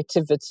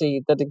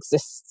creativity that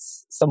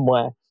exists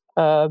somewhere.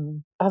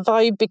 Have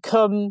I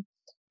become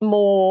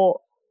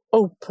more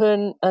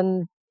open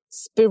and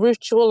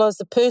spiritual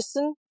as a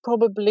person?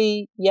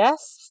 Probably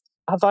yes.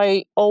 Have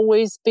I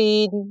always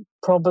been?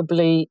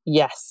 Probably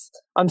yes.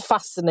 I'm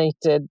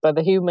fascinated by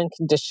the human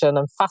condition.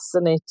 I'm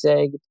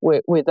fascinated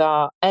with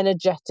our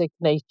energetic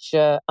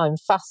nature. I'm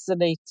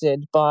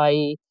fascinated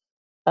by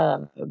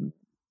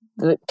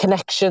the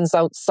connections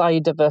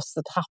outside of us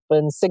that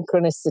happen,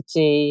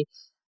 synchronicity,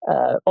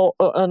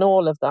 and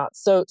all of that.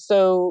 So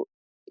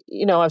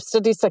I've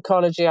studied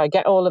psychology. I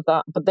get all of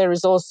that, but there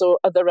is also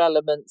other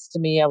elements to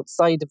me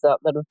outside of that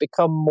have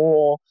become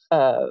more.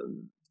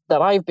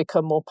 That I've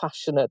become more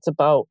passionate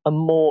about and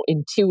more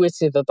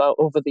intuitive about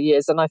over the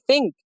years. And I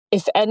think,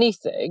 if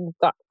anything,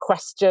 that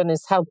question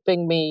is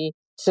helping me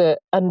to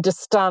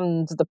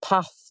understand the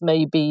path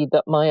maybe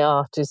that my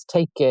art is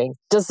taking.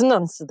 Doesn't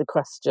answer the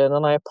question,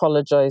 and I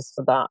apologize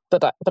for that,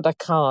 but I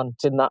can't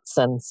in that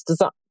sense. Does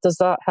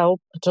that help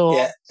at all?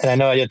 Yeah, and I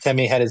know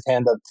Yotemi had his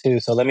hand up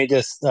too, so let me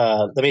hear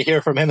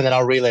from him, and then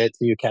I'll relay it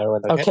to you,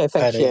 Carolyn. Okay,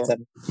 thank you.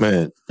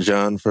 Man,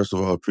 John, first of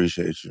all, I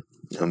appreciate you.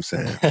 You know what I'm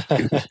saying?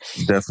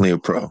 Definitely a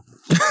pro.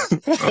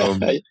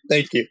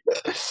 Thank you.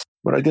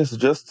 But I guess I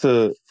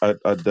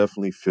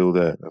definitely feel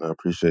that, and I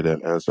appreciate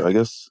that answer. I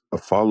guess a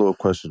follow-up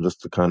question,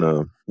 just to kind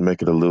of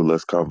make it a little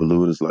less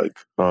convoluted, is like,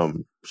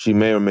 she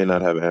may or may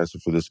not have an answer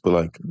for this, but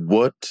like,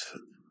 what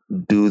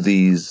do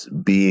these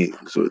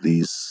beings or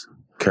these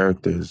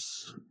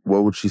characters,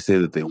 what would she say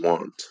that they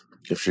want?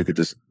 If she could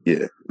just,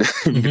 okay.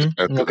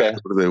 What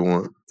do they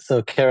want?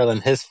 So,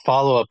 Carolyn, his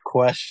follow-up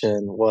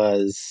question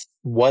was,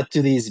 what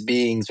do these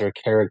beings or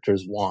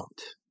characters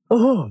want?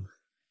 Oh,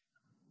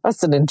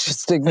 that's an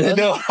interesting one.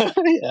 Yeah.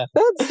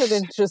 That's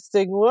an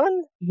interesting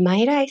one.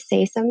 Might I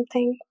say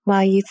something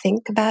while you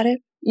think about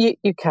it? You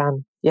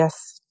can,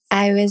 yes.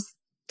 I was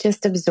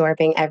just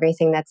absorbing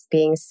everything that's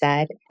being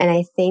said. And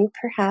I think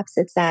perhaps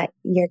it's that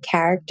your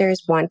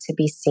characters want to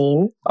be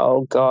seen.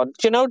 Oh, God.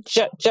 Do you know,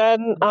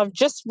 Jen, I've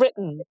just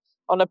written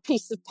on a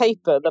piece of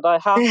paper that I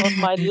have on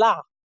my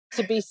lap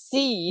to be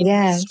seen,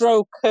 Yes.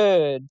 stroke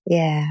heard.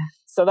 Yeah.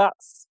 So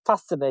that's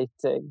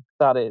fascinating.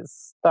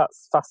 That's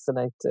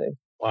fascinating.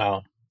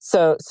 Wow.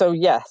 So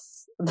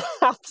yes,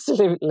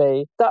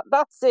 absolutely.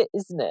 That's it,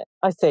 isn't it?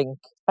 I think,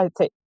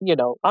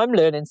 I'm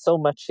learning so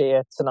much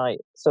here tonight.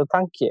 So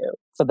thank you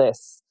for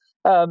this.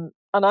 And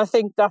I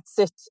think that's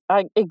it.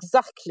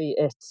 Exactly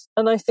it.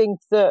 And I think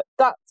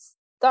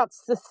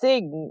that's the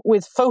thing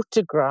with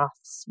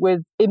photographs,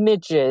 with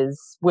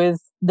images,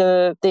 with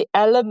the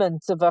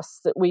element of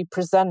us that we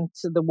present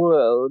to the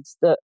world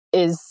that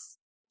is,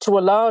 to a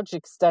large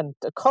extent,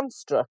 a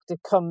construct.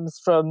 It comes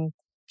from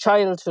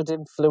childhood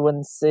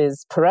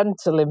influences,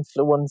 parental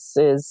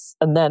influences,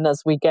 and then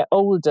as we get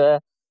older,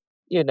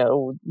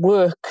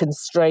 work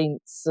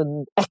constraints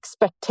and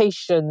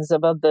expectations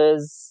of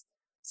others,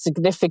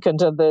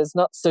 significant others,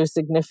 not so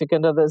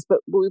significant others, but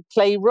we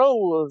play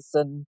roles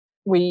and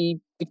we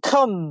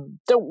become,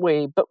 don't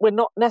we? But we're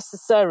not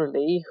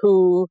necessarily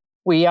who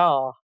we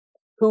are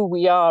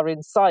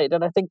inside.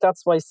 And I think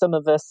that's why some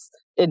of us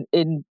in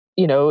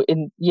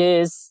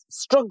years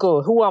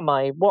struggle. Who am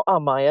I? What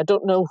am I? I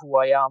don't know who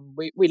I am.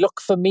 We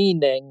look for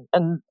meaning.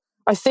 And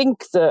I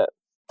think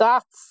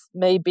that's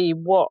maybe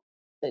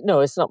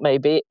it's not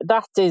maybe,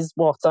 that is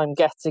what I'm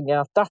getting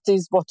at. That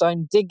is what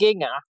I'm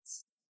digging at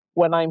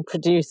when I'm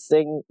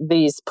producing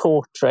these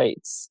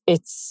portraits.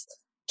 It's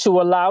to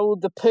allow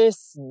the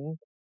person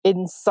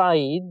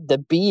inside, the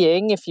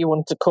being, if you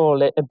want to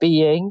call it a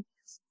being,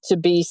 to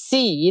be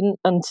seen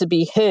and to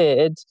be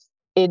heard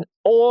in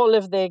all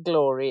of their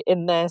glory,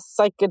 in their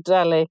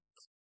psychedelic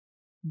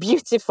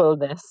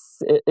beautifulness,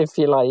 if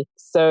you like.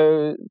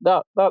 So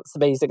that's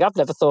amazing. I've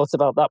never thought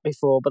about that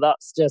before, but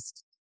that's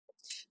just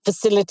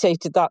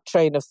facilitated that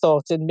train of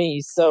thought in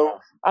me. So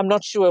I'm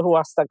not sure who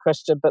asked that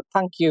question, but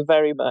thank you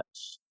very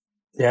much.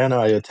 Yeah, no,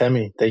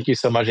 Ayotemi, thank you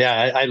so much.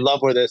 Yeah, I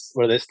love where this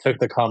took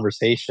the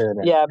conversation.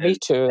 Me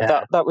too.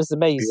 Yeah, that was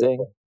amazing.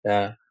 beautiful.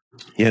 Yeah.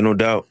 Yeah, no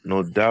doubt.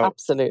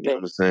 Absolutely. You know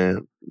what I'm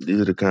saying?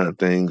 These are the kind of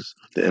things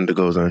the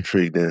indigos are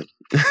intrigued in.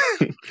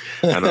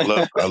 And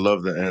I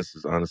love the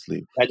answers,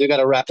 honestly. I do got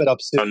to wrap it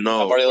up soon. I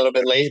know. I'm already a little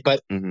bit late,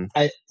 but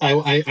I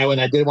when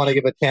I did want to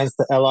give a chance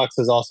to Elox,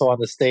 is also on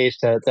the stage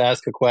to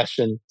ask a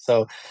question.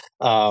 So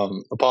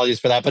apologies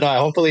for that. But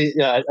hopefully,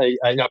 I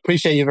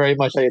appreciate you very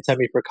much,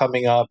 Ayotemi, for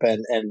coming up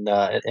and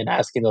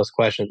asking those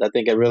questions. I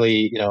think it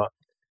really,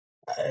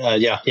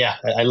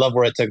 I love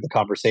where it took the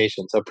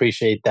conversation. So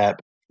appreciate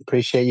that.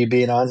 Appreciate you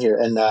being on here.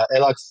 And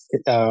Elox,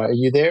 are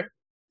you there?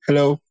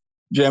 Hello,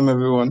 GM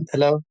everyone.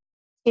 Hello.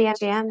 Yeah,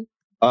 GM.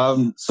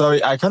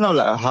 Sorry, I kind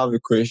of have a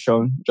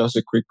question, just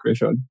a quick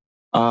question.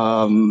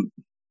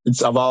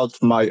 It's about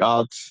my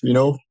art.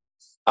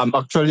 I'm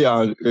actually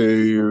a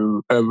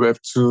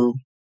Web2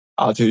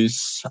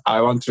 artist.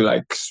 I want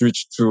to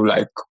switch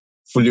to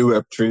fully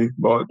Web3,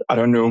 but I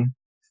don't know.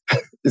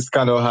 It's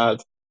kind of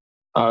hard.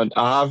 And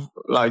I have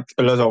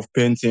a lot of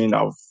painting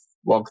I've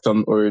worked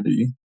on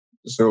already.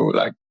 So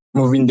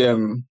moving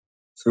them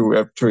to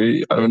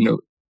Web3, I don't know.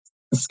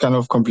 It's kind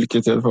of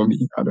complicated for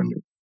me. I don't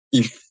know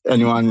if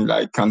anyone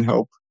can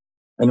help.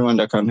 Anyone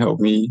that can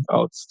help me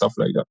out, stuff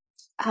like that.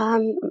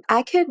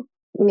 I could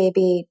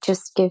maybe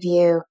just give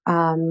you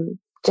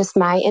just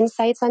my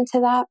insights onto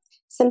that.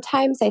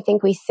 Sometimes I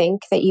think we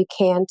think that you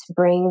can't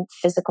bring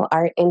physical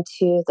art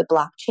into the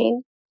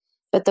blockchain.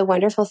 But the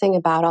wonderful thing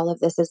about all of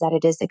this is that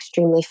it is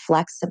extremely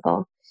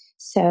flexible.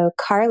 So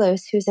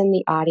Carlos, who's in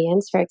the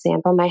audience, for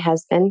example, my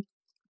husband,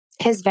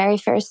 his very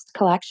first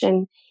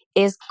collection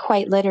is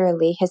quite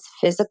literally his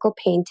physical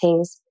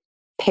paintings,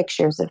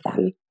 pictures of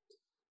them,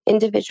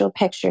 individual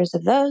pictures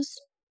of those,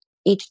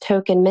 each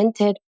token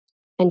minted,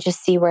 and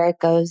just see where it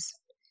goes.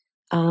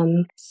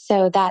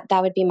 So that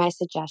would be my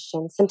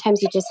suggestion.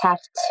 Sometimes you just have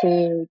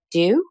to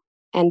do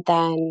and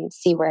then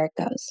see where it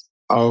goes.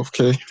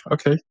 Okay.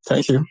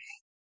 Thank you.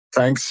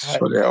 Thanks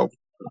for the help.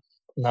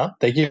 No,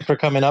 thank you for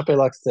coming up,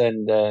 Elox,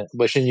 and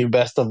wishing you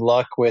best of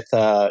luck with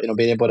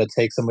being able to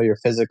take some of your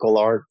physical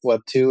art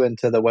Web 2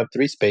 into the Web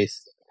 3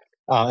 space.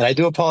 And I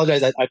do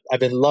apologize. I've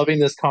been loving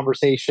this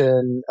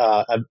conversation.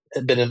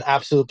 It's been an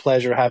absolute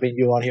pleasure having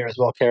you on here as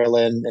well,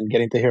 Carolyn, and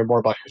getting to hear more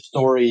about your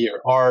story,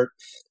 your art.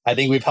 I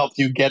think we've helped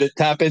you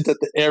tap into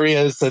the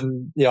areas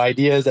and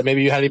ideas that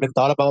maybe you hadn't even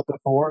thought about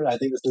before. I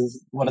think this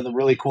is one of the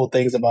really cool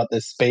things about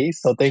this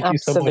space. So thank you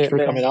so much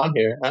for coming on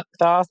here.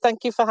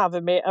 Thank you for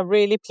having me. I'm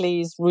really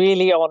pleased,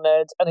 really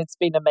honored, and it's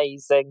been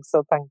amazing.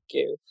 So thank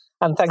you.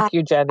 And thank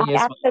you, Jenny, as well.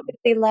 I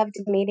absolutely loved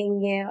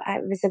meeting you.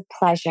 It was a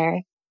pleasure.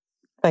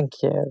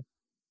 Thank you.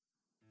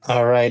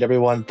 All right,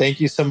 everyone.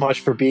 Thank you so much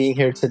for being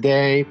here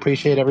today.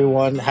 Appreciate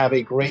everyone. Have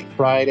a great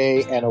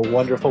Friday and a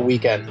wonderful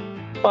weekend.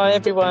 Bye,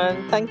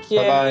 everyone. Thank you.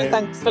 Bye-bye.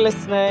 Thanks for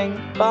listening.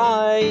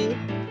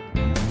 Bye.